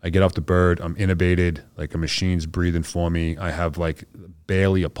 I get off the bird. I'm intubated. Like a machine's breathing for me. I have like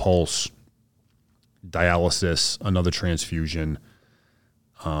barely a pulse. Dialysis, another transfusion,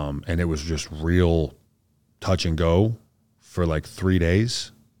 and it was just real touch and go for like 3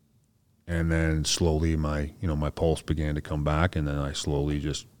 days, and then slowly my pulse began to come back, and then I slowly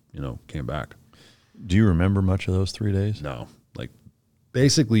just came back. Do you remember much of those 3 days? No, like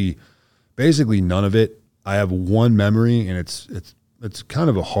basically none of it. I have one memory, and it's kind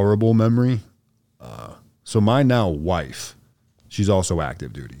of a horrible memory. So my now wife. She's also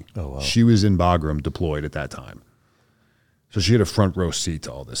active duty. Oh, wow. She was in Bagram deployed at that time. So she had a front row seat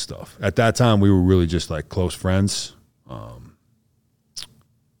to all this stuff. At that time, we were really just like close friends. I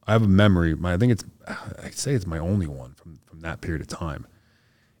have a memory. I'd say it's my only one from that period of time,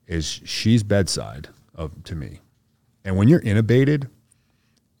 is she's bedside to me. And when you're intubated,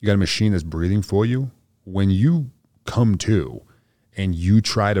 you got a machine that's breathing for you. When you come to and you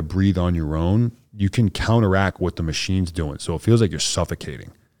try to breathe on your own, you can counteract what the machine's doing. So it feels like you're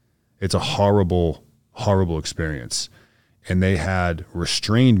suffocating. It's a horrible, horrible experience. And they had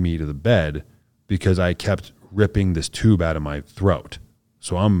restrained me to the bed because I kept ripping this tube out of my throat.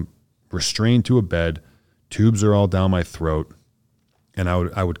 So I'm restrained to a bed, tubes are all down my throat, and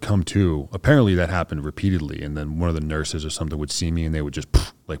I would come to. Apparently that happened repeatedly, and then one of the nurses or something would see me and they would just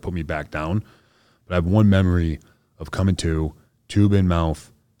like put me back down. But I have one memory of coming to, tube in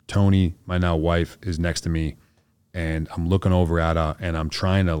mouth. Tony, my now wife, is next to me, and I'm looking over at her, and I'm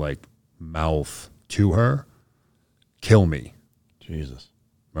trying to like mouth to her, kill me. Jesus.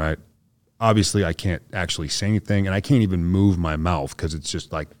 Right? Obviously, I can't actually say anything, and I can't even move my mouth because it's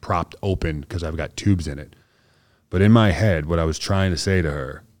just like propped open because I've got tubes in it. But in my head, what I was trying to say to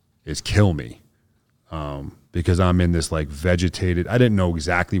her is kill me, because I'm in this like vegetated. I didn't know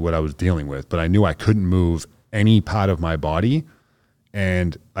exactly what I was dealing with, but I knew I couldn't move any part of my body.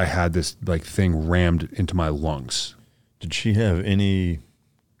 And I had this like thing rammed into my lungs. Did she have any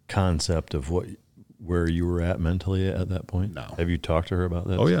concept of where you were at mentally at that point? No. Have you talked to her about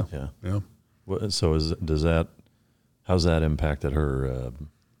that? Oh yeah, yeah. So how's that impacted her?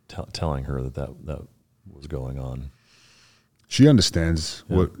 Telling her that was going on. She understands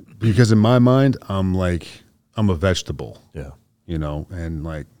because in my mind I'm a vegetable. Yeah. And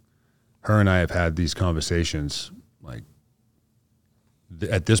like her and I have had these conversations like.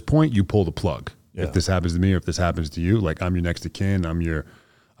 At this point, you pull the plug. Yeah. If this happens to me or if this happens to you, like I'm your next of kin, I'm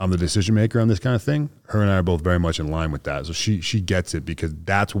the decision maker on this kind of thing. Her and I are both very much in line with that. So she gets it because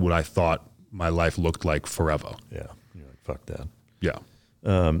that's what I thought my life looked like forever. Yeah, you're like, fuck that. Yeah.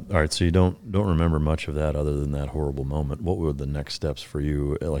 All right, so you don't remember much of that other than that horrible moment. What were the next steps for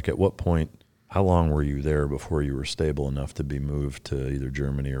you? Like at what point, how long were you there before you were stable enough to be moved to either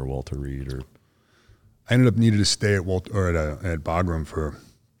Germany or Walter Reed or? I ended up needing to stay at Bagram for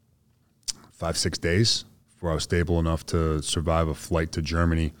 5-6 days before I was stable enough to survive a flight to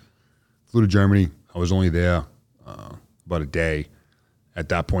Germany. Flew to Germany. I was only there about a day. At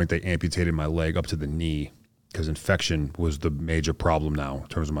that point, they amputated my leg up to the knee because infection was the major problem now in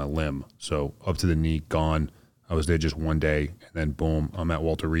terms of my limb. So up to the knee, gone. I was there just one day, and then boom, I'm at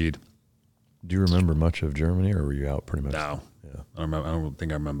Walter Reed. Do you remember much of Germany, or were you out pretty much? No. Yeah. I don't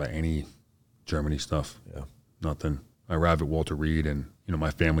think I remember any Germany stuff. Yeah. Nothing. I arrived at Walter Reed, and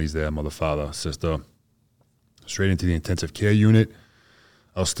my family's there, mother, father, sister. Straight into the intensive care unit.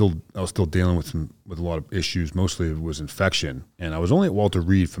 I was still dealing with a lot of issues. Mostly it was infection, and I was only at Walter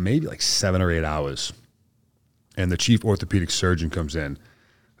Reed for maybe like 7 or 8 hours. And the chief orthopedic surgeon comes in,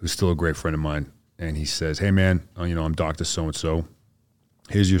 who's still a great friend of mine, and he says, "Hey man, I'm Dr. So-and-so.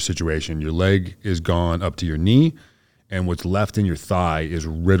 Here's your situation. Your leg is gone up to your knee, and what's left in your thigh is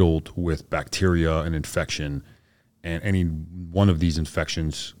riddled with bacteria and infection, and any one of these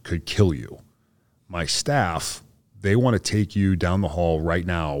infections could kill you. My staff, they want to take you down the hall right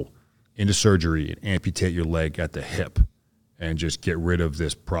now into surgery and amputate your leg at the hip and just get rid of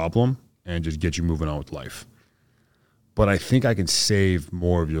this problem and just get you moving on with life. But I think I can save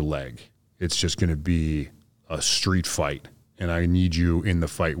more of your leg. It's just going to be a street fight, and I need you in the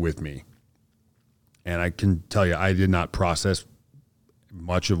fight with me." And I can tell you, I did not process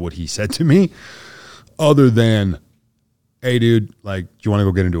much of what he said to me other than, "Hey, dude, like, do you want to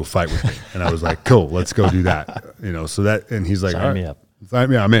go get into a fight with me?" And I was like, "Cool, let's go do that." So that, and he's like, Sign me up. Sign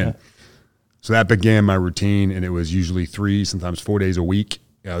me up, I'm in. So that began my routine, and it was usually 3, sometimes 4 days a week.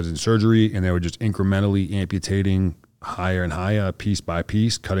 I was in surgery, and they were just incrementally amputating higher and higher, piece by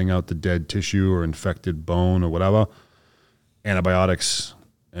piece, cutting out the dead tissue or infected bone or whatever, antibiotics,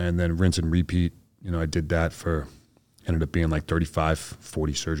 and then rinse and repeat. I did that ended up being like 35,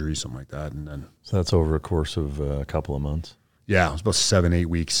 40 surgeries, something like that. And then, So that's over a course of a couple of months? Yeah, it was about 7-8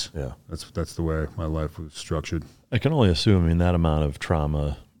 weeks. Yeah. That's the way my life was structured. I can only assume, that amount of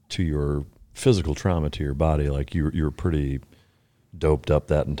trauma to your physical trauma to your body, like you were pretty doped up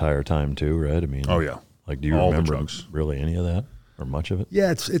that entire time too, right? Oh yeah. Like, do you remember really any of that or much of it?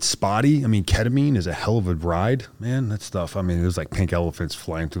 Yeah, it's spotty. Ketamine is a hell of a ride, man. That stuff. It was like pink elephants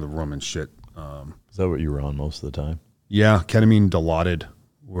flying through the room and shit. Is that what you were on most of the time? Yeah, ketamine, Dilaudid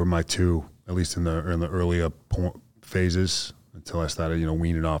were my two, at least in the earlier phases, until I started,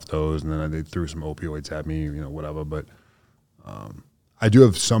 weaning off those, and then they threw some opioids at me, whatever. But I do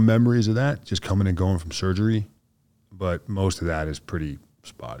have some memories of that, just coming and going from surgery, but most of that is pretty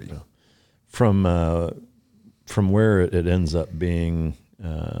spotty. Yeah. From where it ends up being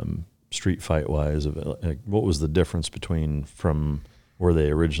street fight wise, what was the difference between from where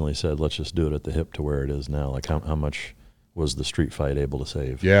they originally said, let's just do it at the hip, to where it is now? Like, how much was the street fight able to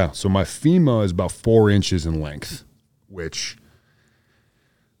save? Yeah, so my femur is about 4 inches in length, which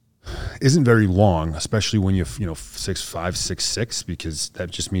isn't very long, especially when you're 6'5", 6'6", because that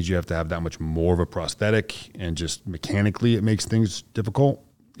just means you have to have that much more of a prosthetic, and just mechanically it makes things difficult.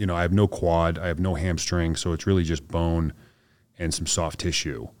 I have no quad, I have no hamstring, so it's really just bone and some soft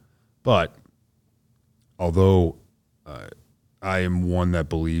tissue. But although I am one that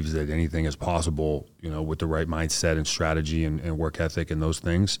believes that anything is possible, with the right mindset and strategy and work ethic and those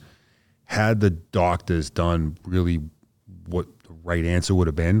things, had the doctors done really what the right answer would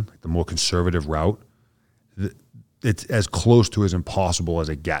have been, the more conservative route, it's as close to as impossible as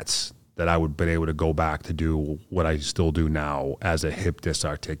it gets that I would have been able to go back to do what I still do now as a hip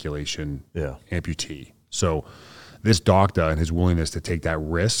disarticulation amputee. So this doctor and his willingness to take that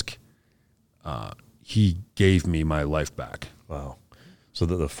risk, he gave me my life back. Wow. So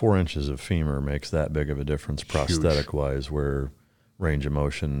the 4 inches of femur makes that big of a difference prosthetic-wise, where range of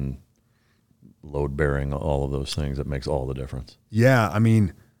motion, load bearing, all of those things, it makes all the difference. Yeah,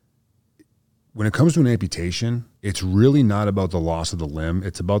 when it comes to an amputation, it's really not about the loss of the limb.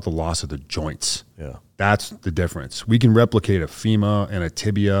 It's about the loss of the joints. Yeah. That's the difference. We can replicate a femur and a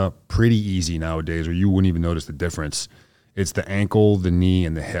tibia pretty easy nowadays, or you wouldn't even notice the difference. It's the ankle, the knee,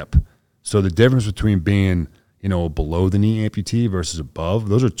 and the hip. So the difference between being, a below the knee amputee versus above,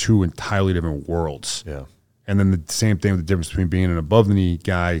 those are two entirely different worlds. Yeah. And then the same thing with the difference between being an above the knee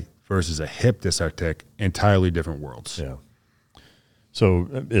guy versus a hip disartic, entirely different worlds. Yeah. So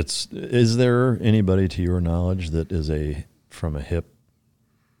is there anybody to your knowledge that is from a hip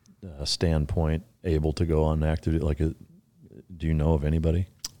standpoint able to go on active duty? Do you know of anybody?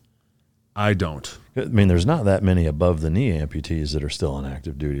 I don't. There's not that many above the knee amputees that are still on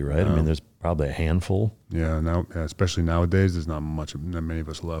active duty, right? No. There's probably a handful. Yeah, especially nowadays, there's not many of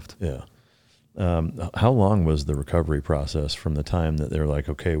us left. Yeah. How long was the recovery process from the time that they're like,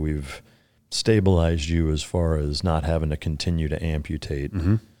 okay, we've stabilized you as far as not having to continue to amputate,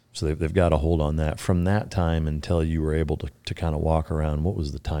 So they've got a hold on that. From that time until you were able to kind of walk around, what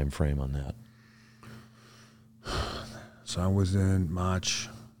was the time frame on that? So I was in March.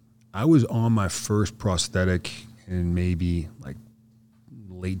 I was on my first prosthetic in maybe like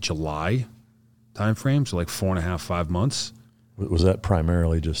late July time frame, so like 4.5, 5 months. Was that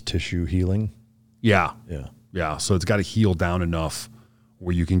primarily just tissue healing? Yeah. Yeah. Yeah. So it's got to heal down enough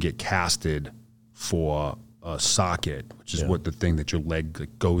where you can get casted for a socket, which is what the thing that your leg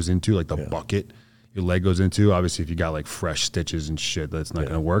like goes into, like the bucket your leg goes into. Obviously, if you got like fresh stitches and shit, that's not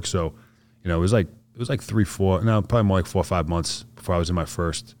going to work. So, you know, it was like 3, 4, no, probably more like 4 or 5 months before I was in my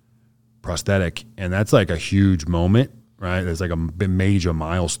first prosthetic. And that's like a huge moment, right? It's like a major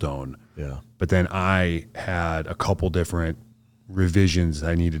milestone. Yeah. But then I had a couple different revisions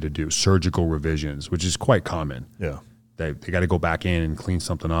I needed to do, surgical revisions, which is quite common. Yeah. They got to go back in and clean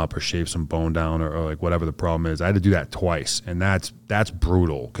something up or shave some bone down or like whatever the problem is. I had to do that twice, and that's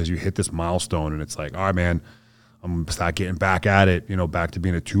brutal because you hit this milestone and it's like, all right, man, I'm going to start getting back at it, you know, back to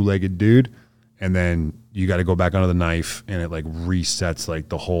being a two-legged dude. And then you got to go back under the knife, and it like resets like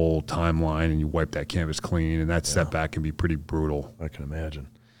the whole timeline, and you wipe that canvas clean, and that setback can be pretty brutal. I can imagine.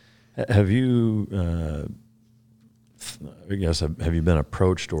 Have you, I guess, have you been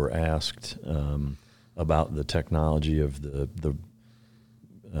approached or asked about the technology of the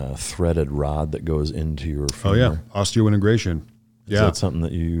threaded rod that goes into your femur? Oh, yeah. Osteointegration. Is that something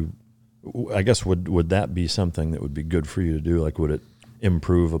that you, I guess, would that be something that would be good for you to do? Like, would it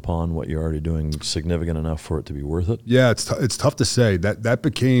improve upon what you're already doing significant enough for it to be worth it? Yeah, it's tough to say. That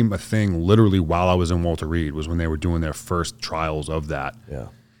became a thing literally while I was in Walter Reed, was when they were doing their first trials of that. Yeah.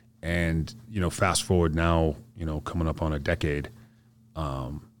 And, you know, fast forward now, you know, coming up on a decade,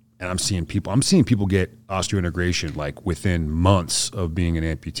 and I'm seeing people get osteointegration like within months of being an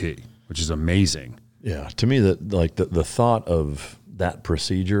amputee, which is amazing. Yeah, to me, that like the thought of that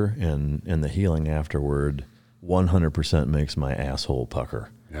procedure and the healing afterward 100% makes my asshole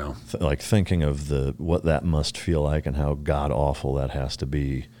pucker. Yeah. Like thinking of what that must feel like and how god awful that has to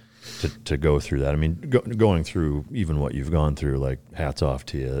be to go through that. I mean, going through even what you've gone through, like hats off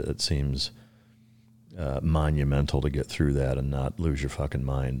to you. It seems monumental to get through that and not lose your fucking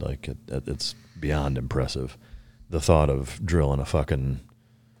mind. Like it's beyond impressive. The thought of drilling a fucking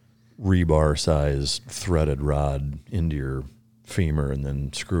rebar-sized threaded rod into your femur and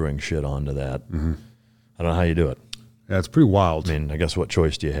then screwing shit onto that. Mm-hmm. I don't know how you do it. Yeah, it's pretty wild. I mean, I guess what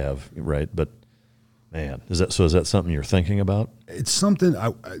choice do you have, right? But man, is that something you're thinking about? It's something.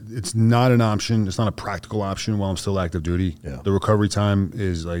 It's not an option. It's not a practical option while I'm still active duty. Yeah. The recovery time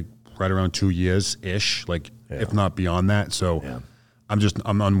is like right around 2 years ish, like if not beyond that. So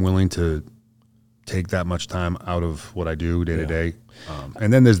I'm unwilling to take that much time out of what I do day to day.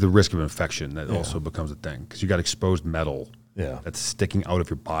 And then there's the risk of infection that also becomes a thing because you got exposed metal. Yeah, that's sticking out of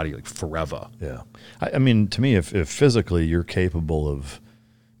your body like forever. Yeah, I mean, to me, if physically you're capable of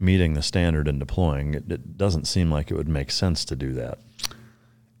meeting the standard and deploying, it doesn't seem like it would make sense to do that.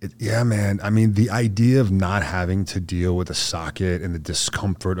 Yeah, man. I mean, the idea of not having to deal with a socket and the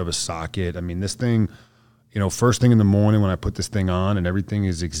discomfort of a socket. I mean, this thing, you know, first thing in the morning when I put this thing on and everything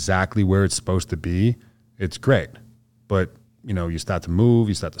is exactly where it's supposed to be, it's great. But you know, you start to move,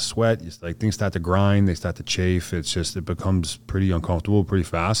 you start to sweat, things start to grind, they start to chafe. It becomes pretty uncomfortable pretty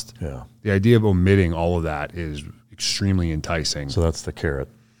fast. Yeah. The idea of omitting all of that is extremely enticing. So that's the carrot.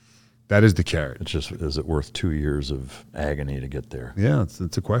 That is the carrot. It's just, is it worth 2 years of agony to get there? Yeah,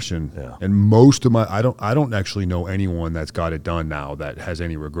 it's a question. Yeah. And most of I don't actually know anyone that's got it done now that has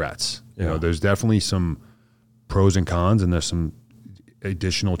any regrets. You know, there's definitely some pros and cons, and there's some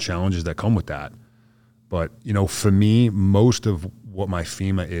additional challenges that come with that. But, you know, for me, most of what my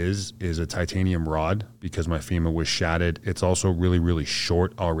femur is a titanium rod because my femur was shattered. It's also really, really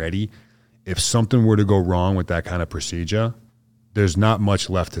short already. If something were to go wrong with that kind of procedure, there's not much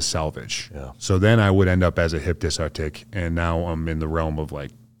left to salvage. Yeah. So then I would end up as a hip dysartic, and now I'm in the realm of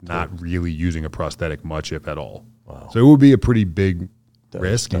like not really using a prosthetic much, if at all. Wow. So it would be a pretty big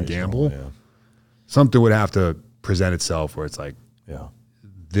risk and gamble. Yeah. Something would have to present itself where it's like, yeah,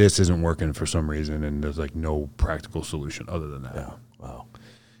 this isn't working for some reason, and there's like no practical solution other than that. Yeah,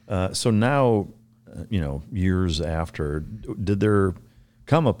 wow. So now, you know, years after, did there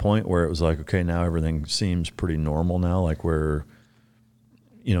come a point where it was like, okay, now everything seems pretty normal now, like where,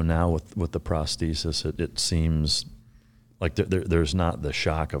 you know, now with the prosthesis, it seems like there's not the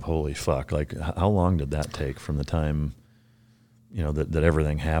shock of holy fuck. Like, how long did that take from the time, you know, that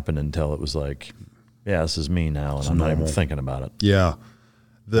everything happened until it was like, yeah, this is me now, and I'm not even thinking about it? Yeah.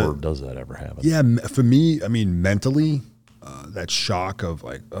 Or does that ever happen? Yeah, for me, I mean, mentally, that shock of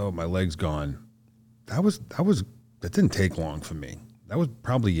like, oh, my leg's gone, that didn't take long for me. that was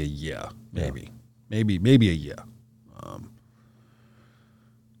probably a year, maybe a year.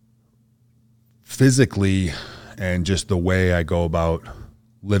 Physically, and just the way I go about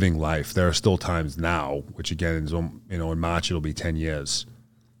living life, there are still times now, which again is, in March it'll be 10 years.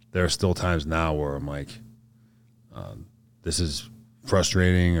 There are still times now where I'm like, this is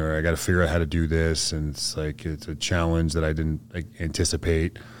frustrating, or I got to figure out how to do this, and it's a challenge that I didn't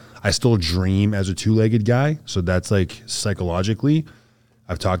anticipate. I still dream as a two-legged guy, so that's psychologically.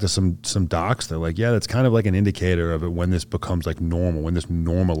 I've talked to some docs. They're like, yeah, that's kind of like an indicator of it when this becomes normal, when this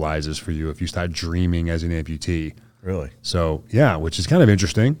normalizes for you if you start dreaming as an amputee. Really? So, yeah, which is kind of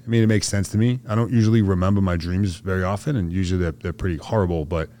interesting. I mean, it makes sense to me. I don't usually remember my dreams very often, and usually they're pretty horrible,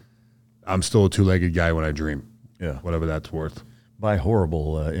 but I'm still a two-legged guy when I dream. Yeah. Whatever that's worth. By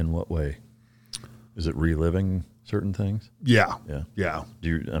horrible, in what way? Is it reliving certain things? Yeah. Yeah. Yeah.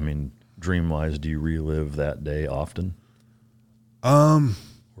 Dream-wise, do you relive that day often?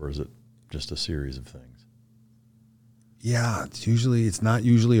 Or is it just a series of things? Yeah, it's not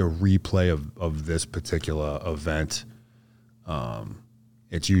usually a replay of this particular event.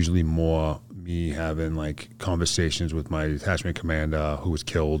 It's usually more me having conversations with my detachment commander who was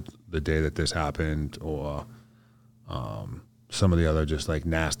killed the day that this happened, or some of the other just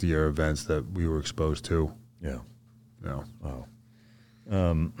nastier events that we were exposed to. Yeah. No.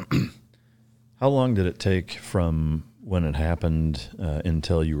 Oh. How long did it take from when it happened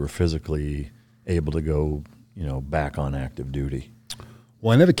until you were physically able to go, back on active duty?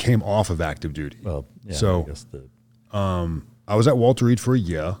 Well, I never came off of active duty. Well, yeah, so I guess I was at Walter Reed for a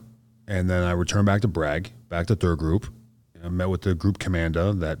year, and then I returned back to Bragg, back to 3rd Group. I met with the group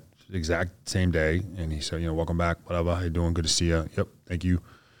commander that exact same day, and he said, welcome back, whatever, how you doing, good to see you. Yep, thank you.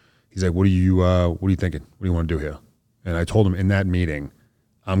 He's like, what are you thinking? What do you want to do here? And I told him in that meeting,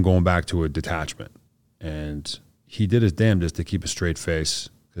 I'm going back to a detachment. And he did his damnedest to keep a straight face,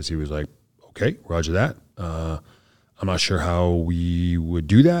 because he was like, okay, roger that. I'm not sure how we would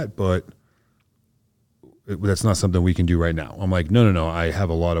do that, but that's not something we can do right now. I'm like, no, I have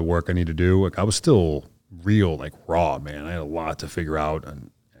a lot of work I need to do. I was still real, raw, man. I had a lot to figure out,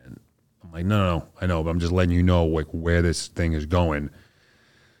 and I'm like, no, I know, but I'm just letting you know where this thing is going.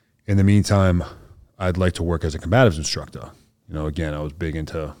 In the meantime, I'd like to work as a combatives instructor. Again, I was big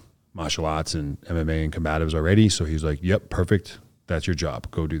into martial arts and MMA and combatives already. So he's like, yep, perfect. That's your job.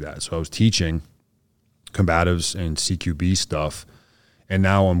 Go do that. So I was teaching combatives and CQB stuff. And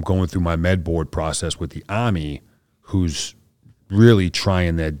now I'm going through my med board process with the Army, who's really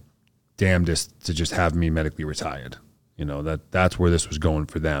trying their damnedest to just have me medically retired. That's where this was going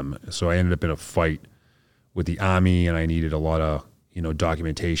for them. So I ended up in a fight with the Army, and I needed a lot of,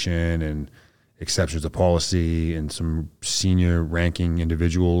 documentation and exceptions to policy and some senior ranking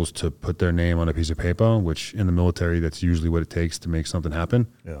individuals to put their name on a piece of paper, which in the military, that's usually what it takes to make something happen.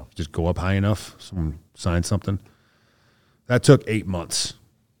 Yeah. Just go up high enough, someone signs something. That took 8 months.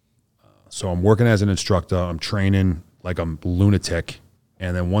 So I'm working as an instructor. I'm training like I'm a lunatic.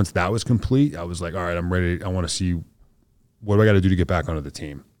 And then once that was complete, I was like, all right, I'm ready. I want to see, what do I got to do to get back onto the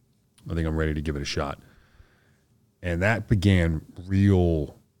team? I think I'm ready to give it a shot. And that began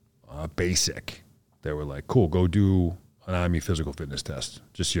real basic. They were like, cool, go do an Army physical fitness test.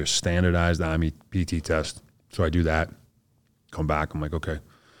 Just your standardized Army PT test. So I do that, come back. I'm like, okay,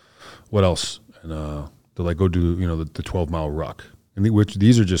 what else? And they're like, go do, the 12-mile ruck. And which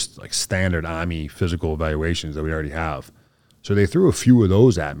these are just standard Army physical evaluations that we already have. So they threw a few of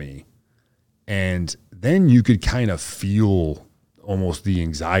those at me. And then you could kind of feel almost the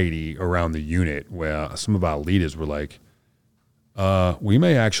anxiety around the unit, where some of our leaders were like, we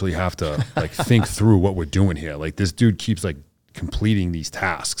may actually have to think through what we're doing here. This dude keeps completing these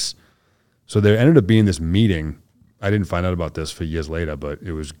tasks. So there ended up being this meeting. I didn't find out about this for years later, but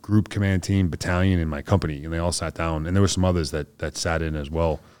it was group, command team, battalion, and my company. And they all sat down, and there were some others that sat in as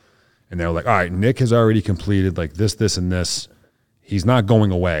well. And they were like, all right, Nick has already completed this, and this. He's not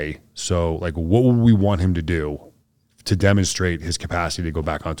going away. So what would we want him to do to demonstrate his capacity to go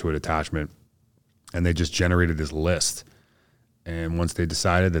back onto a detachment? And they just generated this list. And once they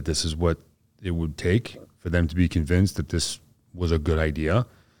decided that this is what it would take for them to be convinced that this was a good idea,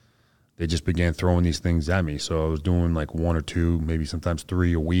 they just began throwing these things at me. So I was doing 1 or 2, maybe sometimes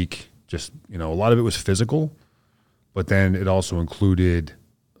 3 a week. Just, a lot of it was physical, but then it also included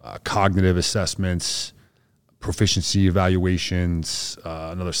cognitive assessments, proficiency evaluations,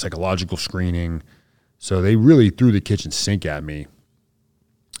 another psychological screening. So they really threw the kitchen sink at me.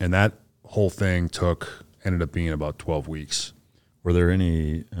 And that whole thing ended up being about 12 weeks. Were there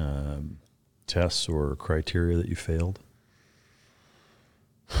any tests or criteria that you failed?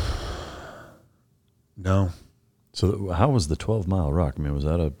 No. So how was the 12-mile ruck? I mean, was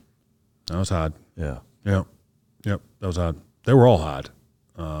that That was hard. Yeah. Yep. That was hard. They were all hard.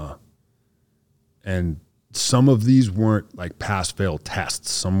 And some of these weren't like pass-fail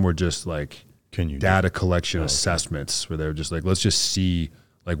tests. Some were just like data collection assessments where they were just like, let's just see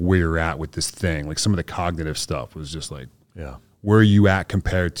like where you're at with this thing. Like some of the cognitive stuff was just like, where are you at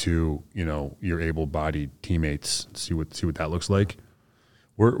compared to, your able-bodied teammates? See what that looks like.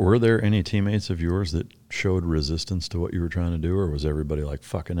 Were there any teammates of yours that showed resistance to what you were trying to do, or was everybody like,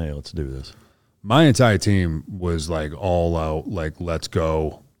 fucking hey, let's do this? My entire team was like all out, like, let's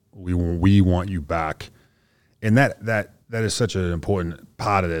go. We want you back. And that is such an important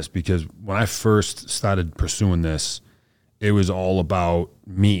part of this, because when I first started pursuing this, it was all about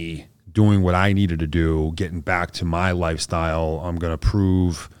me doing what I needed to do, getting back to my lifestyle. I'm going to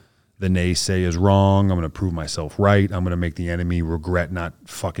prove the naysayers wrong. I'm going to prove myself right. I'm going to make the enemy regret not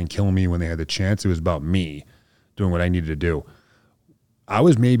fucking killing me when they had the chance. It was about me doing what I needed to do. I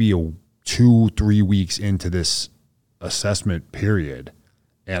was maybe 2-3 weeks into this assessment period,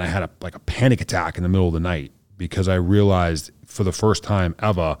 and I had a panic attack in the middle of the night because I realized for the first time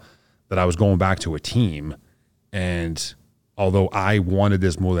ever that I was going back to a team. And although I wanted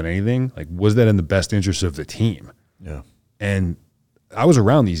this more than anything, like, was that in the best interest of the team? Yeah. And I was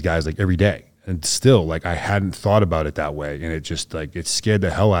around these guys like every day, and still, like, I hadn't thought about it that way. And it just, like, it scared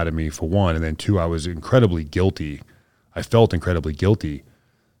the hell out of me, for one. And then two, I was incredibly guilty. I felt incredibly guilty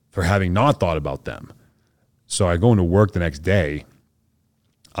for having not thought about them. So I go into work the next day.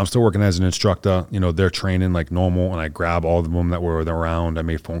 I'm still working as an instructor. They're training like normal, and I grab all of them that were around. I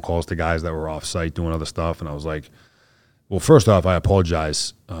made phone calls to guys that were off site doing other stuff. And I was like, well, first off, I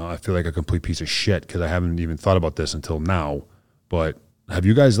apologize. I feel like a complete piece of shit because I haven't even thought about this until now. But have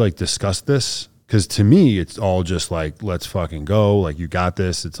you guys like discussed this? Because to me, it's all just like, let's fucking go. Like, you got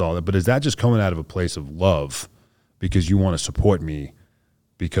this. It's all. But is that just coming out of a place of love because you want to support me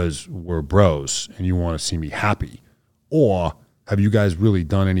because we're bros and you want to see me happy? Or have you guys really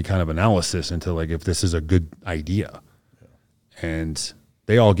done any kind of analysis into like if this is a good idea? Yeah. And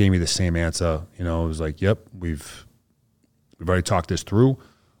they all gave me the same answer. It was like, yep, we've already talked this through.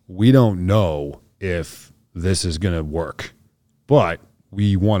 We don't know if this is going to work, but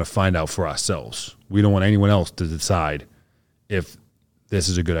we want to find out for ourselves. We don't want anyone else to decide if this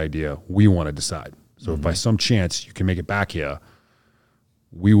is a good idea. We want to decide. So if by some chance you can make it back here,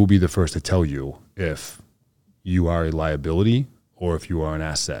 we will be the first to tell you if you are a liability or if you are an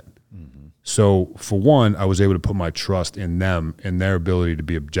asset. Mm-hmm. So for one, I was able to put my trust in them and their ability to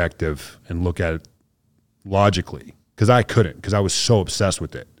be objective and look at it logically, because I couldn't, because I was so obsessed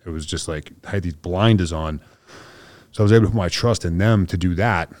with it. It was just like I had these blinders on. So I was able to put my trust in them to do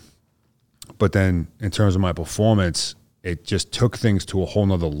that. But then in terms of my performance, it just took things to a whole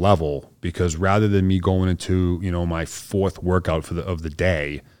nother level, because rather than me going into, my fourth workout of the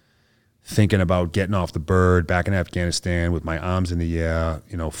day, thinking about getting off the bird back in Afghanistan with my arms in the air,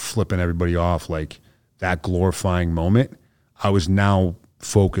 flipping everybody off, like that glorifying moment, I was now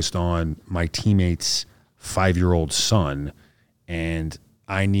focused on my teammate's 5-year-old son, and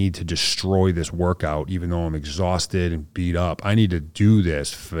I need to destroy this workout even though I'm exhausted and beat up. I need to do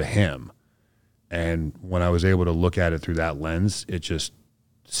this for him. And when I was able to look at it through that lens, it just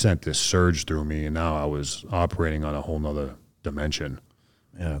sent this surge through me, and now I was operating on a whole nother dimension.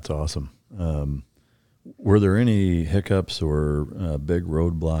 Yeah, that's awesome. Were there any hiccups or big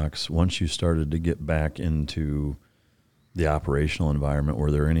roadblocks once you started to get back into the operational environment?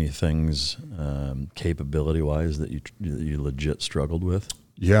 Were there any things capability-wise that you legit struggled with?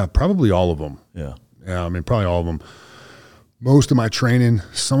 Yeah, probably all of them. Yeah, I mean, probably all of them. Most of my training,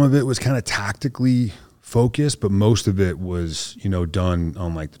 some of it was kind of tactically focused, but most of it was, done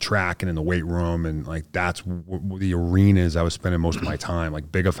on like the track and in the weight room. And like, that's the arenas I was spending most of my time,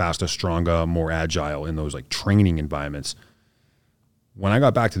 like bigger, faster, stronger, more agile in those like training environments. When I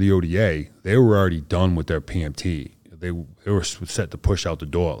got back to the ODA, they were already done with their PMT. They were set to push out the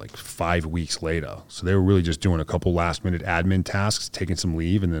door like 5 weeks later. So they were really just doing a couple last minute admin tasks, taking some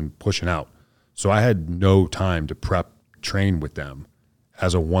leave, and then pushing out. So I had no time to train with them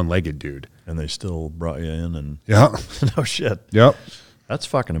as a one-legged dude. And they still brought you in and yeah. No shit. Yep. That's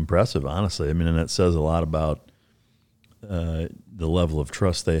fucking impressive, honestly. I mean, and it says a lot about the level of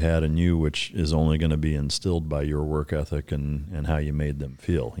trust they had in you, which is only going to be instilled by your work ethic and how you made them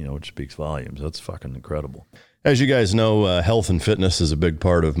feel, which speaks volumes. That's fucking incredible. As you guys know, health and fitness is a big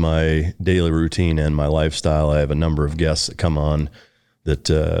part of my daily routine and my lifestyle. I have a number of guests that come on that,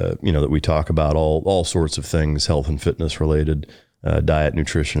 that we talk about all sorts of things, health and fitness related, diet,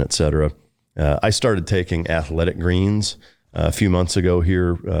 nutrition, et cetera. I started taking athletic greens a few months ago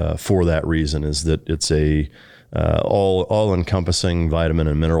here for that reason, is that it's a all encompassing vitamin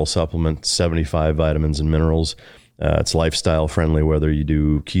and mineral supplement, 75 vitamins and minerals. It's lifestyle friendly, whether you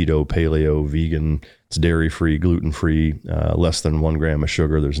do keto, paleo, vegan. It's dairy free, gluten free, less than 1 gram of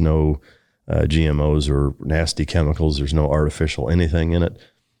sugar. There's no GMOs or nasty chemicals. There's no artificial anything in it.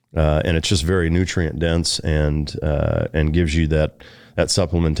 And it's just very nutrient dense and gives you that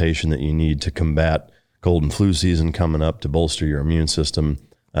supplementation that you need to combat cold and flu season coming up, to bolster your immune system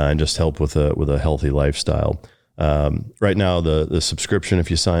and just help with a healthy lifestyle. Right now, the subscription, if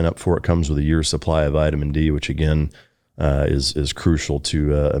you sign up for it, comes with a year's supply of vitamin D, which again is crucial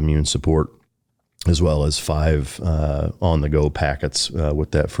to immune support, as well as 5 on-the-go packets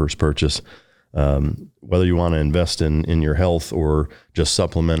with that first purchase. Whether you want to invest in your health or just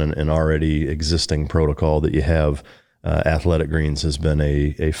supplement an already existing protocol that you have, Athletic Greens has been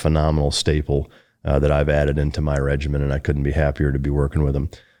a phenomenal staple that I've added into my regimen, and I couldn't be happier to be working with them.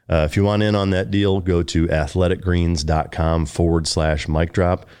 If you want in on that deal, go to athleticgreens.com/mic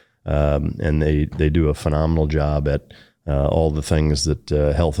drop. And they do a phenomenal job at all the things that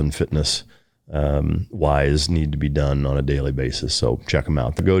health and fitness wise need to be done on a daily basis. So check them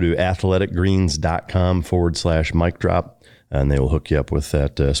out. Go to athleticgreens.com/mic drop, and they will hook you up with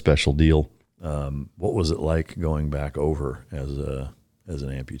that special deal. What was it like going back over as an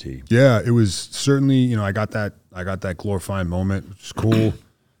amputee? Yeah, it was certainly, I got that glorifying moment, which is cool.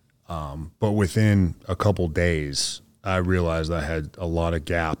 But within a couple days, I realized I had a lot of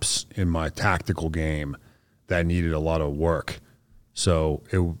gaps in my tactical game that needed a lot of work. So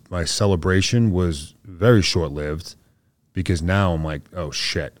my celebration was very short-lived, because now I'm like, oh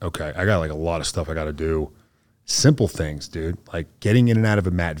shit, okay, I got like a lot of stuff I got to do. Simple things, dude, like getting in and out of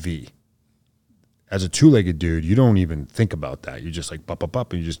a mat V. As a two-legged dude, you don't even think about that. You just like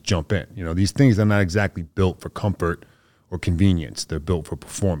up, and you just jump in. These things are not exactly built for comfort or convenience. They're built for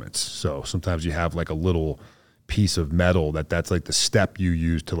performance. So sometimes you have like a little piece of metal that's like the step you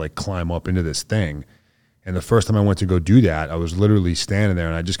use to like climb up into this thing. And the first time I went to go do that, I was literally standing there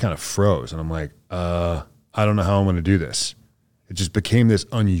and I just kind of froze. And I'm like, I don't know how I'm going to do this. It just became this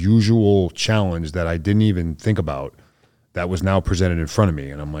unusual challenge that I didn't even think about, that was now presented in front of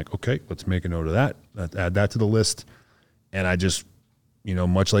me. And I'm like, okay, let's make a note of that. Let's add that to the list. And I just,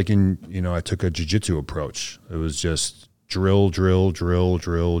 much like I took a jiu-jitsu approach. It was just drill,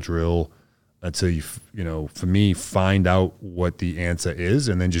 until you for me, find out what the answer is,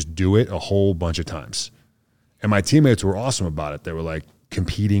 and then just do it a whole bunch of times. And my teammates were awesome about it. They were like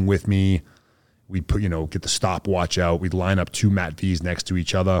competing with me. We'd put, get the stopwatch out. We'd line up 2 mat Vs next to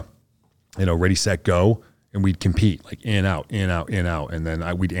each other, ready, set, go. And we'd compete like in, out. And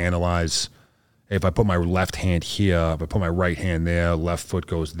then we'd analyze, hey, if I put my left hand here, if I put my right hand there, left foot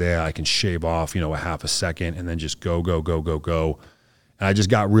goes there, I can shave off, a half a second, and then just go. And I just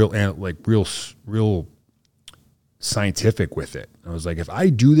got real scientific with it. I was like, if I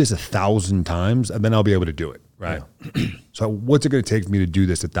do this 1,000 times, then I'll be able to do it, right? Yeah. So what's it going to take for me to do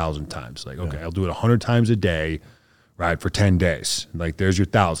this 1,000 times? Like, okay, I'll do it 100 times a day, right, for 10 days. Like, there's your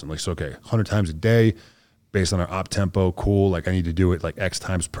 1,000. Like, so, okay, 100 times a day, based on our op tempo, cool. Like, I need to do it like X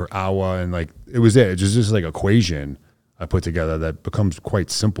times per hour. And like, it was It's just this like equation I put together that becomes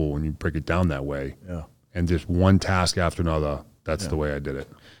quite simple when you break it down that way. Yeah. And just one task after another. That's the way I did it.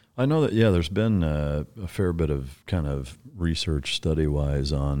 I know that, there's been a fair bit of kind of research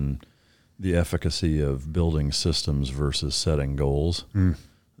study-wise on the efficacy of building systems versus setting goals.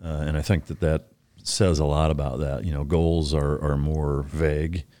 And I think that says a lot about that. Goals are more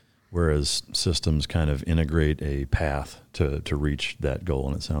vague, whereas systems kind of integrate a path to reach that goal.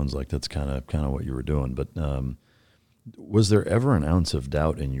 And it sounds like that's kind of what you were doing. But was there ever an ounce of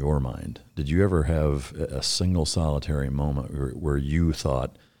doubt in your mind? Did you ever have a single solitary moment where you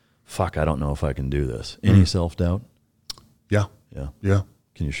thought, fuck, I don't know if I can do this? Any self-doubt? Yeah.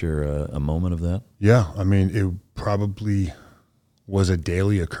 Can you share a moment of that? Yeah. I mean, it probably was a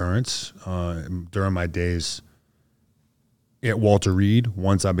daily occurrence during my days at Walter Reed.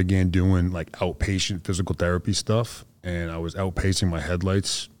 Once I began doing like outpatient physical therapy stuff, and I was outpacing my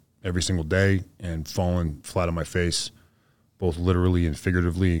headlights every single day and falling flat on my face, both literally and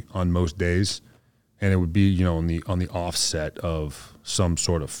figuratively on most days. And it would be, on the offset of some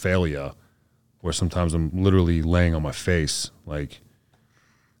sort of failure, where sometimes I'm literally laying on my face like,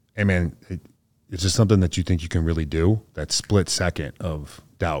 hey man, it's just something that you think you can really do, that split second of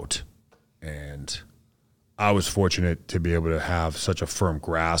doubt. And I was fortunate to be able to have such a firm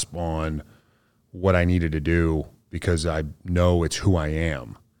grasp on what I needed to do, because I know it's who I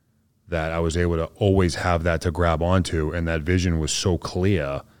am, that I was able to always have that to grab onto. And that vision was so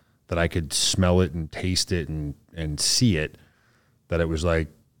clear that I could smell it and taste it and see it, that it was like,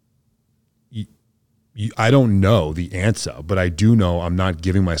 I don't know the answer, but I do know I'm not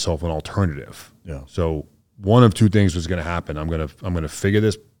giving myself an alternative. Yeah. So one of two things was going to happen. I'm going to figure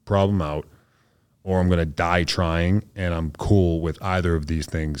this problem out, or I'm going to die trying, and I'm cool with either of these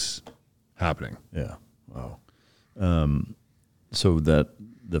things happening. Yeah. Wow. So that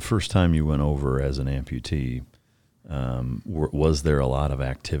the first time you went over as an amputee, was there a lot of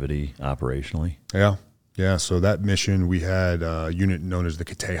activity operationally? Yeah. Yeah. So that mission, we had a unit known as the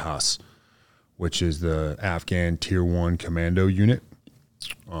Katejas, which is the Afghan Tier 1 Commando unit,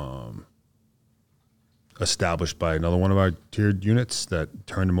 established by another one of our tiered units that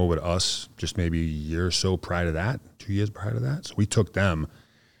turned them over to us just maybe a year or so prior to that, 2 years prior to that. So we took them,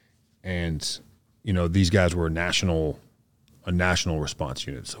 and, you know, these guys were a national response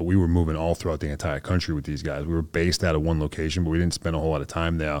unit. So we were moving all throughout the entire country with these guys. We were based out of one location, but we didn't spend a whole lot of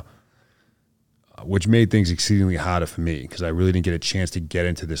time there, which made things exceedingly harder for me because I really didn't get a chance to get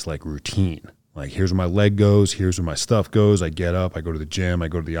into this like routine. Like, here's where my leg goes, here's where my stuff goes. I get up, I go to the gym, I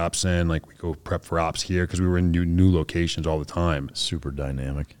go to the ops end, like we go prep for ops here because we were in new locations all the time. Super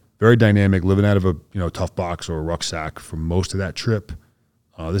dynamic. Very dynamic, living out of a tough box or a rucksack for most of that trip.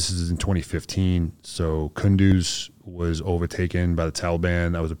 This is in 2015, so Kunduz was overtaken by the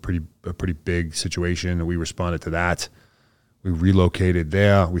Taliban. That was a pretty big situation, and we responded to that. We relocated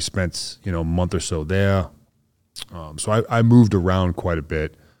there. We spent a month or so there. So I moved around quite a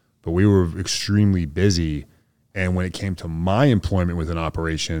bit. But we were extremely busy, and when it came to my employment within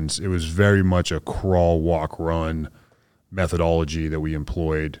operations, it was very much a crawl, walk, run methodology that we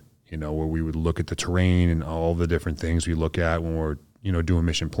employed, where we would look at the terrain and all the different things we look at when we're, doing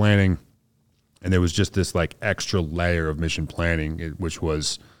mission planning. And there was just this like extra layer of mission planning, which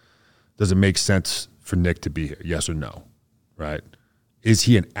was, does it make sense for Nick to be here? Yes or no, right? Is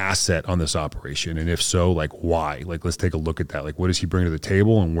he an asset on this operation? And if so, like, why? Like, let's take a look at that. Like, what does he bring to the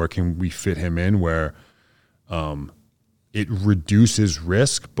table, and where can we fit him in where it reduces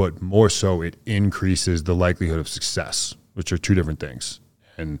risk, but more so it increases the likelihood of success, which are two different things.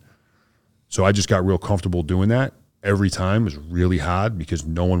 And so I just got real comfortable doing that. Every time was really hard because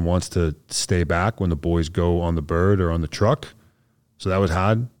no one wants to stay back when the boys go on the bird or on the truck. So that was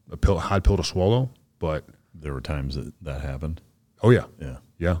hard, hard pill to swallow. But there were times that happened. Oh, yeah. Yeah.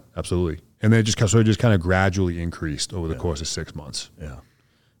 Yeah, absolutely. And then it just kind of gradually increased over the course of 6 months. Yeah.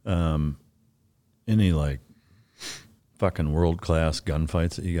 Any like fucking world-class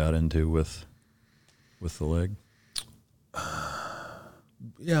gunfights that you got into with the leg?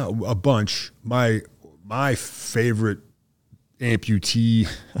 Yeah, a bunch. My favorite amputee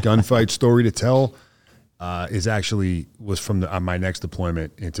gunfight story to tell was from my next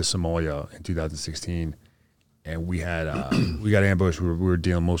deployment into Somalia in 2016. And we had we got ambushed. We were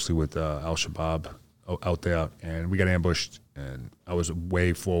dealing mostly with Al-Shabaab out there, and we got ambushed. And I was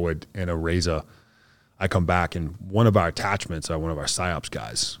way forward in a Razor. I come back, and one of our attachments, one of our PSYOPs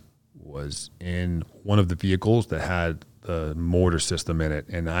guys, was in one of the vehicles that had the mortar system in it.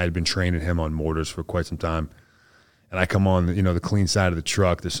 And I had been training him on mortars for quite some time. And I come on, the clean side of the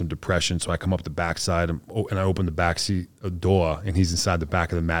truck. There's some depression, so I come up the back side and I open the back seat door, and he's inside the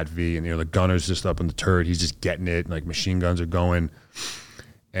back of the Mat V, and the gunner's just up in the turret. He's just getting it, and like machine guns are going,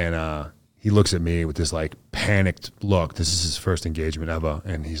 and he looks at me with this like panicked look. This is his first engagement ever,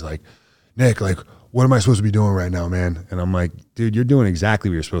 and he's like, "Nick, like, what am I supposed to be doing right now, man?" And I'm like, "Dude, you're doing exactly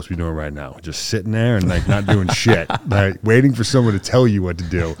what you're supposed to be doing right now. Just sitting there and like not doing shit, like waiting for someone to tell you what to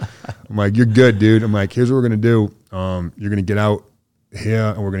do." I'm like, "You're good, dude." I'm like, "Here's what we're gonna do. You're going to get out here,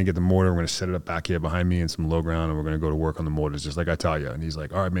 and we're going to get the mortar. We're going to set it up back here behind me in some low ground, and we're going to go to work on the mortars, just like I tell you." And he's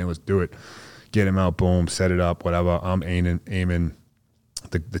like, "All right, man, let's do it." Get him out, boom, set it up, whatever. I'm aiming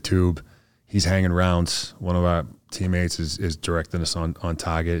the tube. He's hanging rounds. One of our teammates is directing us on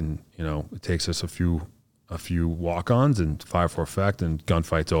target, and it takes us a few walk-ons and fire for effect, and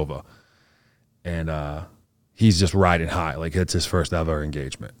gunfight's over. And he's just riding high, like it's his first ever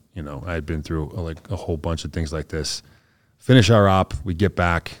engagement. I had been through like a whole bunch of things like this. Finish our op, we get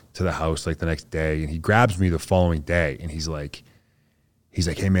back to the house like the next day, and he grabs me the following day, and he's like,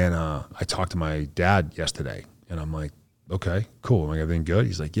 "Hey man, I talked to my dad yesterday." And I'm like, "Okay, cool. Like, everything good?"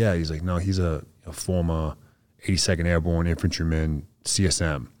 He's like, "Yeah." He's like, "No, he's a former 82nd Airborne Infantryman,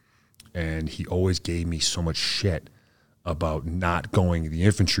 CSM, and he always gave me so much shit about not going the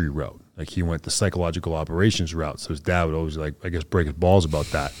infantry route. Like, he went the psychological operations route." So his dad would always, like, I guess, break his balls about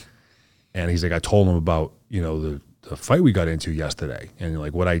that. And he's like, "I told him about, the fight we got into yesterday, and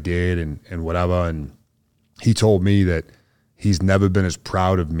like what I did and whatever." And he told me that he's never been as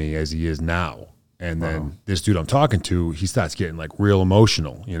proud of me as he is now. And then this dude I'm talking to, he starts getting like real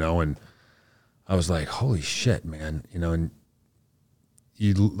emotional, and I was like, "Holy shit, man." And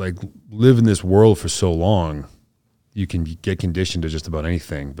you like live in this world for so long, you can get conditioned to just about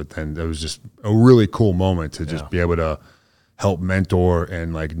anything. But then that was just a really cool moment to just be able to help mentor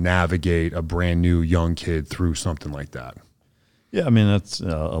and like navigate a brand new young kid through something like that. Yeah, I mean, that's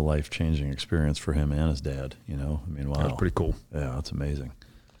a life-changing experience for him and his dad, you know? I mean, wow. That's pretty cool. Yeah, that's amazing.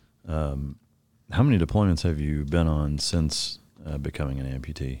 How many deployments have you been on since becoming an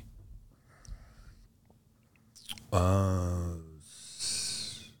amputee?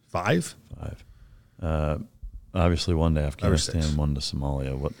 5. Obviously one to Afghanistan, one to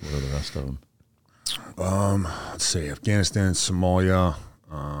Somalia. What are the rest of them? Let's see, Afghanistan, Somalia,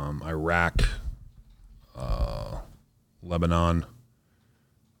 Iraq, Lebanon,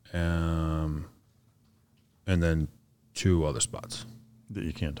 and then 2 other spots That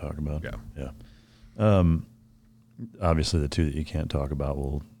you can't talk about? Yeah. Obviously the 2 that you can't talk about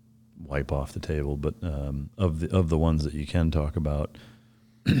will wipe off the table, but of the ones that you can talk about,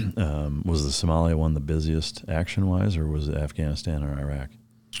 was the Somalia one the busiest action-wise, or was it Afghanistan or Iraq?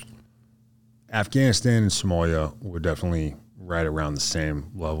 Afghanistan and Somalia were definitely right around the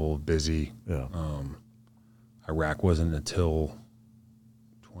same level of busy. Yeah. Iraq wasn't until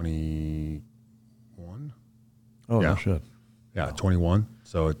 21. Oh, yeah. No shit. Yeah, 21.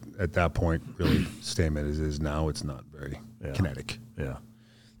 So at that point, really, same as it is now. It's not very kinetic. Yeah.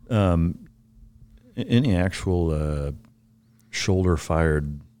 Any actual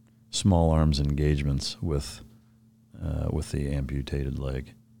shoulder-fired small arms engagements with the amputated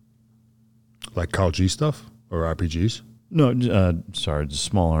leg? Like Carl G stuff or RPGs? No, sorry, just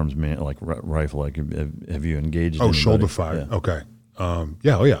small arms, like rifle. Like, have you engaged? Oh, anybody? shoulder fire. Yeah. Okay.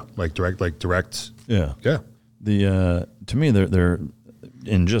 Yeah. Oh, yeah. Like direct. Yeah. Yeah. The to me, they're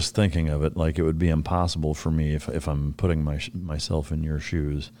in just thinking of it, like it would be impossible for me if I'm putting myself in your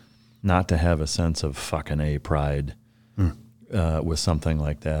shoes, not to have a sense of fucking A pride with something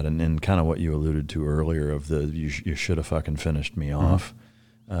like that, and kind of what you alluded to earlier of you should have fucking finished me off.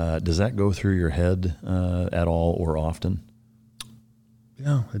 Does that go through your head at all or often?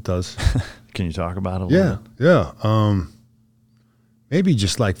 Yeah, it does. Can you talk about it a little bit? Yeah. Maybe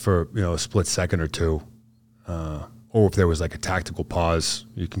just like for a split second or two, or if there was like a tactical pause,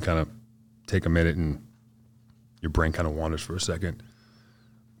 you can kind of take a minute and your brain kind of wanders for a second.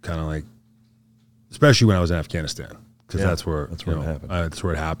 Kind of like, especially when I was in Afghanistan, because that's where it happened. That's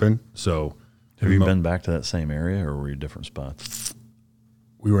where it happened. So, have you been back to that same area, or were you different spots?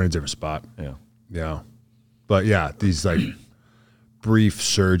 We were in a different spot. Yeah. Yeah. But yeah, these like brief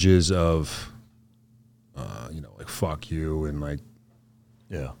surges of, like fuck you and like,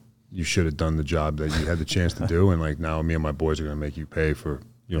 you should have done the job that you had the chance to do. And like now me and my boys are going to make you pay for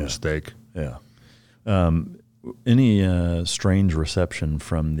your mistake. Yeah. Any strange reception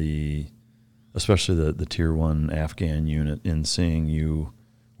from especially the tier 1 Afghan unit in seeing you?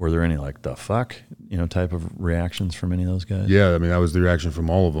 Were there any like the fuck, type of reactions from any of those guys? Yeah, I mean that was the reaction from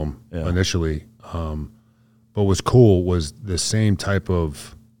all of them initially. But what's cool was the same type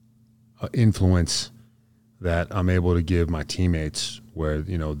of influence that I'm able to give my teammates, where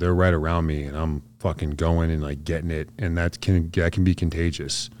they're right around me and I'm fucking going and like getting it, and that can be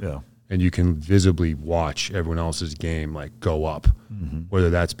contagious. Yeah, and you can visibly watch everyone else's game like go up,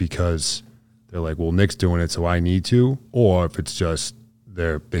 whether that's because they're like, well, Nick's doing it, so I need to, or if it's just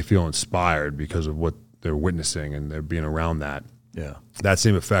they feel inspired because of what they're witnessing and they're being around that. Yeah, that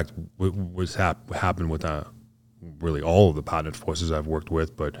same effect happened with really all of the pilot forces I've worked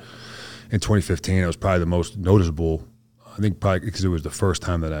with. But in 2015, it was probably the most noticeable. I think probably because it was the first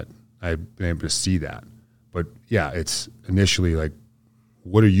time that I'd been able to see that. But yeah, it's initially like,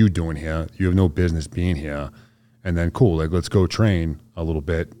 what are you doing here? You have no business being here. And then cool, like let's go train a little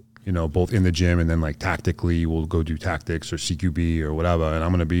bit. Both in the gym and then like tactically we'll go do tactics or CQB or whatever. And I'm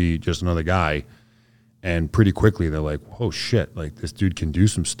going to be just another guy. And pretty quickly they're like, oh shit, like this dude can do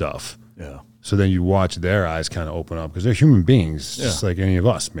some stuff. Yeah. So then you watch their eyes kind of open up because they're human beings, just like any of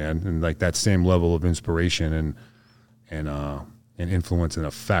us, man. And like that same level of inspiration and influence and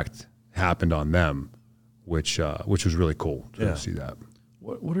effect happened on them, which was really cool to see that.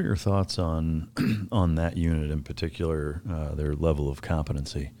 What are your thoughts on that unit in particular, their level of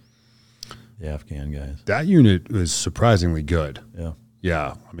competency? The Afghan guys. That unit was surprisingly good. Yeah.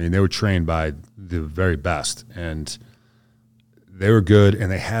 Yeah. I mean, they were trained by the very best, and they were good,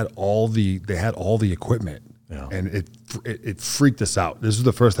 and they had all the equipment. Yeah. And it freaked us out. This is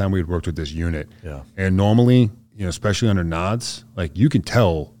the first time we had worked with this unit. Yeah. And normally, especially under nods, like you can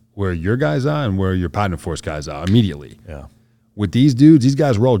tell where your guys are and where your partner force guys are immediately. Yeah. With these dudes, these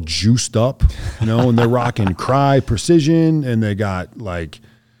guys were all juiced up, and they're rocking Cry Precision, and they got like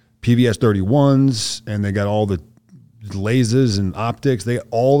PVS 31s, and they got all the lasers and optics, they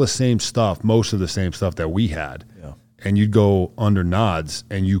all the same stuff, most of the same stuff that we had. Yeah. And you'd go under nods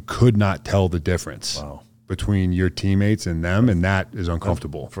and you could not tell the difference between your teammates and them, and that is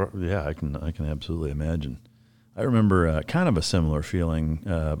uncomfortable. I can absolutely imagine. I remember kind of a similar feeling,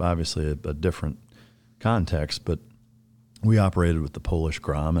 obviously a different context, but we operated with the Polish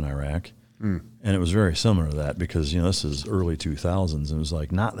Grom in Iraq. And it was very similar to that because, this is early 2000s. And it was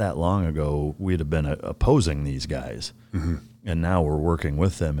like not that long ago we'd have been opposing these guys. Mm-hmm. And now we're working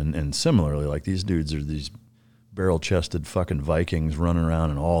with them. And similarly, like these dudes are these barrel-chested fucking Vikings running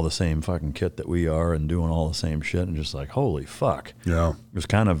around in all the same fucking kit that we are and doing all the same shit. And just like, holy fuck. Yeah. It was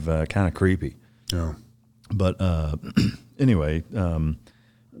kind of creepy. Yeah. But anyway,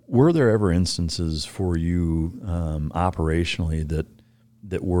 were there ever instances for you operationally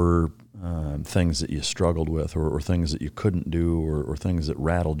that were things that you struggled with or things that you couldn't do or things that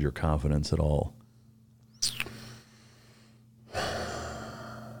rattled your confidence at all?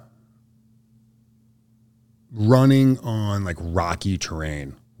 Running on like rocky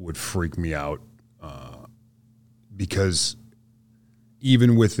terrain would freak me out because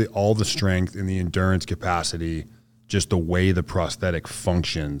even with all the strength and the endurance capacity, just the way the prosthetic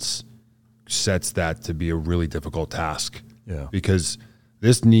functions sets that to be a really difficult task. Yeah. Because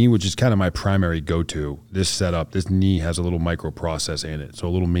this knee, which is kind of my primary go-to, this setup, this knee has a little microprocessor in it, so a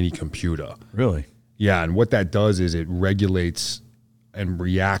little mini computer. Really? Yeah, and what that does is it regulates and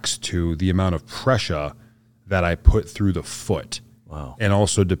reacts to the amount of pressure that I put through the foot. Wow. And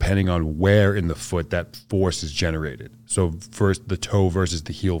also depending on where in the foot that force is generated. So first the toe versus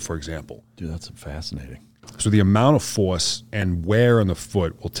the heel, for example. Dude, that's fascinating. So the amount of force and where on the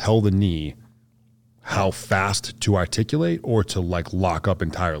foot will tell the knee how fast to articulate or to like lock up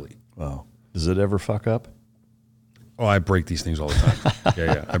entirely. Wow. Does it ever fuck up? Oh, I break these things all the time.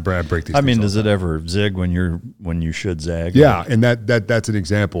 Yeah. I break these things. I mean, does it ever zig when you should zag? Yeah, and that's an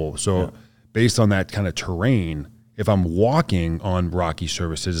example. So based on that kind of terrain, if I'm walking on rocky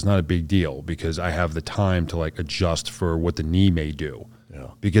surfaces, it's not a big deal because I have the time to like adjust for what the knee may do. Yeah.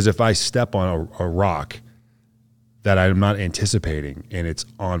 Because if I step on a rock that I'm not anticipating and it's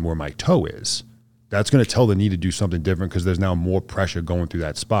on where my toe is, that's going to tell the knee to do something different because there's now more pressure going through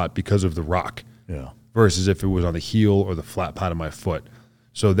that spot because of the rock. Yeah. Versus if it was on the heel or the flat part of my foot.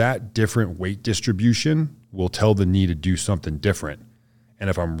 So that different weight distribution will tell the knee to do something different. And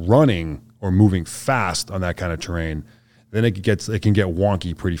if I'm running or moving fast on that kind of terrain, then it can get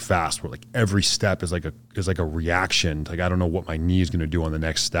wonky pretty fast where like every step is like a reaction. Like I don't know what my knee is going to do on the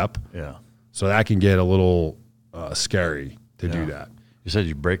next step. Yeah. So that can get a little scary to do that. You said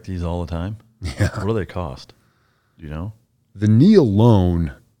you break these all the time? Yeah. What do they cost? Do you know? The knee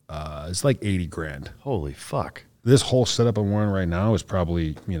alone is like $80,000. Holy fuck. This whole setup I'm wearing right now is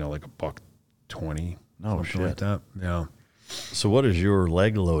probably, like $120. No shit. Like that. Yeah. So what is your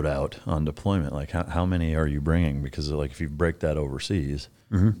leg loadout on deployment? Like how many are you bringing? Because like if you break that overseas,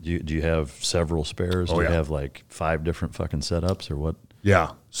 do you have several spares? Do you have like 5 different fucking setups or what?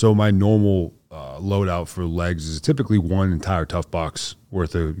 Yeah. So my normal loadout for legs is typically one entire tough box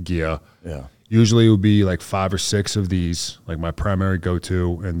worth of gear. Yeah. Usually it would be like 5 or 6 of these, like my primary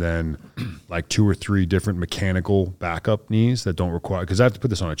go-to, and then like 2 or 3 different mechanical backup knees that don't require, because I have to put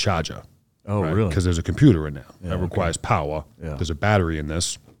this on a charger. Oh, right? Really? Because there's a computer in there that requires power. Yeah. There's a battery in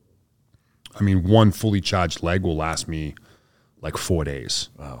this. I mean, one fully charged leg will last me like 4 days.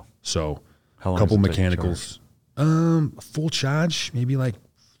 Wow. So a couple mechanicals. Full charge, maybe like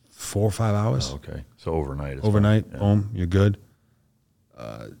 4 or 5 hours. Oh, okay. So overnight. Overnight, boom, you're good.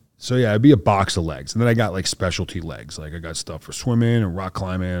 So yeah, it'd be a box of legs. And then I got like specialty legs. Like I got stuff for swimming or rock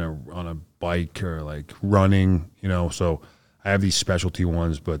climbing or on a bike or like running, so I have these specialty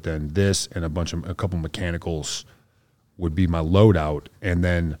ones, but then this and a couple mechanicals would be my loadout. And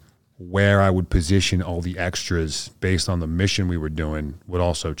then where I would position all the extras based on the mission we were doing would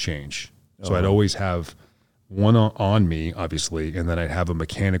also change. So I'd always have one on me, obviously, and then I'd have a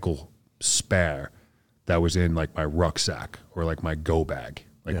mechanical spare that was in like my rucksack or like my go bag.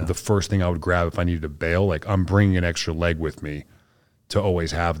 Like the first thing I would grab if I needed to bail, like I'm bringing an extra leg with me to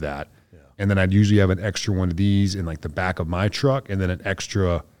always have that. And then I'd usually have an extra one of these in like the back of my truck and then an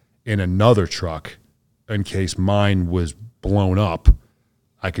extra in another truck in case mine was blown up.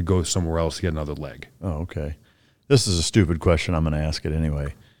 I could go somewhere else to get another leg. Oh, okay. This is a stupid question. I'm going to ask it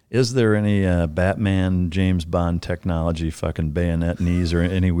anyway. Is there any Batman, James Bond technology, fucking bayonet knees or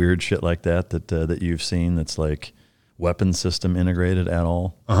any weird shit like that you've seen that's like weapon system integrated at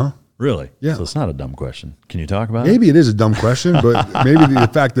all? Uh-huh. Really? Yeah. So it's not a dumb question. Can you talk about it? Maybe it is a dumb question, but maybe the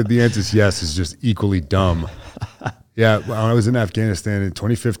fact that the answer is yes is just equally dumb. Yeah, when I was in Afghanistan in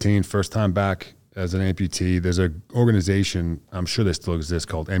 2015, first time back as an amputee. There's an organization, I'm sure they still exist,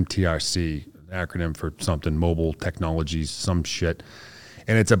 called MTRC, acronym for something, Mobile Technologies, some shit.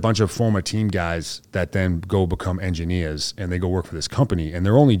 And it's a bunch of former team guys that then go become engineers, and they go work for this company. And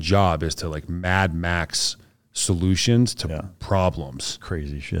their only job is to like Mad Max solutions to problems.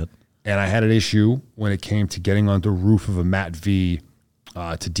 Crazy shit. And I had an issue when it came to getting on the roof of a Mat V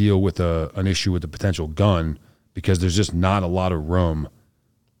to deal with an issue with a potential gun, because there's just not a lot of room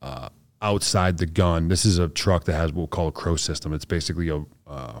outside the gun. This is a truck that has what we'll call a Crow system. It's basically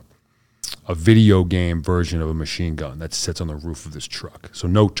a video game version of a machine gun that sits on the roof of this truck. So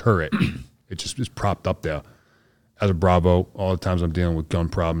no turret. It just is propped up there. As a Bravo, all the times I'm dealing with gun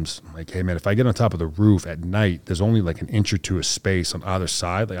problems, I'm like, hey, man, if I get on top of the roof at night, there's only like an inch or two of space on either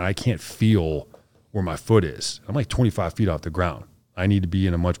side. Like, I can't feel where my foot is. I'm like 25 feet off the ground. I need to be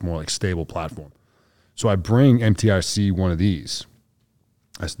in a much more like stable platform. So I bring MTRC one of these.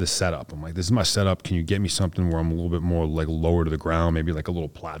 That's the setup. I'm like, this is my setup. Can you get me something where I'm a little bit more like lower to the ground, maybe like a little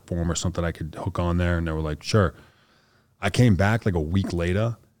platform or something I could hook on there? And they were like, sure. I came back like a week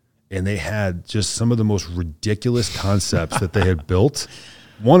later, and they had just some of the most ridiculous concepts that they had built.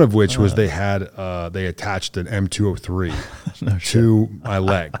 One of which was they attached an M203 to my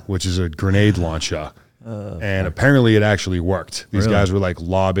leg, which is a grenade launcher. And apparently it actually worked. These guys were like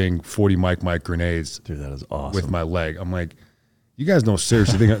lobbing 40 Mike grenades. Dude, that is awesome. With my leg. I'm like, you guys don't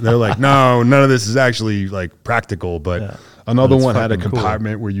seriously think, they're like, no, none of this is actually like practical. But another one had a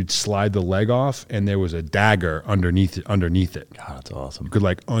compartment where you'd slide the leg off, and there was a dagger underneath it. God, that's awesome. You could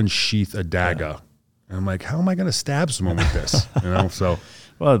like unsheath a dagger. And I'm like, how am I going to stab someone with this? You know, so.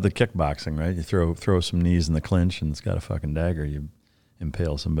 Well, the kickboxing, right? You throw some knees in the clinch, and it's got a fucking dagger. You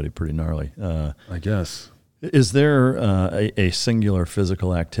impale somebody pretty gnarly. I guess. Is there a singular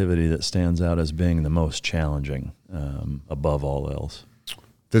physical activity that stands out as being the most challenging above all else?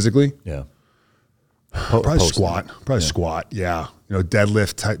 Physically? Yeah. Probably squat. Squat, yeah. You know,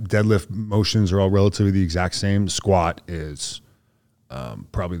 deadlift motions are all relatively the exact same. Squat is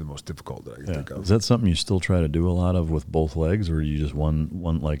probably the most difficult that I can think of. Is that something you still try to do a lot of with both legs, or are you just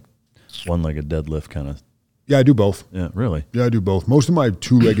one-legged deadlift kind of? Yeah, I do both. Yeah, really? Yeah, I do both. Most of my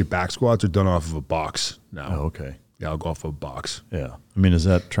two-legged back squats are done off of a box now. Oh, okay. Yeah, I'll go off of a box. Yeah. I mean, is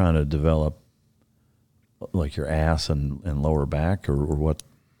that trying to develop like your ass and lower back, or what?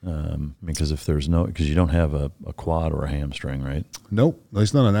 Because because you don't have a quad or a hamstring, right? Nope, at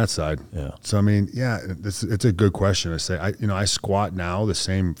least not on that side. Yeah. So I mean, yeah, it's a good question. I say, I squat now for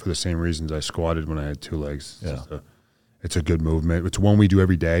the same reasons I squatted when I had two legs. It's a good movement. It's one we do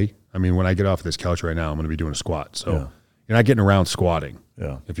every day. I mean, when I get off this couch right now, I'm going to be doing a squat. So you're not getting around squatting.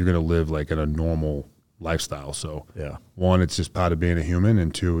 Yeah. If you're going to live like in a normal lifestyle. So one, it's just part of being a human,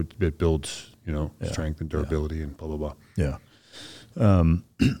 and two, it builds strength and durability and blah blah blah. Yeah. All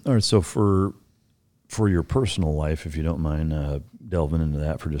right. So for your personal life, if you don't mind delving into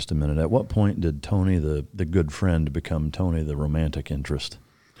that for just a minute, at what point did Tony, the good friend, become Tony, the romantic interest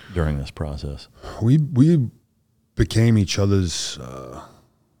during this process? We became each other's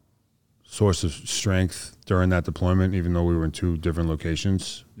source of strength during that deployment, even though we were in two different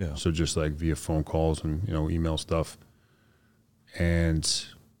locations. Yeah. So just like via phone calls and email stuff. And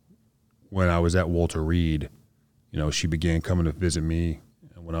when I was at Walter Reed, she began coming to visit me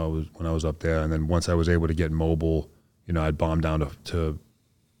when I was up there, and then once I was able to get mobile, I'd bomb down to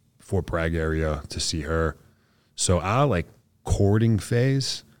Fort Bragg area to see her. So our like courting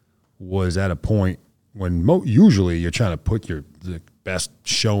phase was at a point when usually you're trying to put the best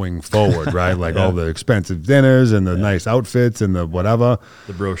showing forward, right? Like all the expensive dinners and the nice outfits and the whatever,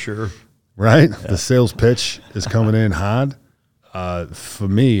 the brochure, right? Yeah. The sales pitch is coming in hard. For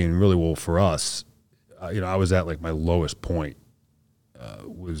me, and really for us. I was at like my lowest point.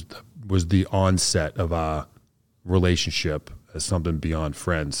 Was the onset of our relationship as something beyond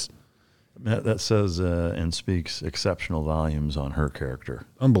friends. That says and speaks exceptional volumes on her character.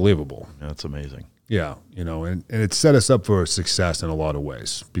 Unbelievable. That's amazing. Yeah, and it set us up for success in a lot of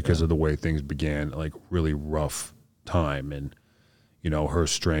ways because of the way things began, like really rough time, and her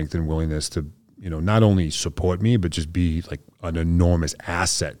strength and willingness to not only support me, but just be like an enormous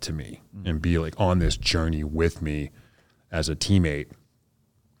asset to me and be like on this journey with me as a teammate,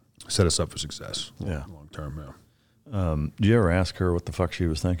 set us up for success long term. Yeah. Did you ever ask her what the fuck she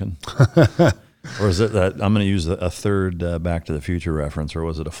was thinking? Or is it that I'm going to use a third Back to the Future reference, or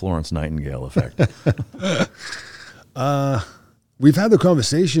was it a Florence Nightingale effect? We've had the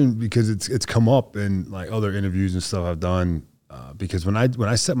conversation because it's come up in like other interviews and stuff I've done. Because when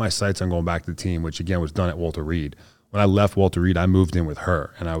I set my sights on going back to the team, which again was done at Walter Reed, when I left Walter Reed, I moved in with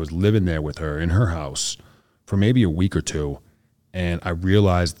her, and I was living there with her in her house for maybe a week or two. And I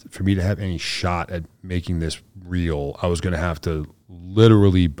realized for me to have any shot at making this real, I was going to have to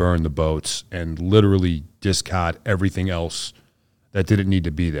literally burn the boats and literally discard everything else that didn't need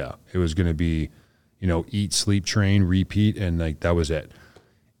to be there. It was going to be, eat, sleep, train, repeat, and like that was it.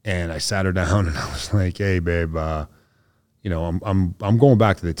 And I sat her down and I was like, "Hey, babe, I'm going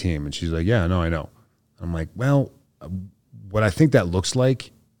back to the team." And she's like, "Yeah, no, I know." I'm like, "Well, what I think that looks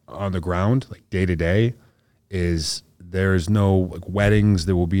like on the ground, like day to day, is there's no like weddings,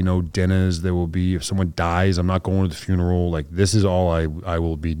 there will be no dinners, there will be, if someone dies, I'm not going to the funeral. Like this is all I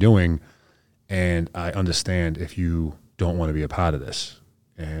will be doing, and I understand if you don't want to be a part of this."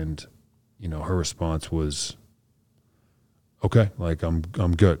 And her response was, "Okay, like I'm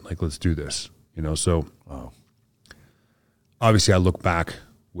good. Like let's do this." So wow. Obviously I look back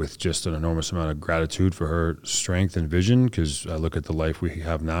with just an enormous amount of gratitude for her strength and vision, because I look at the life we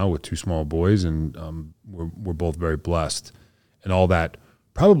have now with 2 small boys, and we're both very blessed. And all that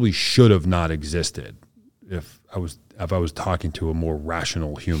probably should have not existed if I was talking to a more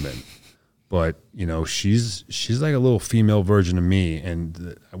rational human. But she's like a little female version of me,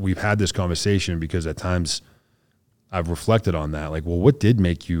 and we've had this conversation because at times I've reflected on that. Like, well, what did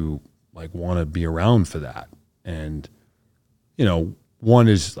make you like want to be around for that? And one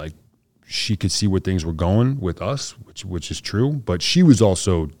is like she could see where things were going with us, which is true, but she was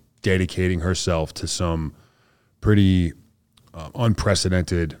also dedicating herself to some pretty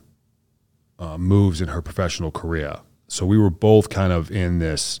unprecedented moves in her professional career. So we were both kind of in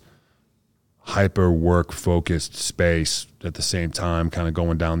this hyper work focused space at the same time, kind of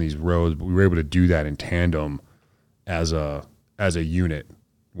going down these roads, but we were able to do that in tandem as a unit,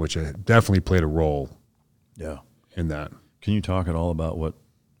 which definitely played a role in that. Can you talk at all about what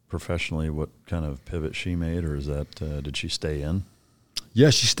kind of pivot she made, or is that did she stay in?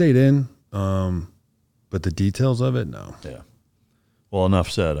 Yeah, she stayed in, but the details of it, no. Yeah. Well, enough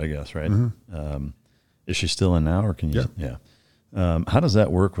said, I guess, right? Mm-hmm. Is she still in now, or can you? Yeah. How does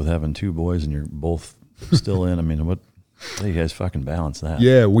that work with having 2 boys and you're both still in? I mean, how do you guys fucking balance that?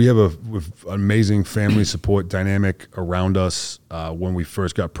 Yeah, we have an amazing family support dynamic around us. When we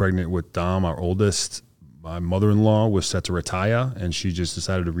first got pregnant with Dom, our oldest, my mother-in-law was set to retire, and she just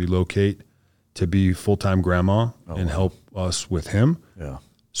decided to relocate to be full-time grandma and help us with him. Yeah.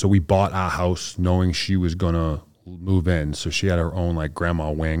 So we bought our house knowing she was going to move in. So she had her own like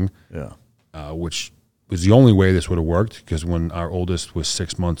grandma wing, which was the only way this would have worked, because when our oldest was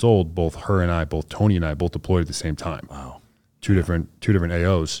 6 months old, both Tony and I both deployed at the same time. Wow. Two different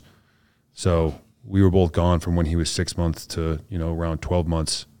AOs. So we were both gone from when he was 6 months to, around 12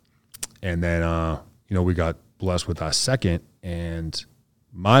 months. And then, we got blessed with our second, and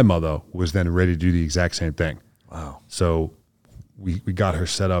my mother was then ready to do the exact same thing. Wow. So we got her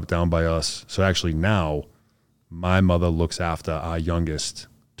set up down by us. So actually now my mother looks after our youngest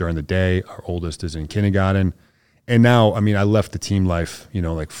during the day. Our oldest is in kindergarten. And now, I left the team life,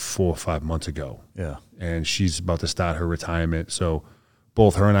 like 4 or 5 months ago. Yeah. And she's about to start her retirement. So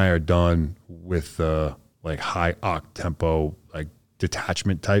both her and I are done with the like high octane tempo, like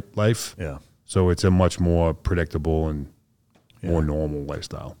detachment type life. Yeah. So it's a much more predictable and more normal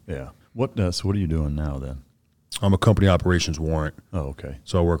lifestyle. Yeah. So what are you doing now then? I'm a company operations warrant. Oh, okay.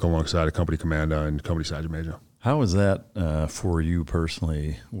 So I work alongside a company commander and company sergeant major. How is that for you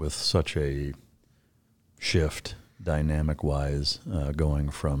personally, with such a shift dynamic-wise, going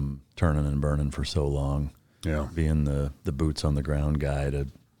from turning and burning for so long, being the boots on the ground guy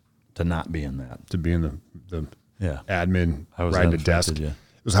to not being that, to being the admin riding the desk? You?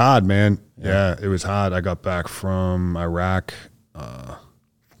 It was hard, man. Yeah, it was hard. I got back from Iraq,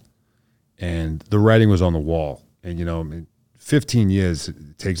 and the writing was on the wall. And 15 years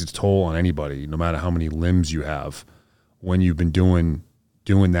it takes its toll on anybody, no matter how many limbs you have. When you've been doing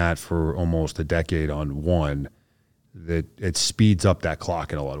that for almost a decade on one, that it speeds up that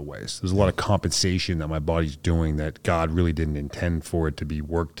clock in a lot of ways. There's a lot of compensation that my body's doing that God really didn't intend for it to be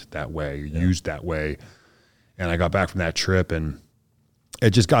worked that way, used that way. And I got back from that trip, and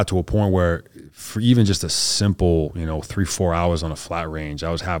it just got to a point where for even just a simple, 3-4 hours on a flat range,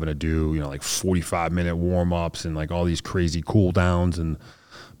 I was having to do, like 45-minute warm-ups and like all these crazy cool downs.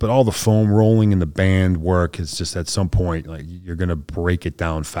 But all the foam rolling and the band work is just at some point, like you're going to break it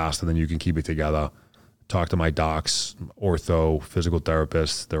down faster than you can keep it together. Talk to my docs, ortho, physical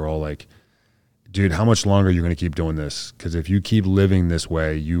therapists. They're all like, dude, how much longer are you going to keep doing this? Because if you keep living this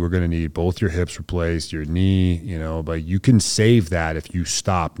way, you are going to need both your hips replaced, your knee, but you can save that if you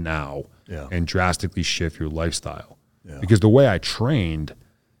stop now and drastically shift your lifestyle. Yeah. Because the way I trained,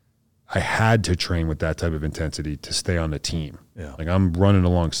 I had to train with that type of intensity to stay on the team. Yeah. Like I'm running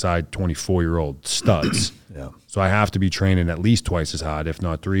alongside 24-year-old studs. Yeah. So I have to be training at least twice as hard, if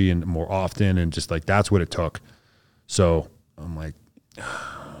not 3 and more often. And just like, that's what it took. So I'm like,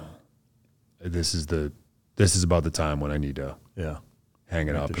 this is about the time when I need to hang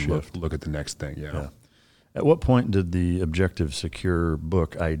it up and look at the next thing. Yeah. At what point did the Objective Secure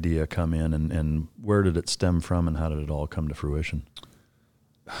book idea come in, and where did it stem from, and how did it all come to fruition?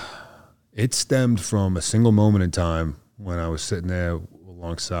 It stemmed from a single moment in time when I was sitting there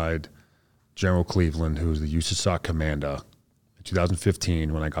alongside General Cleveland, who was the USASOC commander in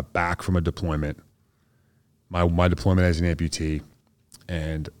 2015 when I got back from a deployment, my deployment as an amputee.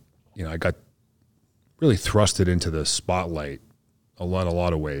 And, you know, I got really thrusted into the spotlight a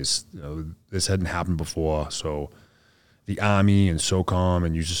lot of ways. You know, this hadn't happened before. So the Army and SOCOM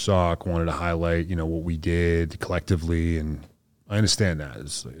and USASOC wanted to highlight, you know, what we did collectively, and I understand that.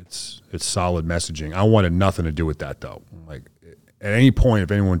 It's solid messaging. I wanted nothing to do with that, though. Like, at any point,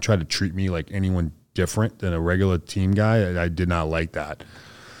 if anyone tried to treat me like anyone different than a regular team guy, I did not like that.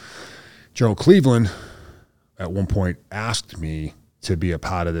 General Cleveland, at one point, asked me to be a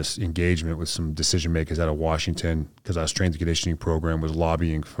part of this engagement with some decision makers out of Washington because our strength and conditioning program was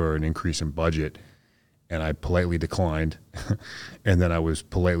lobbying for an increase in budget. And I politely declined. And then I was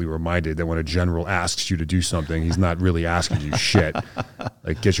politely reminded that when a general asks you to do something, he's not really asking you shit.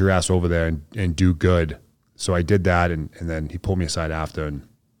 Like, get your ass over there and do good. So I did that, and then he pulled me aside after and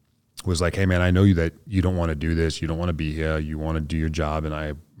was like, hey, man, I know that you don't want to do this. You don't want to be here. You want to do your job, and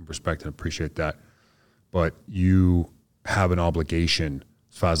I respect and appreciate that. But you have an obligation,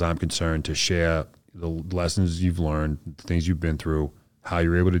 as far as I'm concerned, to share the lessons you've learned, the things you've been through, how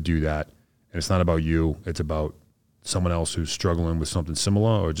you're able to do that. And it's not about you. It's about someone else who's struggling with something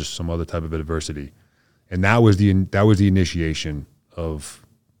similar or just some other type of adversity. And that was the initiation of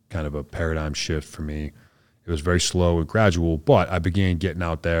kind of a paradigm shift for me. It was very slow and gradual, but I began getting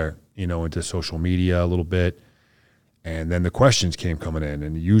out there, you know, into social media a little bit. And then the questions came coming in.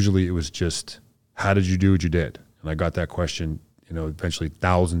 And usually it was just, how did you do what you did? And I got that question, you know, eventually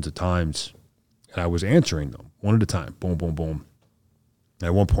thousands of times. And I was answering them one at a time. Boom, boom, boom. And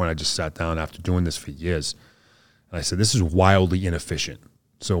at one point, I just sat down after doing this for years. And I said, this is wildly inefficient.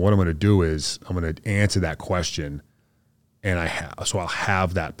 So what I'm going to do is I'm going to answer that question. And I'll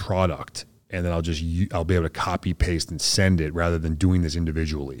have that product. And then I'll be able to copy, paste, and send it rather than doing this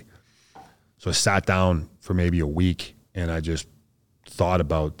individually. So I sat down for maybe a week and I just thought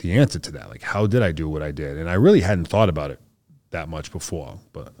about the answer to that. Like, how did I do what I did? And I really hadn't thought about it that much before,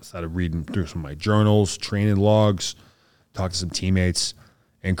 but I started reading through some of my journals, training logs, talked to some teammates,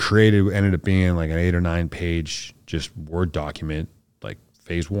 and ended up being like an 8 or 9 page just Word document, like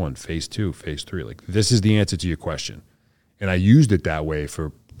phase 1, phase 2, phase 3. Like, this is the answer to your question. And I used it that way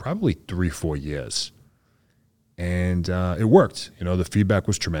for probably 3-4 years. And it worked. You know, the feedback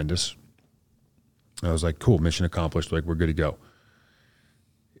was tremendous. I was like, cool, mission accomplished. Like, we're good to go.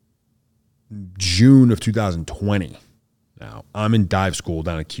 June of 2020. Now, I'm in dive school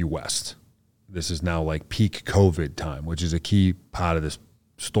down at Key West. This is now like peak COVID time, which is a key part of this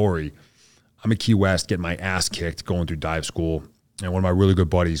story. I'm at Key West getting my ass kicked going through dive school. And one of my really good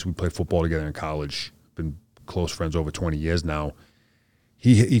buddies, we played football together in college, been close friends over 20 years now.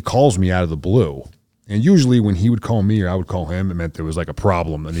 He calls me out of the blue. And usually when he would call me or I would call him, it meant there was like a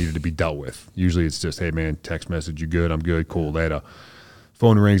problem that needed to be dealt with. Usually it's just, hey, man, text message, you good? I'm good, cool, later.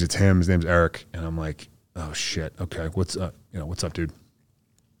 Phone rings, it's him, his name's Eric. And I'm like, oh, shit, okay, what's up? What's up, dude?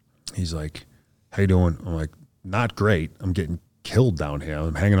 He's like, how you doing? I'm like, not great. I'm getting killed down here.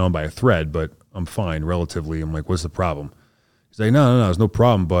 I'm hanging on by a thread, but I'm fine relatively. I'm like, what's the problem? He's like, no, there's no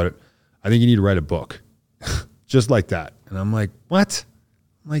problem, but I think you need to write a book. Just like that. And I'm like, what?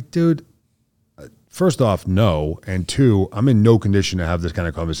 I'm like, dude, first off, no. And 2, I'm in no condition to have this kind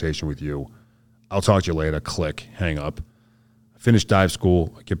of conversation with you. I'll talk to you later. Click, hang up. I finish dive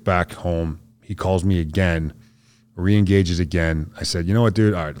school. I get back home. He calls me again, re-engages again. I said, you know what,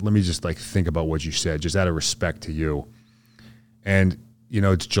 dude? All right, let me just like think about what you said, just out of respect to you. And, you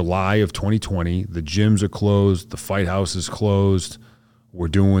know, it's July of 2020. The gyms are closed. The fight house is closed. We're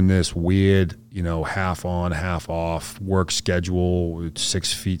doing this weird, you know, half on, half off work schedule with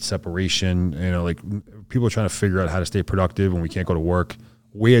 6 feet separation. You know, like people are trying to figure out how to stay productive when we can't go to work.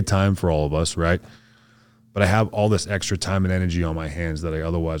 Weird time for all of us, right? But I have all this extra time and energy on my hands that I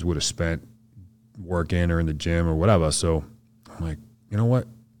otherwise would have spent working or in the gym or whatever. So I'm like, you know what?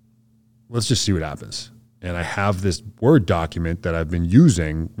 Let's just see what happens. And I have this Word document that I've been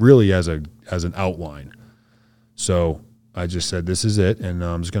using really as an outline. So I just said, this is it, and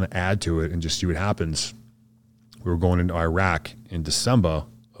I'm just going to add to it and just see what happens. We were going into Iraq in December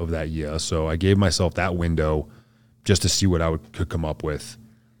of that year. So I gave myself that window just to see what I could come up with.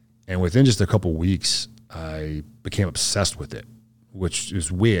 And within just a couple weeks, I became obsessed with it, which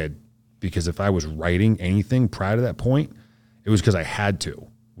is weird because if I was writing anything prior to that point, it was because I had to,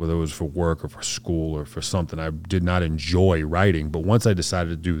 whether it was for work or for school or for something. I did not enjoy writing. But once I decided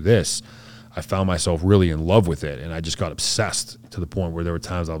to do this, I found myself really in love with it. And I just got obsessed to the point where there were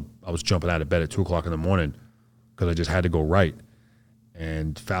times I was jumping out of bed at 2 o'clock in the morning because I just had to go write.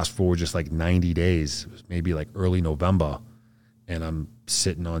 And fast forward just like 90 days, it was maybe like early November, and I'm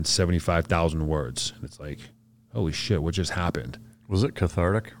sitting on 75,000 words. And it's like, holy shit, what just happened? Was it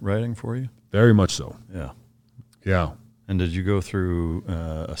cathartic writing for you? Very much so. Yeah. Yeah. And did you go through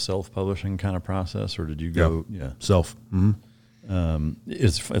a self-publishing kind of process, or did you go? Yeah. Self. Mm-hmm.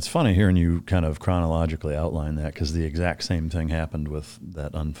 It's funny hearing you kind of chronologically outline that, because the exact same thing happened with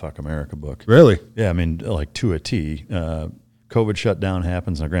that Unfuck America book. Really? Yeah, I mean, like to a T. COVID shutdown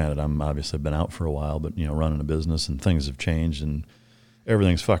happens. Now, granted, I'm obviously been out for a while, but, you know, running a business and things have changed and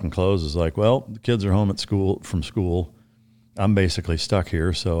everything's fucking closed. It's like, well, the kids are home from school. I'm basically stuck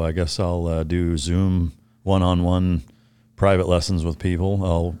here, so I guess I'll do Zoom one-on-one private lessons with people.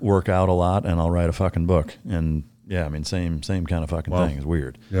 I'll work out a lot and I'll write a fucking book. And yeah, I mean, same kind of fucking thing. It's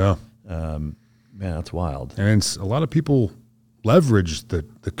weird. Yeah. Man, that's wild. And it's, a lot of people leverage the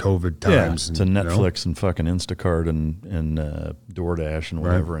COVID times. Yeah, to Netflix and fucking Instacart and DoorDash and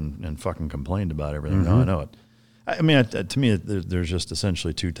whatever, right, and fucking complained about everything. Mm-hmm. No, I know it. I mean, to me, there's just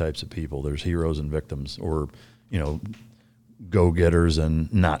essentially two types of people. There's heroes and victims, or, you know, go-getters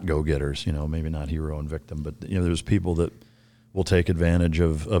and not go-getters. You know, maybe not hero and victim, but, you know, there's people that will take advantage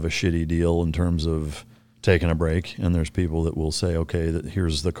of a shitty deal in terms of taking a break, and there's people that will say, okay,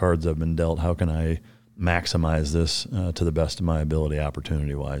 here's the cards I've been dealt. How can I maximize this to the best of my ability,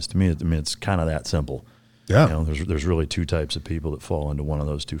 opportunity-wise? To me, it's kind of that simple. Yeah. You know, there's really two types of people that fall into one of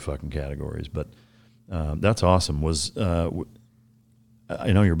those two fucking categories. But that's awesome.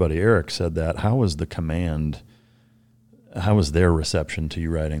 I know your buddy Eric said that. How was the command? How was their reception to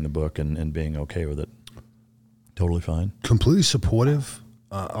you writing the book and being okay with it? Totally fine. Completely supportive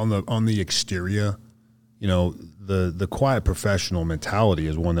on the exterior. You know, the quiet professional mentality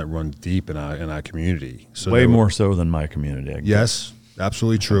is one that runs deep in our community. So way more so than my community, I guess. Yes,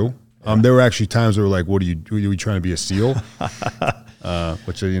 absolutely true. Yeah. There were actually times that were like, "What are you trying to be a SEAL?"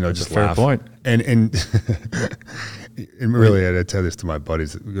 Which, you know, that's just a fair laugh. point. And really, I tell this to my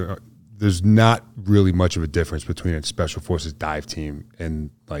buddies. There's not really much of a difference between a Special Forces dive team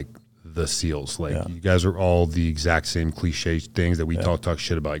and like the SEALs. Like, you guys are all the exact same cliche things that we talk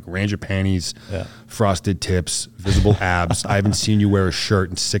shit about, like Ranger panties, frosted tips, visible abs. I haven't seen you wear a shirt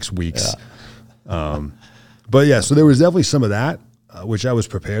in 6 weeks. Yeah. But yeah, so there was definitely some of that, which I was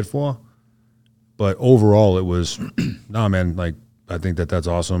prepared for. But overall, it was, nah, man, like, I think that's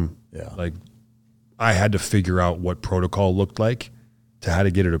awesome. Yeah. Like, I had to figure out what protocol looked like to how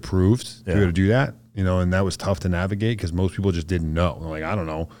to get it approved to be able to do that, you know, and that was tough to navigate because most people just didn't know. They're like, I don't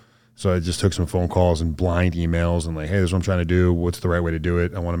know. So I just took some phone calls and blind emails and like, hey, this is what I'm trying to do. What's the right way to do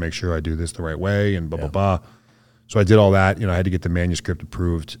it? I want to make sure I do this the right way and blah, blah, blah. So I did all that. You know, I had to get the manuscript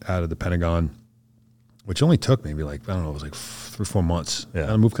approved out of the Pentagon, which only took maybe like, I don't know, it was like 3 or 4 months.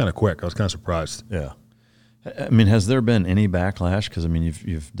 Yeah. I moved kind of quick. I was kind of surprised. Yeah. I mean, has there been any backlash? Because, I mean,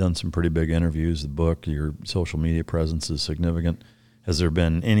 you've done some pretty big interviews. The book, your social media presence is significant. Has there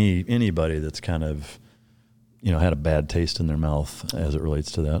been anybody that's kind of, you know, had a bad taste in their mouth as it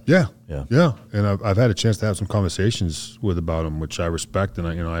relates to that? Yeah. And I've had a chance to have some conversations about them, which I respect and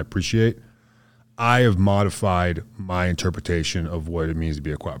I appreciate. I have modified my interpretation of what it means to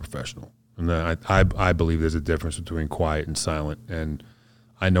be a quiet professional. And I believe there's a difference between quiet and silent. And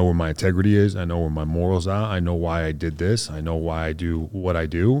I know where my integrity is. I know where my morals are. I know why I did this. I know why I do what I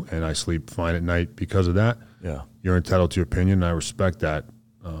do. And I sleep fine at night because of that. Yeah. You're entitled to your opinion. And I respect that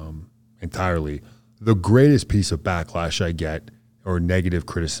entirely. The greatest piece of backlash I get or negative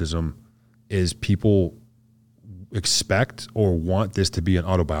criticism is people expect or want this to be an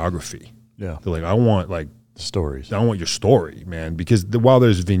autobiography. Yeah. They're like, I want like stories. I want your story, man. Because while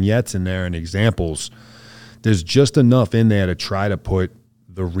there's vignettes in there and examples, there's just enough in there to try to put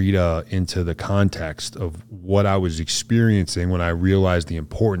the reader into the context of what I was experiencing when I realized the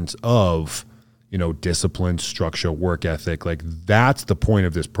importance of, you know, discipline, structure, work ethic. Like, that's the point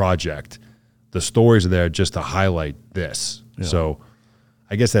of this project. The stories are there just to highlight this. Yeah. So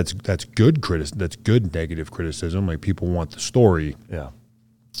I guess that's good that's good negative criticism. Like, people want the story. Yeah.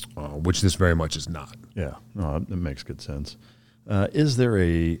 Which this very much is not. Yeah. No, it makes good sense. Is there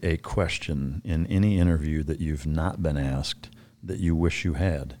a question in any interview that you've not been asked that you wish you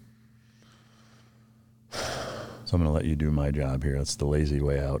had? So I'm going to let you do my job here. That's the lazy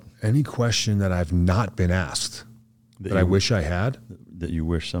way out. Any question that I've not been asked that I wish I had? That you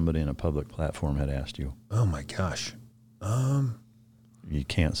wish somebody in a public platform had asked you? Oh, my gosh. You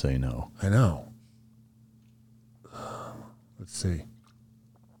can't say no. I know. Let's see.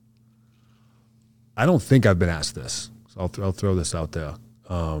 I don't think I've been asked this. So I'll throw this out there.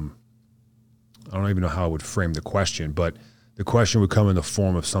 I don't even know how I would frame the question, but the question would come in the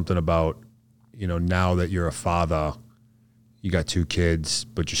form of something about, now that you're a father, you got 2 kids,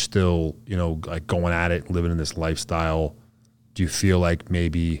 but you're still, like going at it, living in this lifestyle. Do you feel like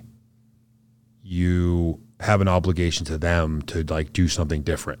maybe you have an obligation to them to like do something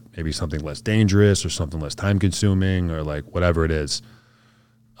different, maybe something less dangerous or something less time consuming or like whatever it is?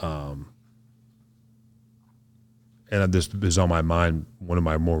 And this is on my mind, one of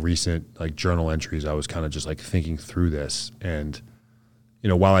my more recent like journal entries. I was kind of just like thinking through this. And,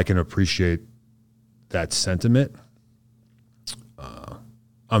 while I can appreciate that sentiment,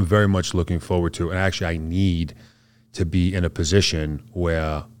 I'm very much looking forward to, and actually I need to be in a position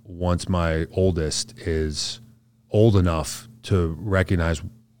where once my oldest is old enough to recognize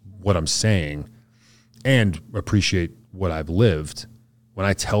what I'm saying and appreciate what I've lived, when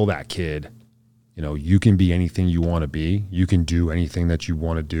I tell that kid, you can be anything you want to be. You can do anything that you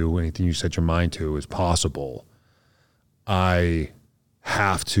want to do. Anything you set your mind to is possible. I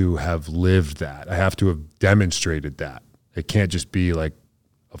have to have lived that. I have to have demonstrated that. It can't just be like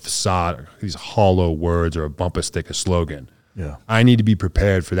a facade, these hollow words or a bumper sticker slogan. Yeah. I need to be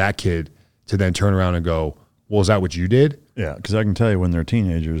prepared for that kid to then turn around and go, well, is that what you did? Yeah, because I can tell you when they're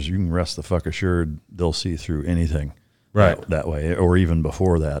teenagers, you can rest the fuck assured they'll see through anything that way, or even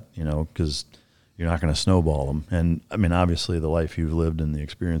before that, because you're not going to snowball them. And I mean, obviously the life you've lived and the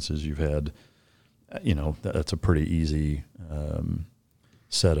experiences you've had, that's a pretty easy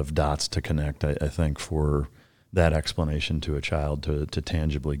set of dots to connect, I think, for that explanation to a child to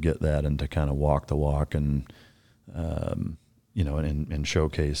tangibly get that and to kind of walk the walk and, and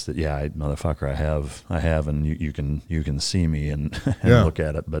showcase that, motherfucker, I have, and you can see me and look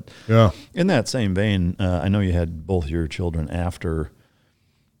at it. But in that same vein, I know you had both your children after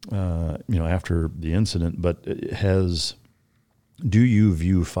the incident, but do you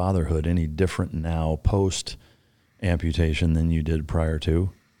view fatherhood any different now post amputation than you did prior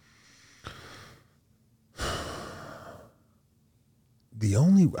to? The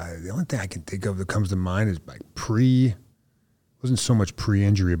only thing I can think of that comes to mind is like wasn't so much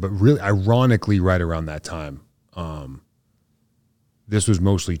pre-injury, but really ironically right around that time. This was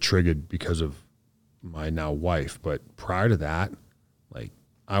mostly triggered because of my now wife, but prior to that, like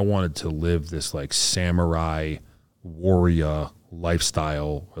I wanted to live this like samurai warrior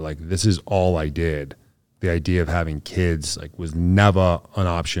lifestyle where like this is all I did. The idea of having kids like was never an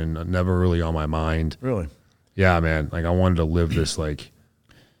option, never really on my mind. Really? Yeah, man. Like I wanted to live this like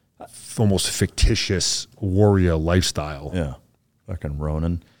almost fictitious warrior lifestyle. Yeah. Fucking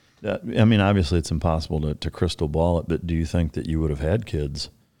Ronin. I mean, obviously it's impossible to crystal ball it, but do you think that you would have had kids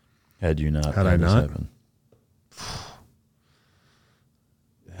had you not had I this not? happen?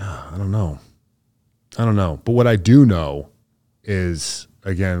 Yeah, I don't know. But what I do know is,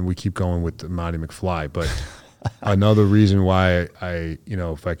 again, we keep going with the Marty McFly, but another reason why I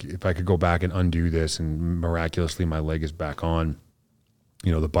if I could go back and undo this and miraculously my leg is back on,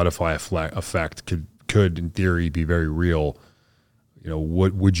 the butterfly effect could in theory be very real.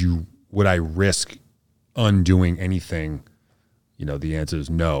 Would I risk undoing anything? The answer is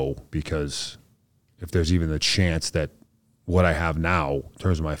no, because if there's even a chance that what I have now in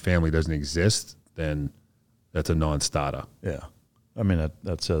terms of my family doesn't exist, then that's a non-starter. Yeah. I mean,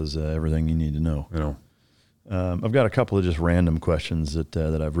 that says everything you need to know. I've got a couple of just random questions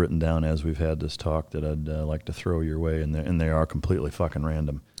that I've written down as we've had this talk that I'd like to throw your way, and they are completely fucking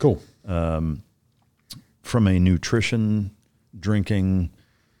random. Cool. From a nutrition, drinking,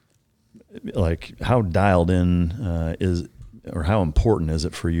 like how dialed in or how important is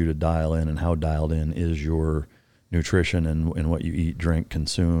it for you to dial in, and how dialed in is your nutrition and what you eat, drink,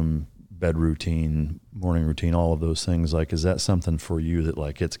 consume, bed routine, morning routine, all of those things? Like, is that something for you that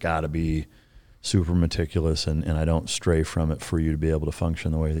like it's got to be super meticulous and I don't stray from it for you to be able to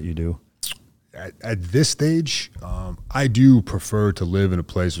function the way that you do? At this stage, I do prefer to live in a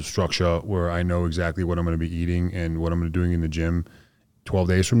place of structure where I know exactly what I'm going to be eating and what I'm going to be doing in the gym 12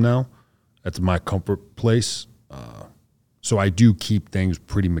 days from now. That's my comfort place. So I do keep things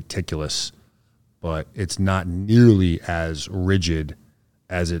pretty meticulous, but it's not nearly as rigid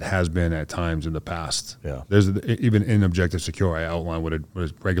as it has been at times in the past. Yeah. There's even in Objective Secure, I outlined what a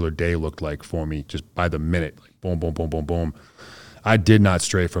regular day looked like for me just by the minute, like boom, boom, boom, boom, boom. I did not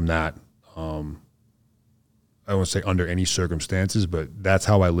stray from that. I won't say under any circumstances, but that's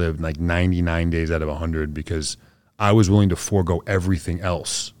how I lived like 99 days out of 100 because I was willing to forego everything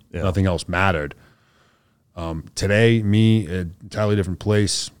else. Yeah. Nothing else mattered. Today, me, an entirely different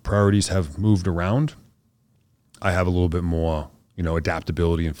place. Priorities have moved around. I have a little bit more,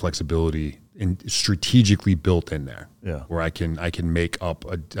 adaptability and flexibility strategically built in there. Yeah. Where I can make up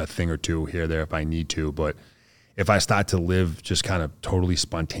a thing or two here or there if I need to. But if I start to live just kind of totally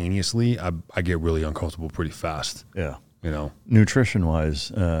spontaneously, I get really uncomfortable pretty fast. Yeah. Nutrition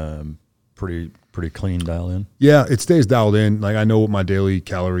wise, pretty clean dial in. Yeah, it stays dialed in. Like I know what my daily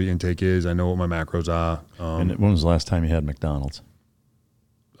calorie intake is. I know what my macros are. And when was the last time you had McDonald's?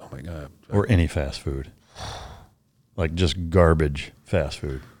 Oh my God. Or any fast food? Like just garbage fast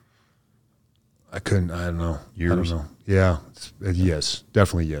food. I don't know. Years? I don't know. Yeah. Yes.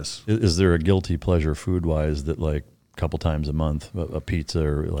 Definitely yes. Is there a guilty pleasure food-wise that like a couple times a month, a pizza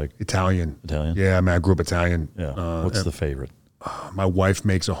or like... Italian? Yeah, I mean, I grew up Italian. Yeah. What's the favorite? My wife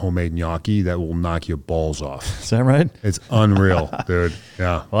makes a homemade gnocchi that will knock your balls off. Is that right? It's unreal, dude.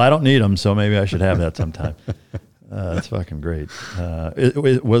 Yeah. Well, I don't need them, so maybe I should have that sometime. That's fucking great.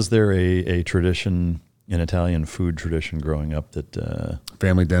 Was there a tradition, an Italian food tradition growing up that...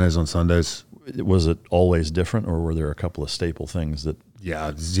 Family dinners on Sundays. Was it always different, or were there a couple of staple things that...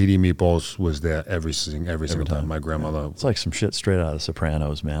 Yeah, ziti meatballs was there every single time. My grandmother... It's like some shit straight out of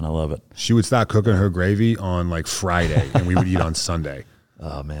Sopranos, man. I love it. She would start cooking her gravy on like Friday, and we would eat on Sunday.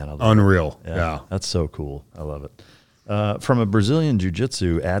 Oh, man. I love Unreal. It. Yeah. That's so cool. I love it. From a Brazilian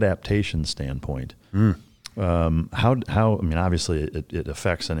jiu-jitsu adaptation standpoint, how I mean, obviously it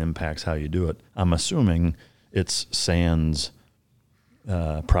affects and impacts how you do it. I'm assuming it's sans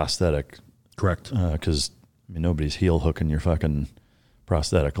prosthetic. Correct. Because nobody's heel hooking your fucking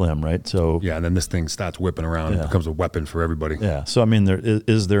prosthetic limb, right? So yeah, and then this thing starts whipping around and becomes a weapon for everybody. Yeah. So I mean,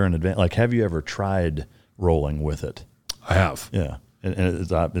 is there an advantage? Like, have you ever tried rolling with it? I have. Yeah. And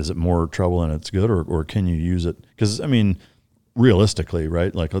is it more trouble than it's good, or can you use it? Because I mean, realistically,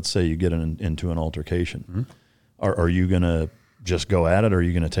 right? Like, let's say you get into an altercation. Are you gonna just go at it, or are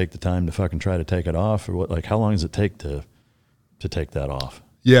you gonna take the time to fucking try to take it off, or what? Like, how long does it take to take that off?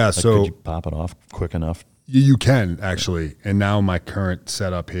 Yeah, like, so could you pop it off quick enough? You can actually. And now my current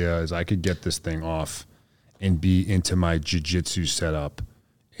setup here is I could get this thing off and be into my jiu-jitsu setup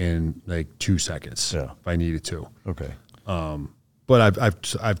in like 2 seconds if I needed to. Okay. But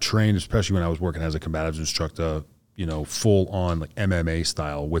I've trained, especially when I was working as a combatives instructor, full on like MMA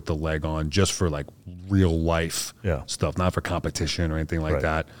style with the leg on, just for like real life stuff, not for competition or anything like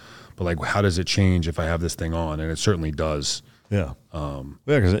that. But like, how does it change if I have this thing on? And it certainly does. Yeah.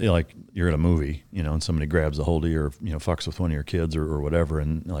 Because like you're in a movie, and somebody grabs a hold of you, or fucks with one of your kids or whatever,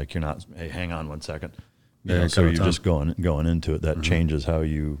 and like you're not, hey, hang on 1 second. So you're just going into it. That changes how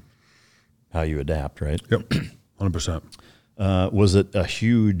you adapt, right? Yep. 100%. Was it a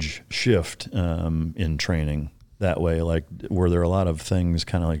huge shift in training that way? Like, were there a lot of things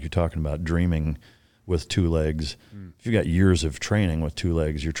kind of like you're talking about dreaming with two legs? If you've got years of training with two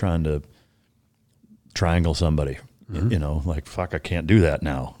legs, you're trying to triangle somebody. Like, fuck, I can't do that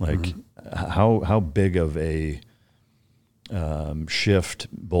now. Like, how big of a shift,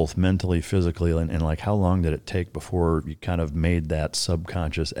 both mentally, physically, and like, how long did it take before you kind of made that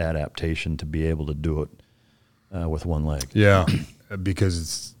subconscious adaptation to be able to do it with one leg? Yeah, because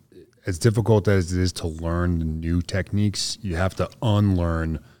it's as difficult as it is to learn new techniques, you have to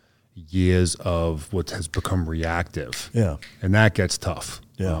unlearn years of what has become reactive. Yeah. And that gets tough.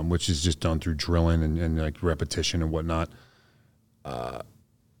 Yeah. Which is just done through drilling and like repetition and whatnot.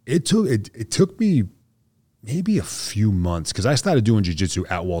 It took me maybe a few months, because I started doing jiu-jitsu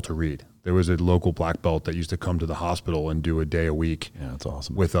at Walter Reed. There was a local black belt that used to come to the hospital and do a day a week. Yeah, that's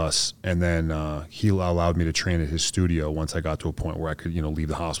awesome. With us. And then he allowed me to train at his studio once I got to a point where I could, leave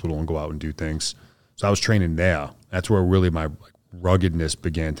the hospital and go out and do things. So I was training there. That's where really my ruggedness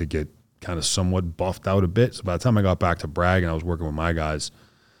began to get kind of somewhat buffed out a bit. So by the time I got back to Bragg and I was working with my guys,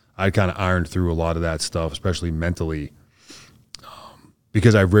 I kind of ironed through a lot of that stuff, especially mentally,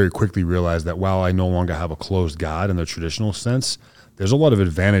 because I very quickly realized that while I no longer have a closed guard in the traditional sense, there's a lot of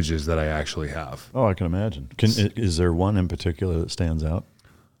advantages that I actually have. Oh, I can imagine. Is there one in particular that stands out?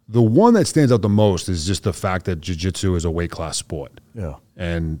 The one that stands out the most is just the fact that jiu-jitsu is a weight class sport. Yeah.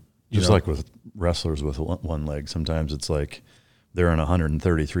 And just like with wrestlers with one leg, sometimes it's like they're in a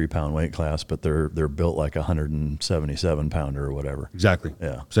 133-pound weight class, but they're built like a 177-pounder or whatever. Exactly.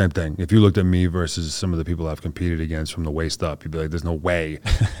 Yeah. Same thing. If you looked at me versus some of the people I've competed against from the waist up, you'd be like, there's no way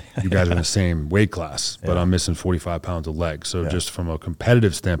you guys are in the same weight class, but I'm missing 45 pounds of leg. So just from a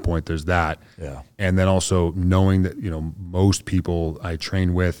competitive standpoint, there's that. Yeah. And then also knowing that, most people I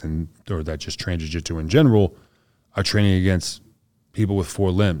train with or that just train jiu-jitsu in general are training against people with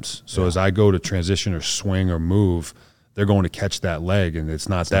 4 limbs. So as I go to transition or swing or move, they're going to catch that leg and it's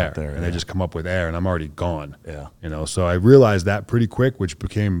not there. And they just come up with air and I'm already gone. Yeah. You know, so I realized that pretty quick, which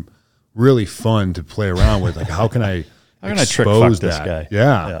became really fun to play around with. Like, how can I trick fuck this guy?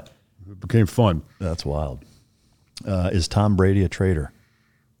 Yeah. It became fun. That's wild. Is Tom Brady a traitor?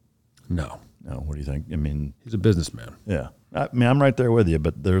 No. What do you think? I mean, he's a businessman. Yeah. I mean, I'm right there with you,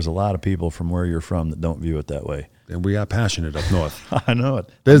 but there's a lot of people from where you're from that don't view it that way. And we got passionate up north. I know it.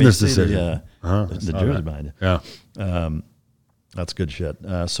 Business decision. The Jews behind it. Yeah. That's good shit.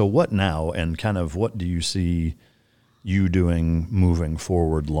 So what now, and kind of what do you see you doing moving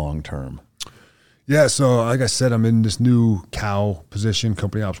forward long term? Yeah, so like I said, I'm in this new COW position,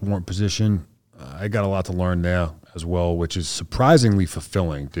 company ops warrant position. I got a lot to learn there as well, which is surprisingly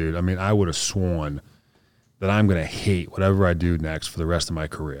fulfilling, dude. I mean, I would have sworn that I'm going to hate whatever I do next for the rest of my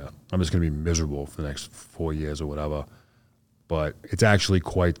career. I'm just going to be miserable for the next 4 years or whatever. But it's actually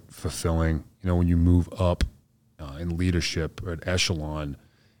quite fulfilling. You know, when you move up in leadership or at echelon,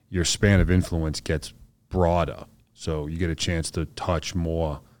 your span of influence gets broader. So you get a chance to touch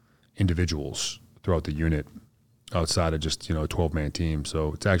more individuals throughout the unit outside of just, a 12-man team.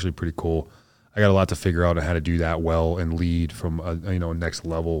 So it's actually pretty cool. I got a lot to figure out on how to do that well and lead from a next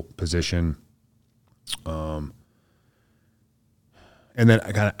level position. And then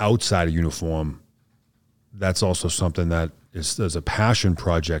kind of outside of uniform, that's also something that is a passion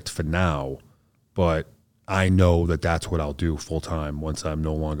project for now, but I know that that's what I'll do full time once I'm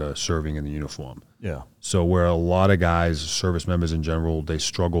no longer serving in the uniform. Yeah. So where a lot of guys, service members in general, they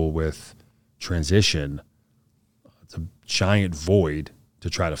struggle with transition, it's a giant void to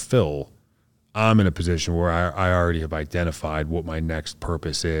try to fill. I'm in a position where I already have identified what my next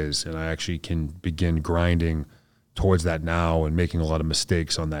purpose is, and I actually can begin grinding towards that now and making a lot of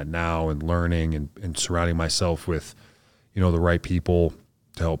mistakes on that now and learning and surrounding myself with, the right people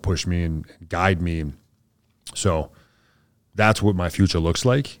to help push me and guide me. And so that's what my future looks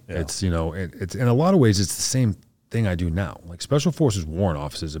like. Yeah. It's, it's in a lot of ways, it's the same thing I do now. Like Special Forces warrant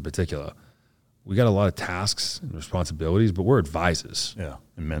officers in particular, we got a lot of tasks and responsibilities, but we're advisors. Yeah,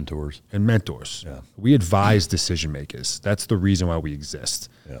 and mentors. Yeah. We advise decision makers. That's the reason why we exist.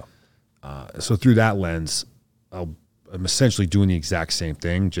 Yeah. So through that lens, I'm essentially doing the exact same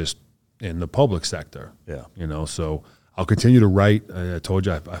thing, just in the public sector. Yeah. So I'll continue to write. I told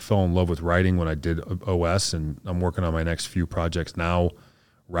you I fell in love with writing when I did OS, and I'm working on my next few projects now,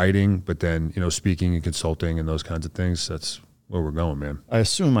 writing, but then, speaking and consulting and those kinds of things. That's where we're going, man. I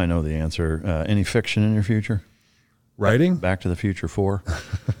assume I know the answer. Any fiction in your future? Writing? Back to the Future 4,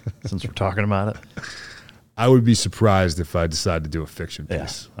 since we're talking about it. I would be surprised if I decided to do a fiction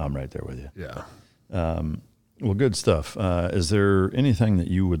piece. Yeah, I'm right there with you. Yeah. Well, good stuff. Is there anything that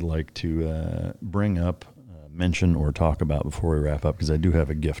you would like to bring up, mention, or talk about before we wrap up? Because I do have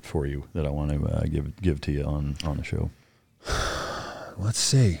a gift for you that I want to give to you on the show. Let's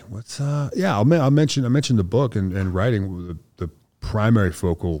see. I'll mention the book and writing. The primary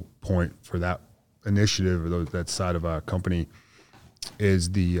focal point for that initiative or that side of our company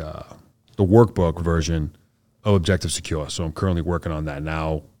is the workbook version of Objective Secure. So I'm currently working on that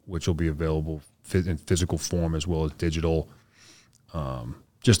now, which will be available in physical form as well as digital.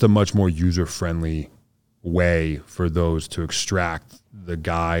 Just a much more user-friendly way for those to extract the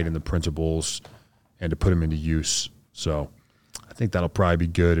guide and the principles and to put them into use. So I think that'll probably be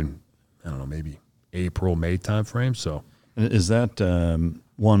good in, maybe April, May timeframe. So is that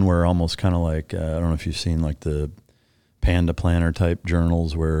one where almost kind of like, I don't know if you've seen like the Panda Planner type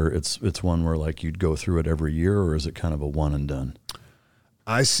journals where it's one where like you'd go through it every year, or is it kind of a one and done?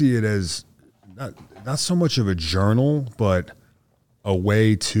 I see it as not so much of a journal, but a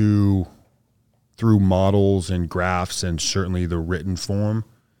way to, through models and graphs and certainly the written form,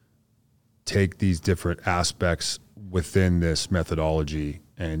 take these different aspects within this methodology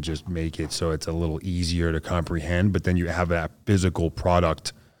and just make it so it's a little easier to comprehend, but then you have that physical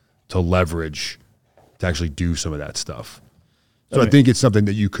product to leverage to actually do some of that stuff. So I think it's something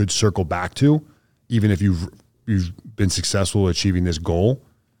that you could circle back to, even if you've been successful achieving this goal.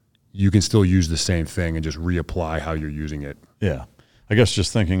 You can still use the same thing and just reapply how you're using it. Yeah. I guess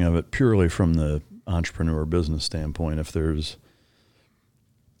just thinking of it purely from the entrepreneur business standpoint, if there's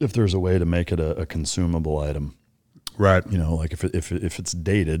a way to make it a consumable item, right? Like if it's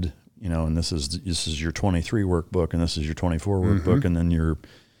dated, and this is your 23 workbook and this is your 24 workbook, and then I'm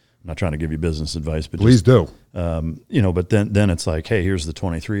not trying to give you business advice, but please do. But then it's like, hey, here's the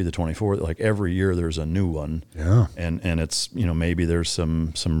 23, the 24. Like every year there's a new one. Yeah. And it's, maybe there's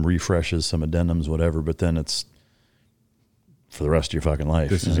some refreshes, some addendums, whatever, but then it's for the rest of your fucking life.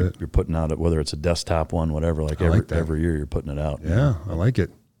 This is it. You're putting out it, whether it's a desktop one, whatever. Like every year, you're putting it out. Yeah, I like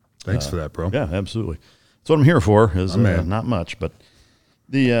it. Thanks for that, bro. Yeah, absolutely. That's what I'm here for. Is not much, but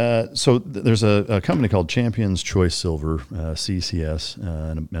there's a company called Champions Choice Silver, CCS,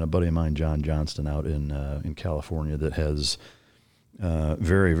 and a buddy of mine, John Johnston, out in California, that has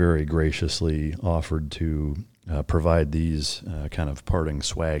very, very graciously offered to provide these kind of parting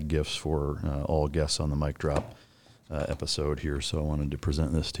swag gifts for all guests on the Mic Drop episode here. So I wanted to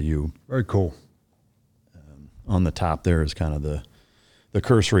present this to you. Very cool. On the top there is kind of the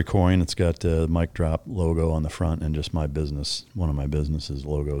cursory coin. It's got the Mic Drop logo on the front and just one of my businesses'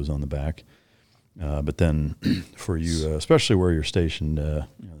 logos on the back. But then for you, especially where you're stationed,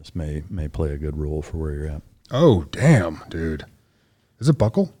 this may play a good role for where you're at. Oh, damn, dude. Is it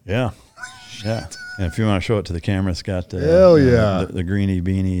buckle? Yeah. Yeah. And if you want to show it to the camera, it's got hell yeah, the greeny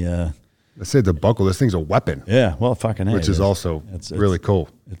beanie. I said the buckle. This thing's a weapon. Yeah, well, fucking A. Which is also really cool.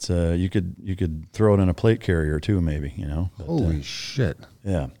 It's you could throw it in a plate carrier too, maybe. But, holy shit.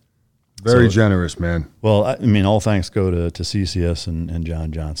 Yeah. Very generous, man. Well, I mean, all thanks go to CCS and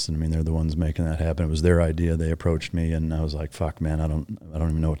John Johnston. I mean, they're the ones making that happen. It was their idea. They approached me, and I was like, "Fuck, man, I don't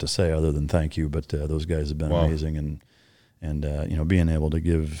even know what to say other than thank you." But those guys have been amazing, and being able to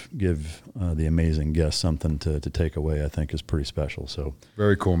give the amazing guests something to take away, I think, is pretty special. So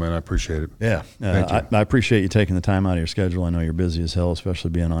very cool, man. I appreciate it. Yeah, I appreciate you taking the time out of your schedule. I know you're busy as hell, especially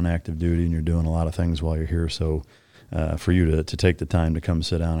being on active duty, and you're doing a lot of things while you're here. So for you to take the time to come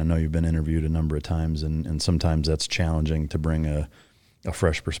sit down, I know you've been interviewed a number of times, and sometimes that's challenging to bring a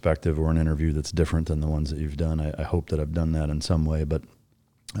fresh perspective or an interview that's different than the ones that you've done. I hope that I've done that in some way, but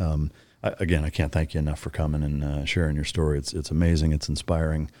again, I can't thank you enough for coming and sharing your story. It's amazing. It's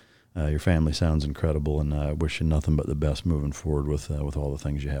inspiring. Your family sounds incredible, and I wish you nothing but the best moving forward with all the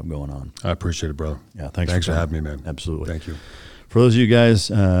things you have going on. I appreciate it, brother. Yeah, thanks for having me, man. Absolutely. Thank you. For those of you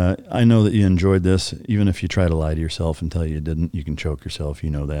guys, I know that you enjoyed this. Even if you try to lie to yourself and tell you didn't, you can choke yourself.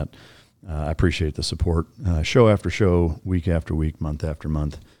 You know that. I appreciate the support. Show after show, week after week, month after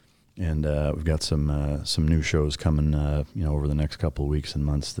month. And we've got some new shows coming, over the next couple of weeks and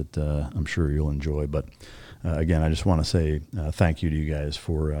months that I'm sure you'll enjoy. But again, I just want to say thank you to you guys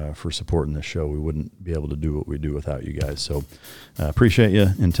for supporting this show. We wouldn't be able to do what we do without you guys. So appreciate you.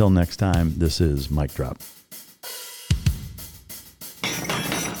 Until next time, this is Mic Drop.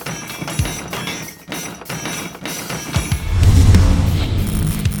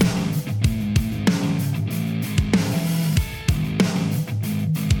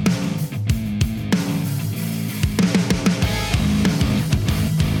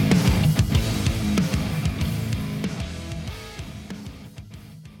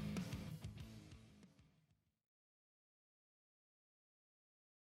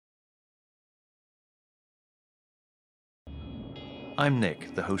 I'm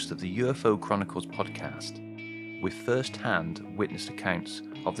Nick, the host of the UFO Chronicles podcast, with first-hand witnessed accounts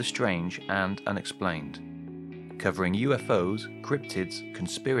of the strange and unexplained, covering UFOs, cryptids,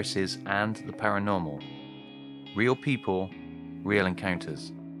 conspiracies, and the paranormal. Real people, real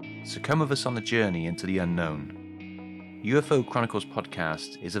encounters. So come with us on the journey into the unknown. UFO Chronicles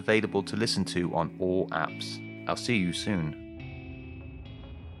podcast is available to listen to on all apps. I'll see you soon.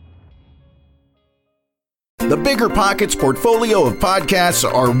 The Bigger Pockets portfolio of podcasts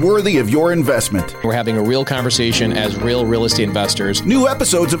are worthy of your investment. We're having a real conversation as real estate investors. New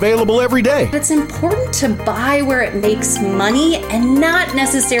episodes available every day. It's important to buy where it makes money and not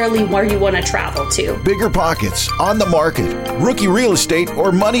necessarily where you want to travel to. Bigger Pockets, On the Market, Rookie Real Estate,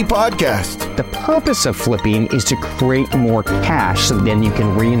 or Money Podcast. The purpose of flipping is to create more cash so then you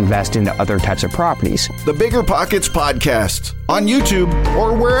can reinvest into other types of properties. The Bigger Pockets Podcast, on YouTube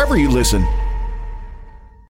or wherever you listen.